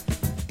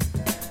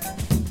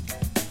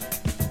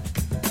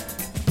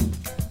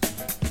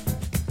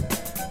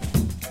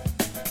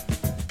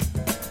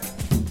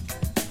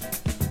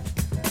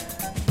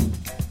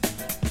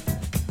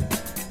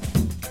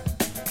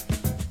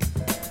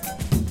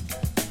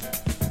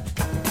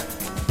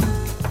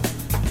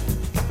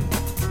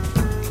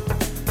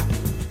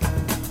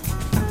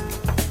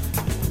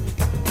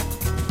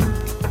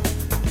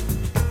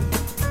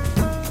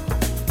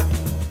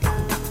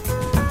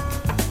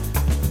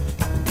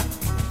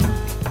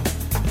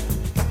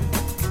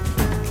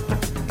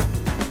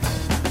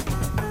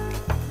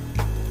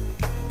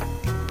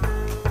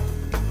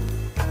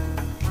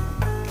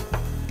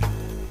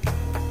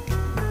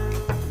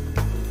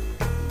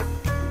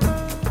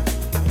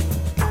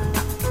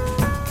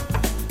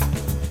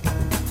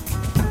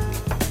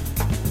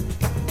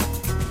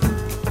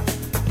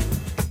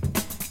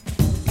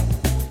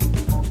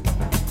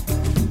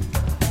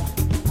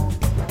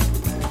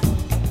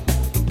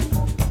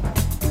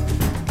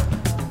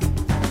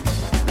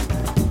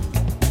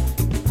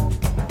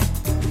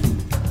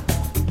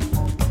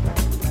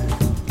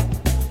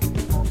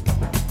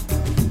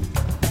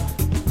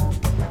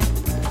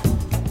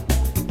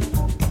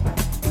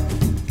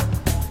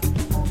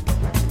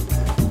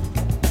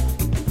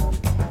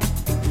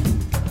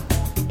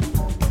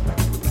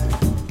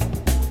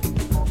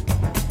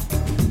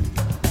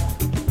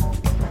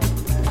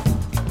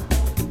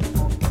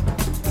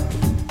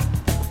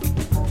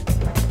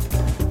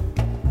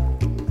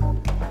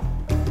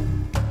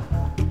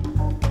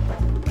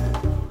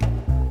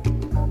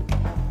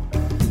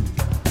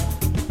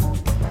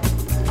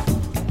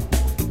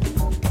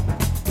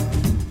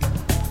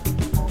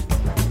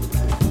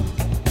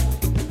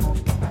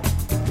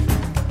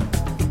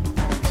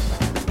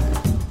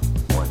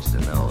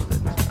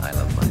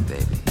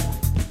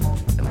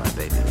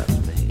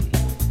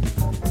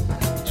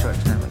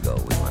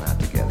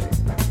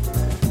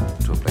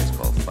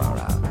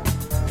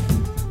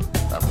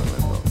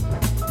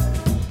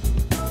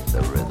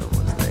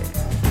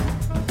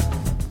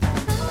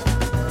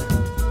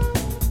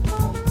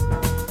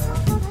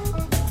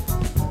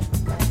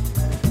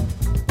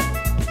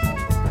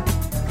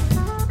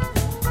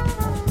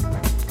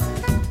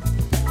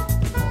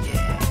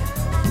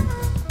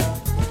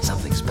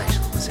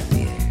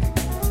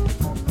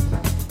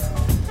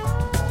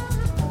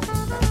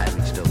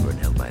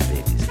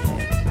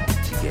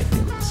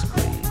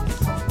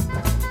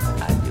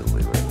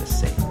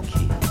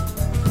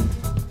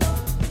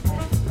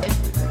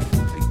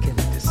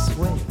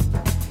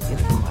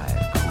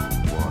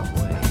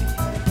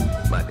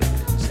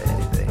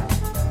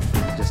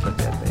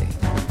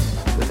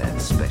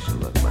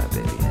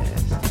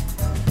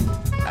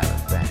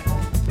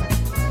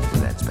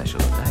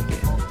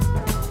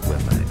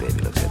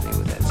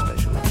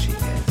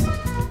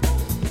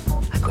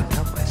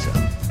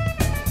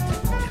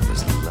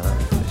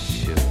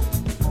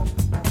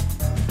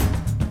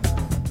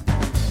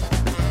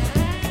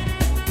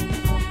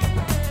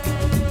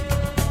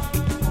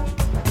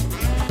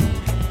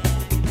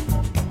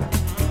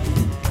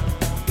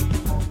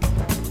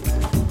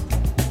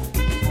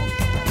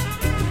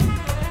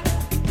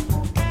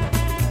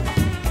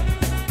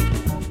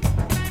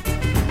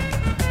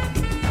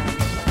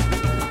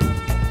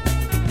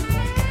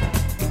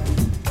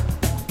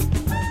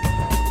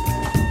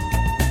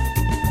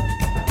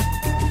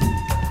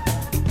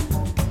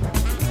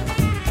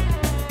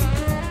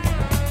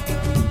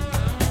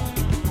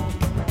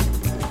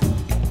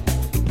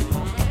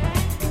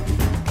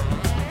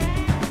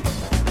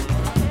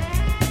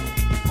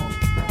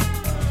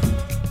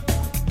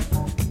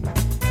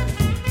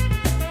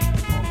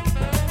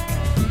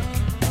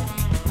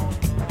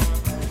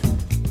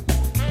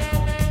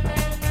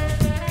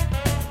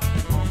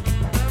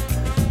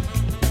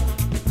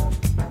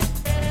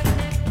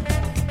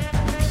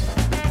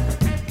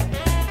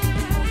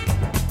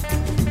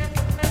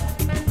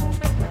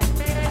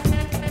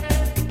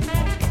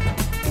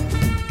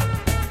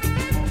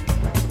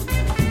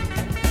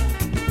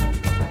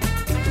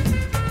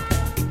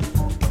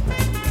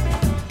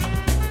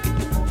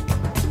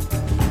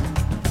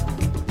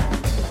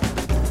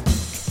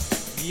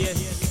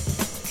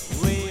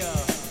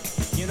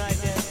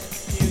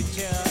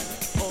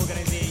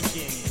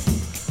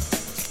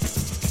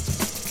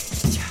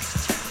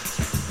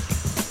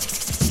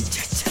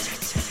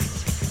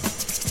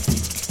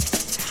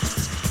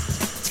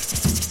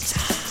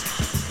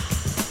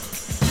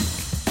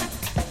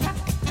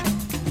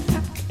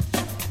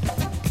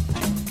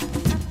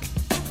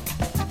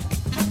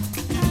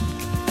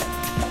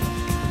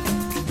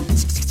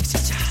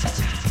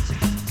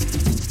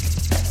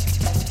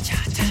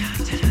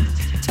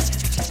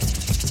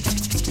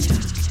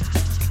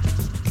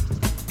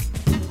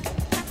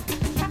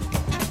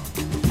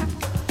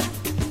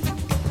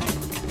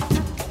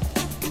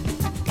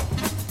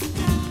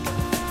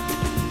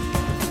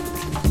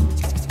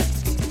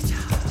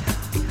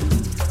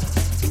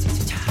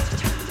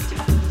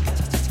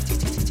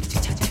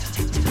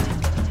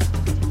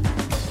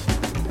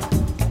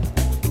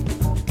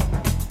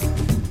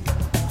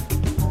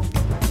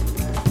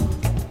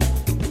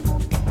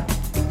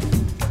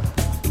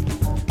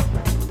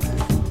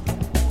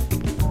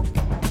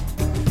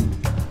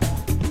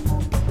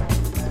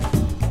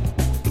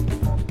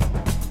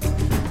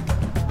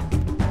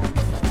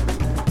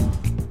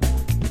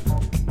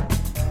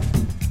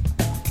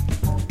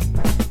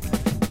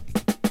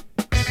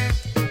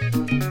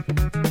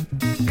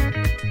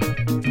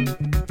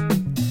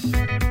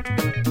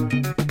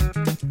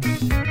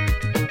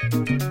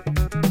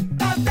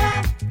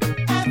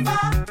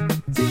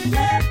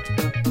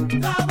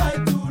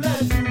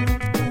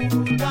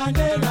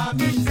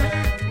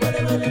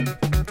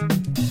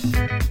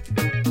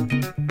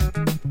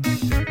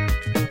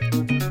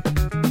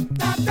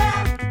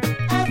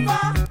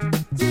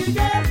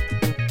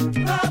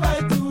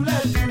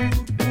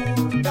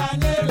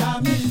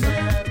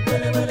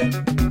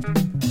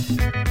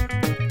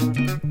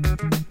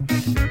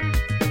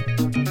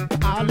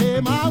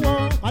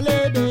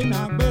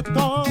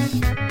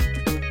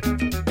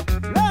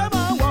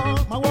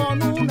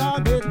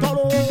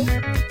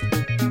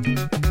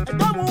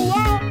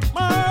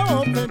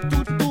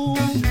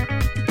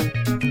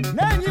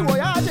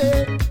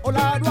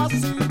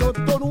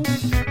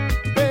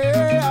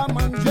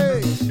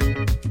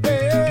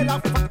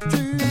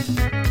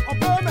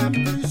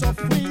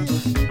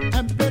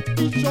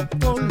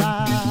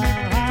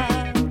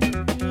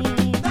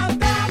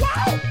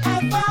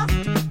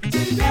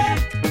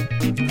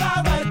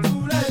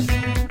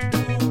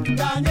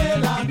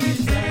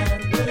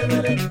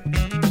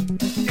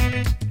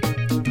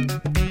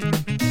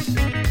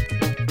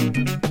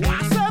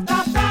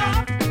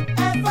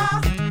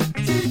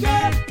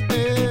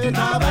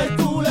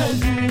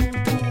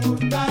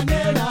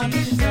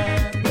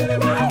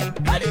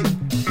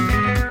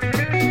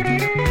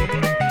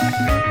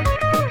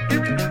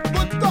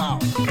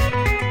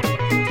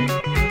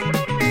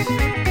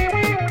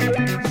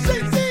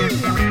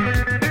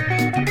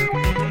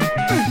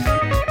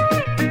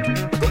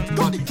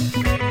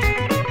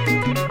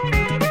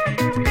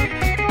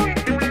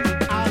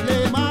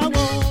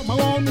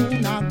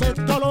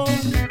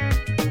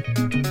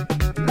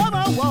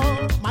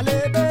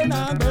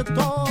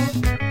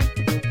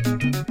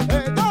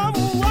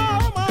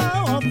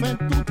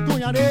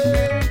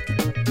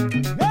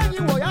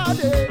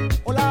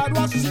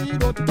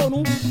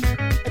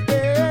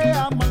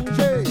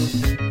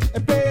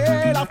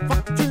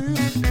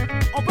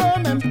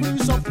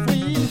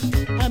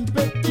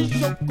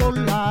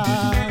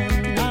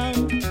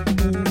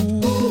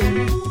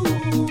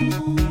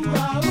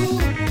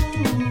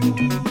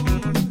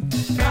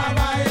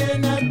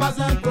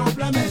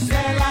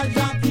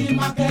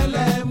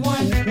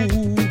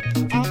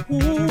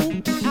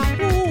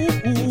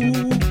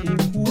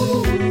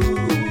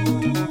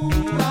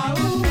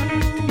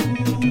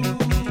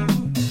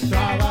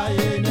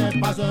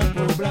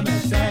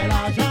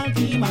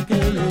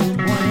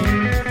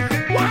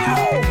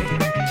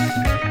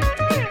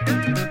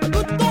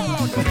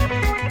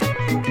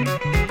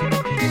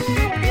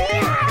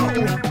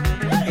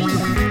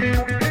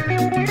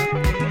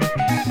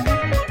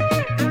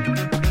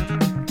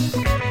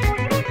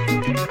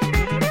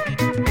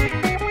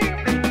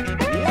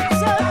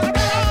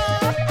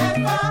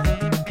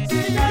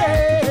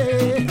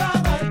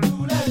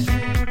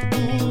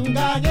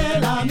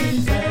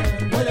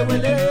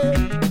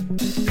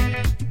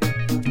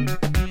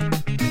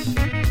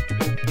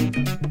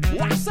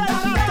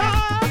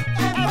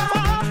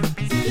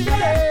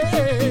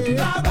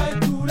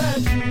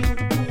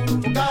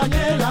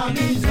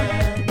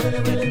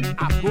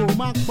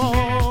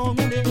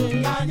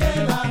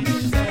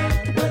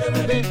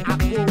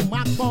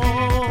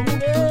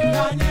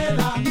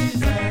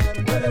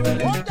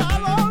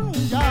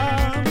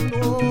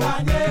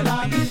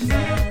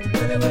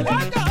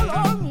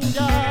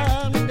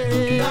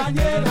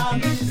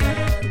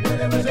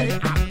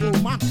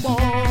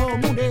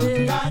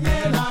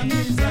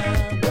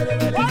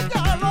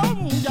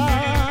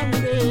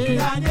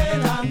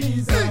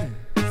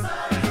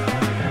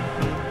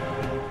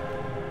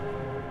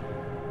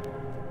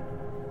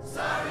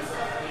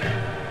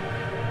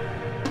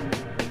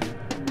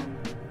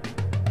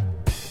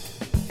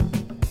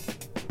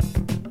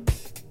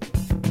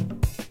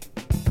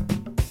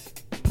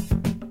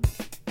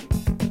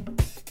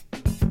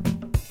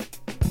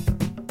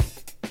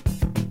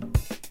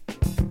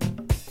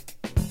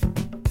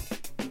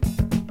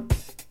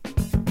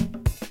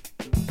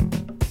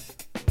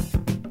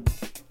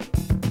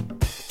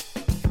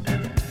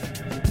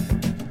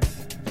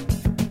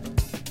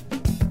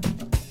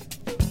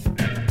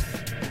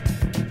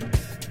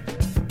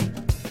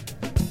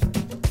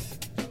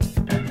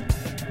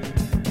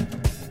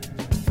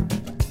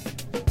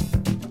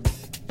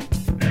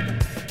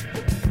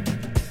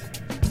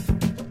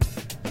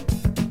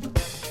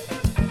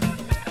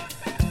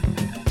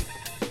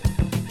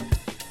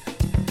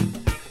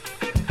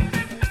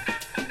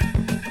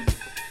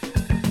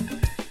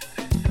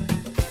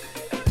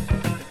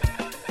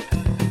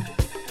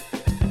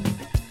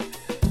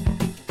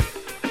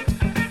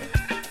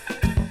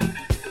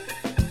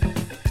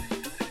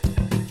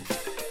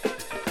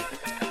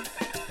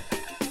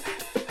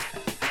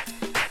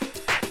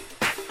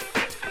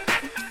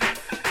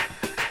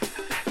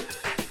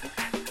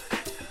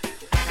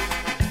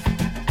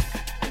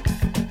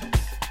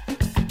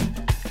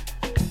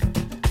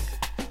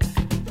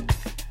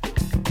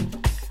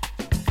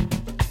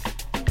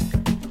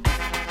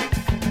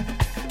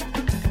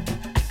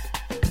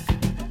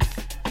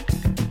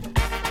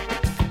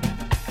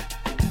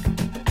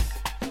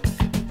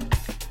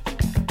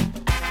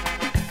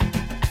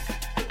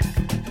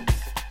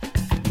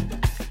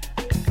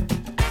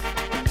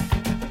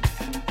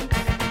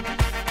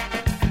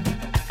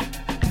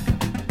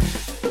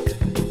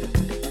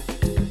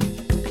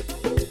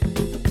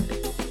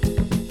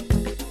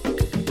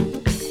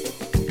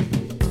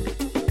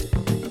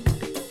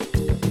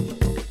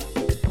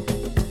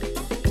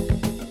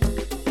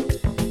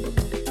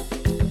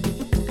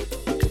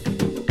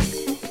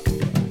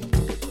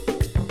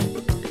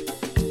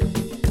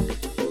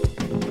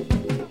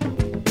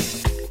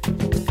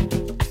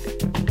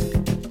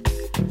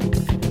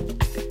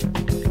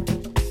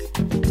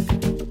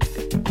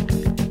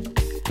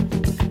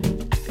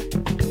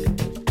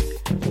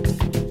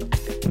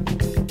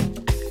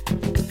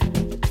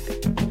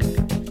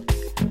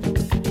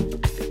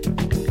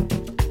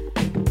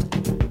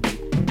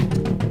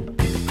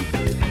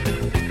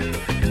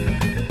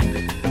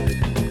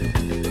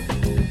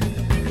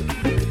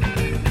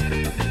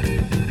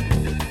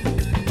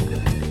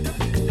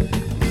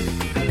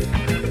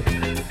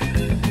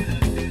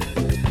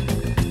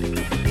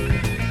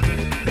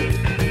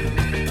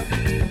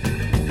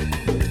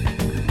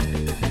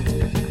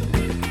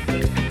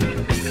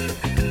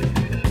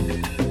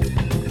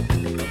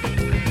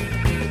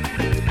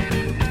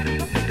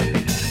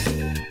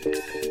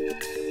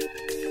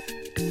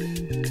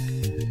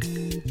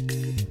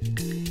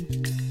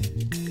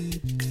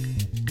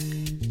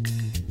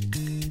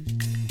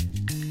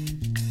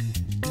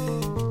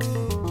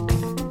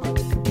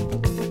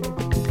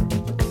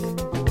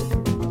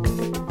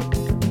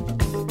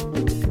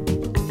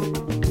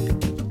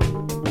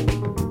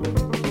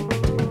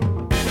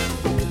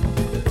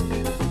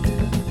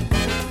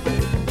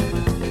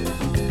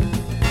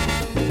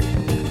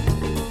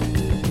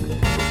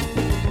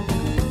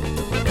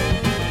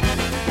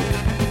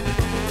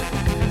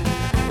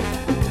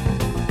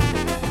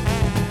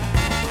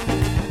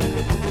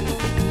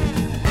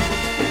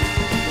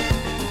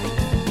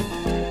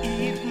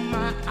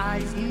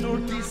 eyes no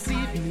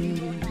deceive me,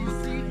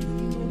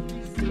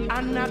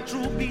 and not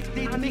true beat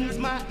the things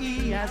my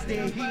ears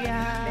they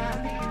hear.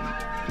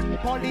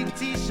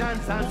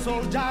 Politicians and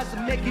soldiers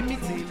making me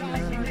think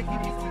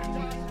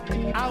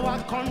our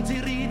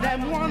country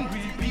them one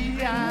will be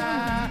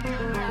here.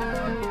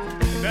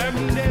 Them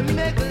they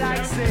make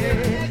like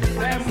say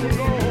them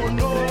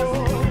no.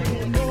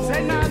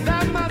 Say now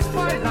them must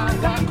spoil our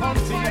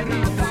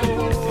country so.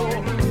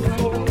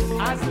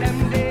 As them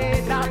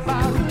they that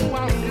baru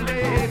and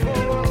they go.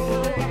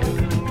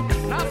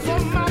 Now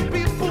some my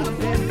people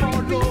they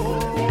follow.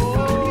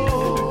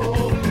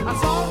 I'm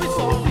sorry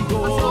go.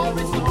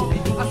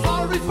 I'm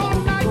sorry for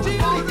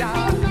Nigeria.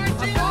 I'm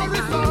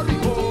sorry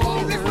go.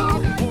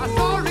 I'm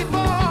sorry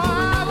for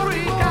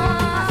Africa.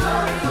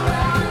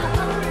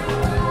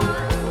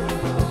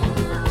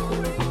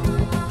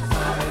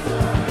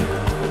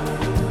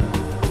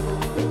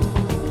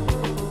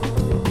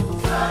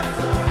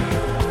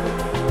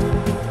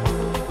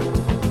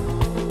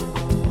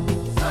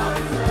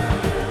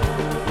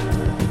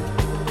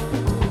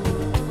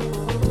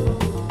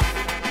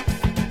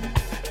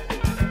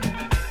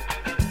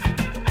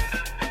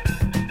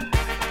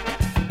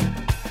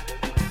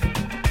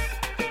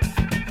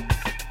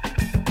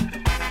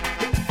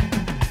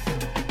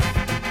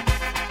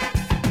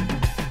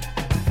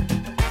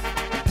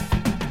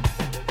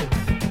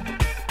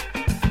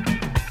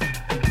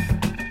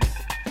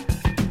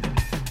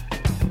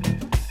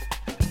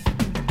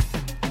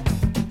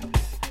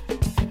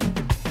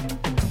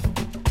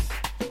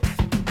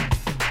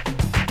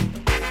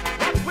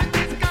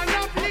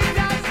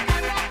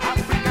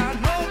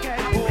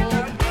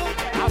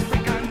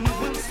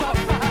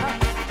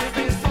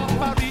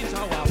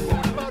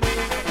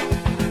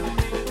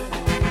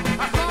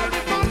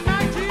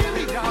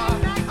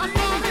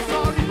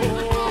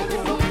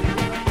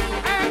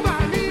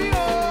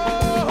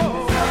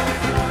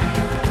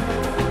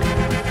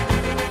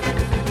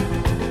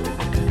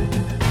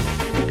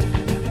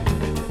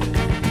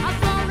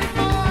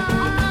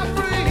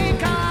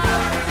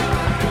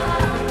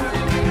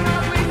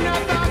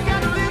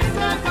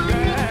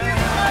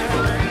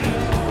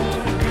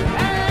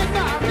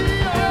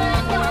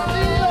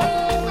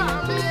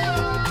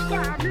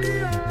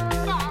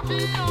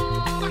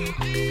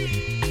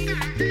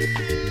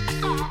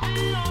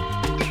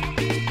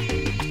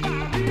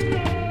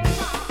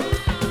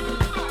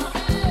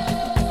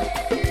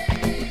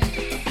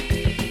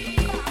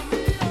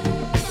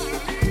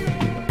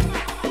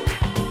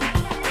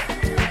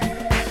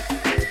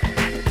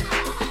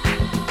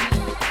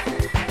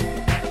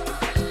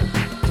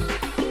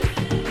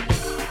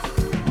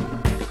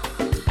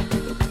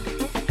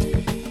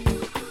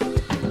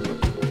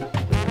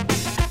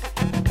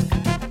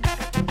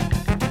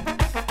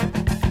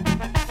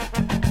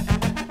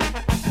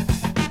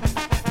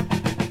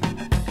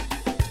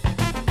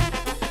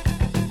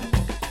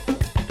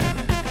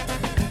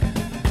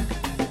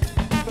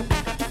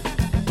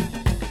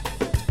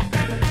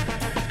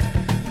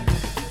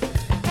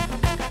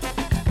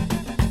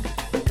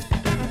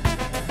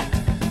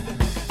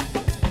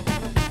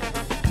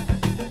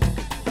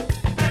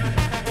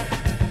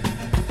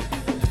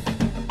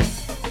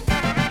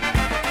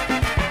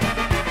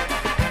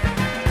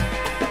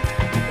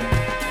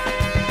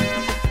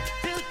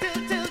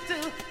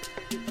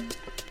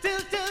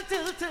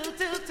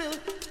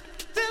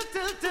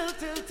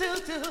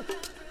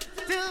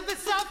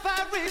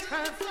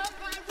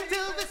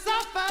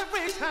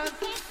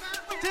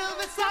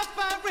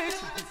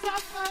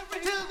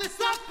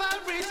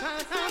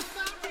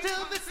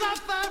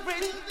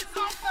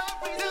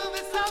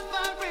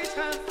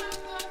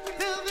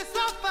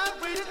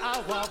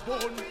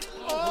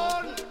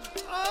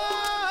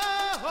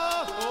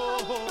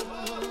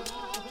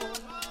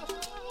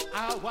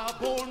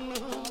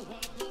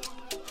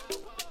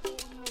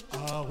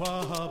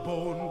 Our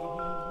bone.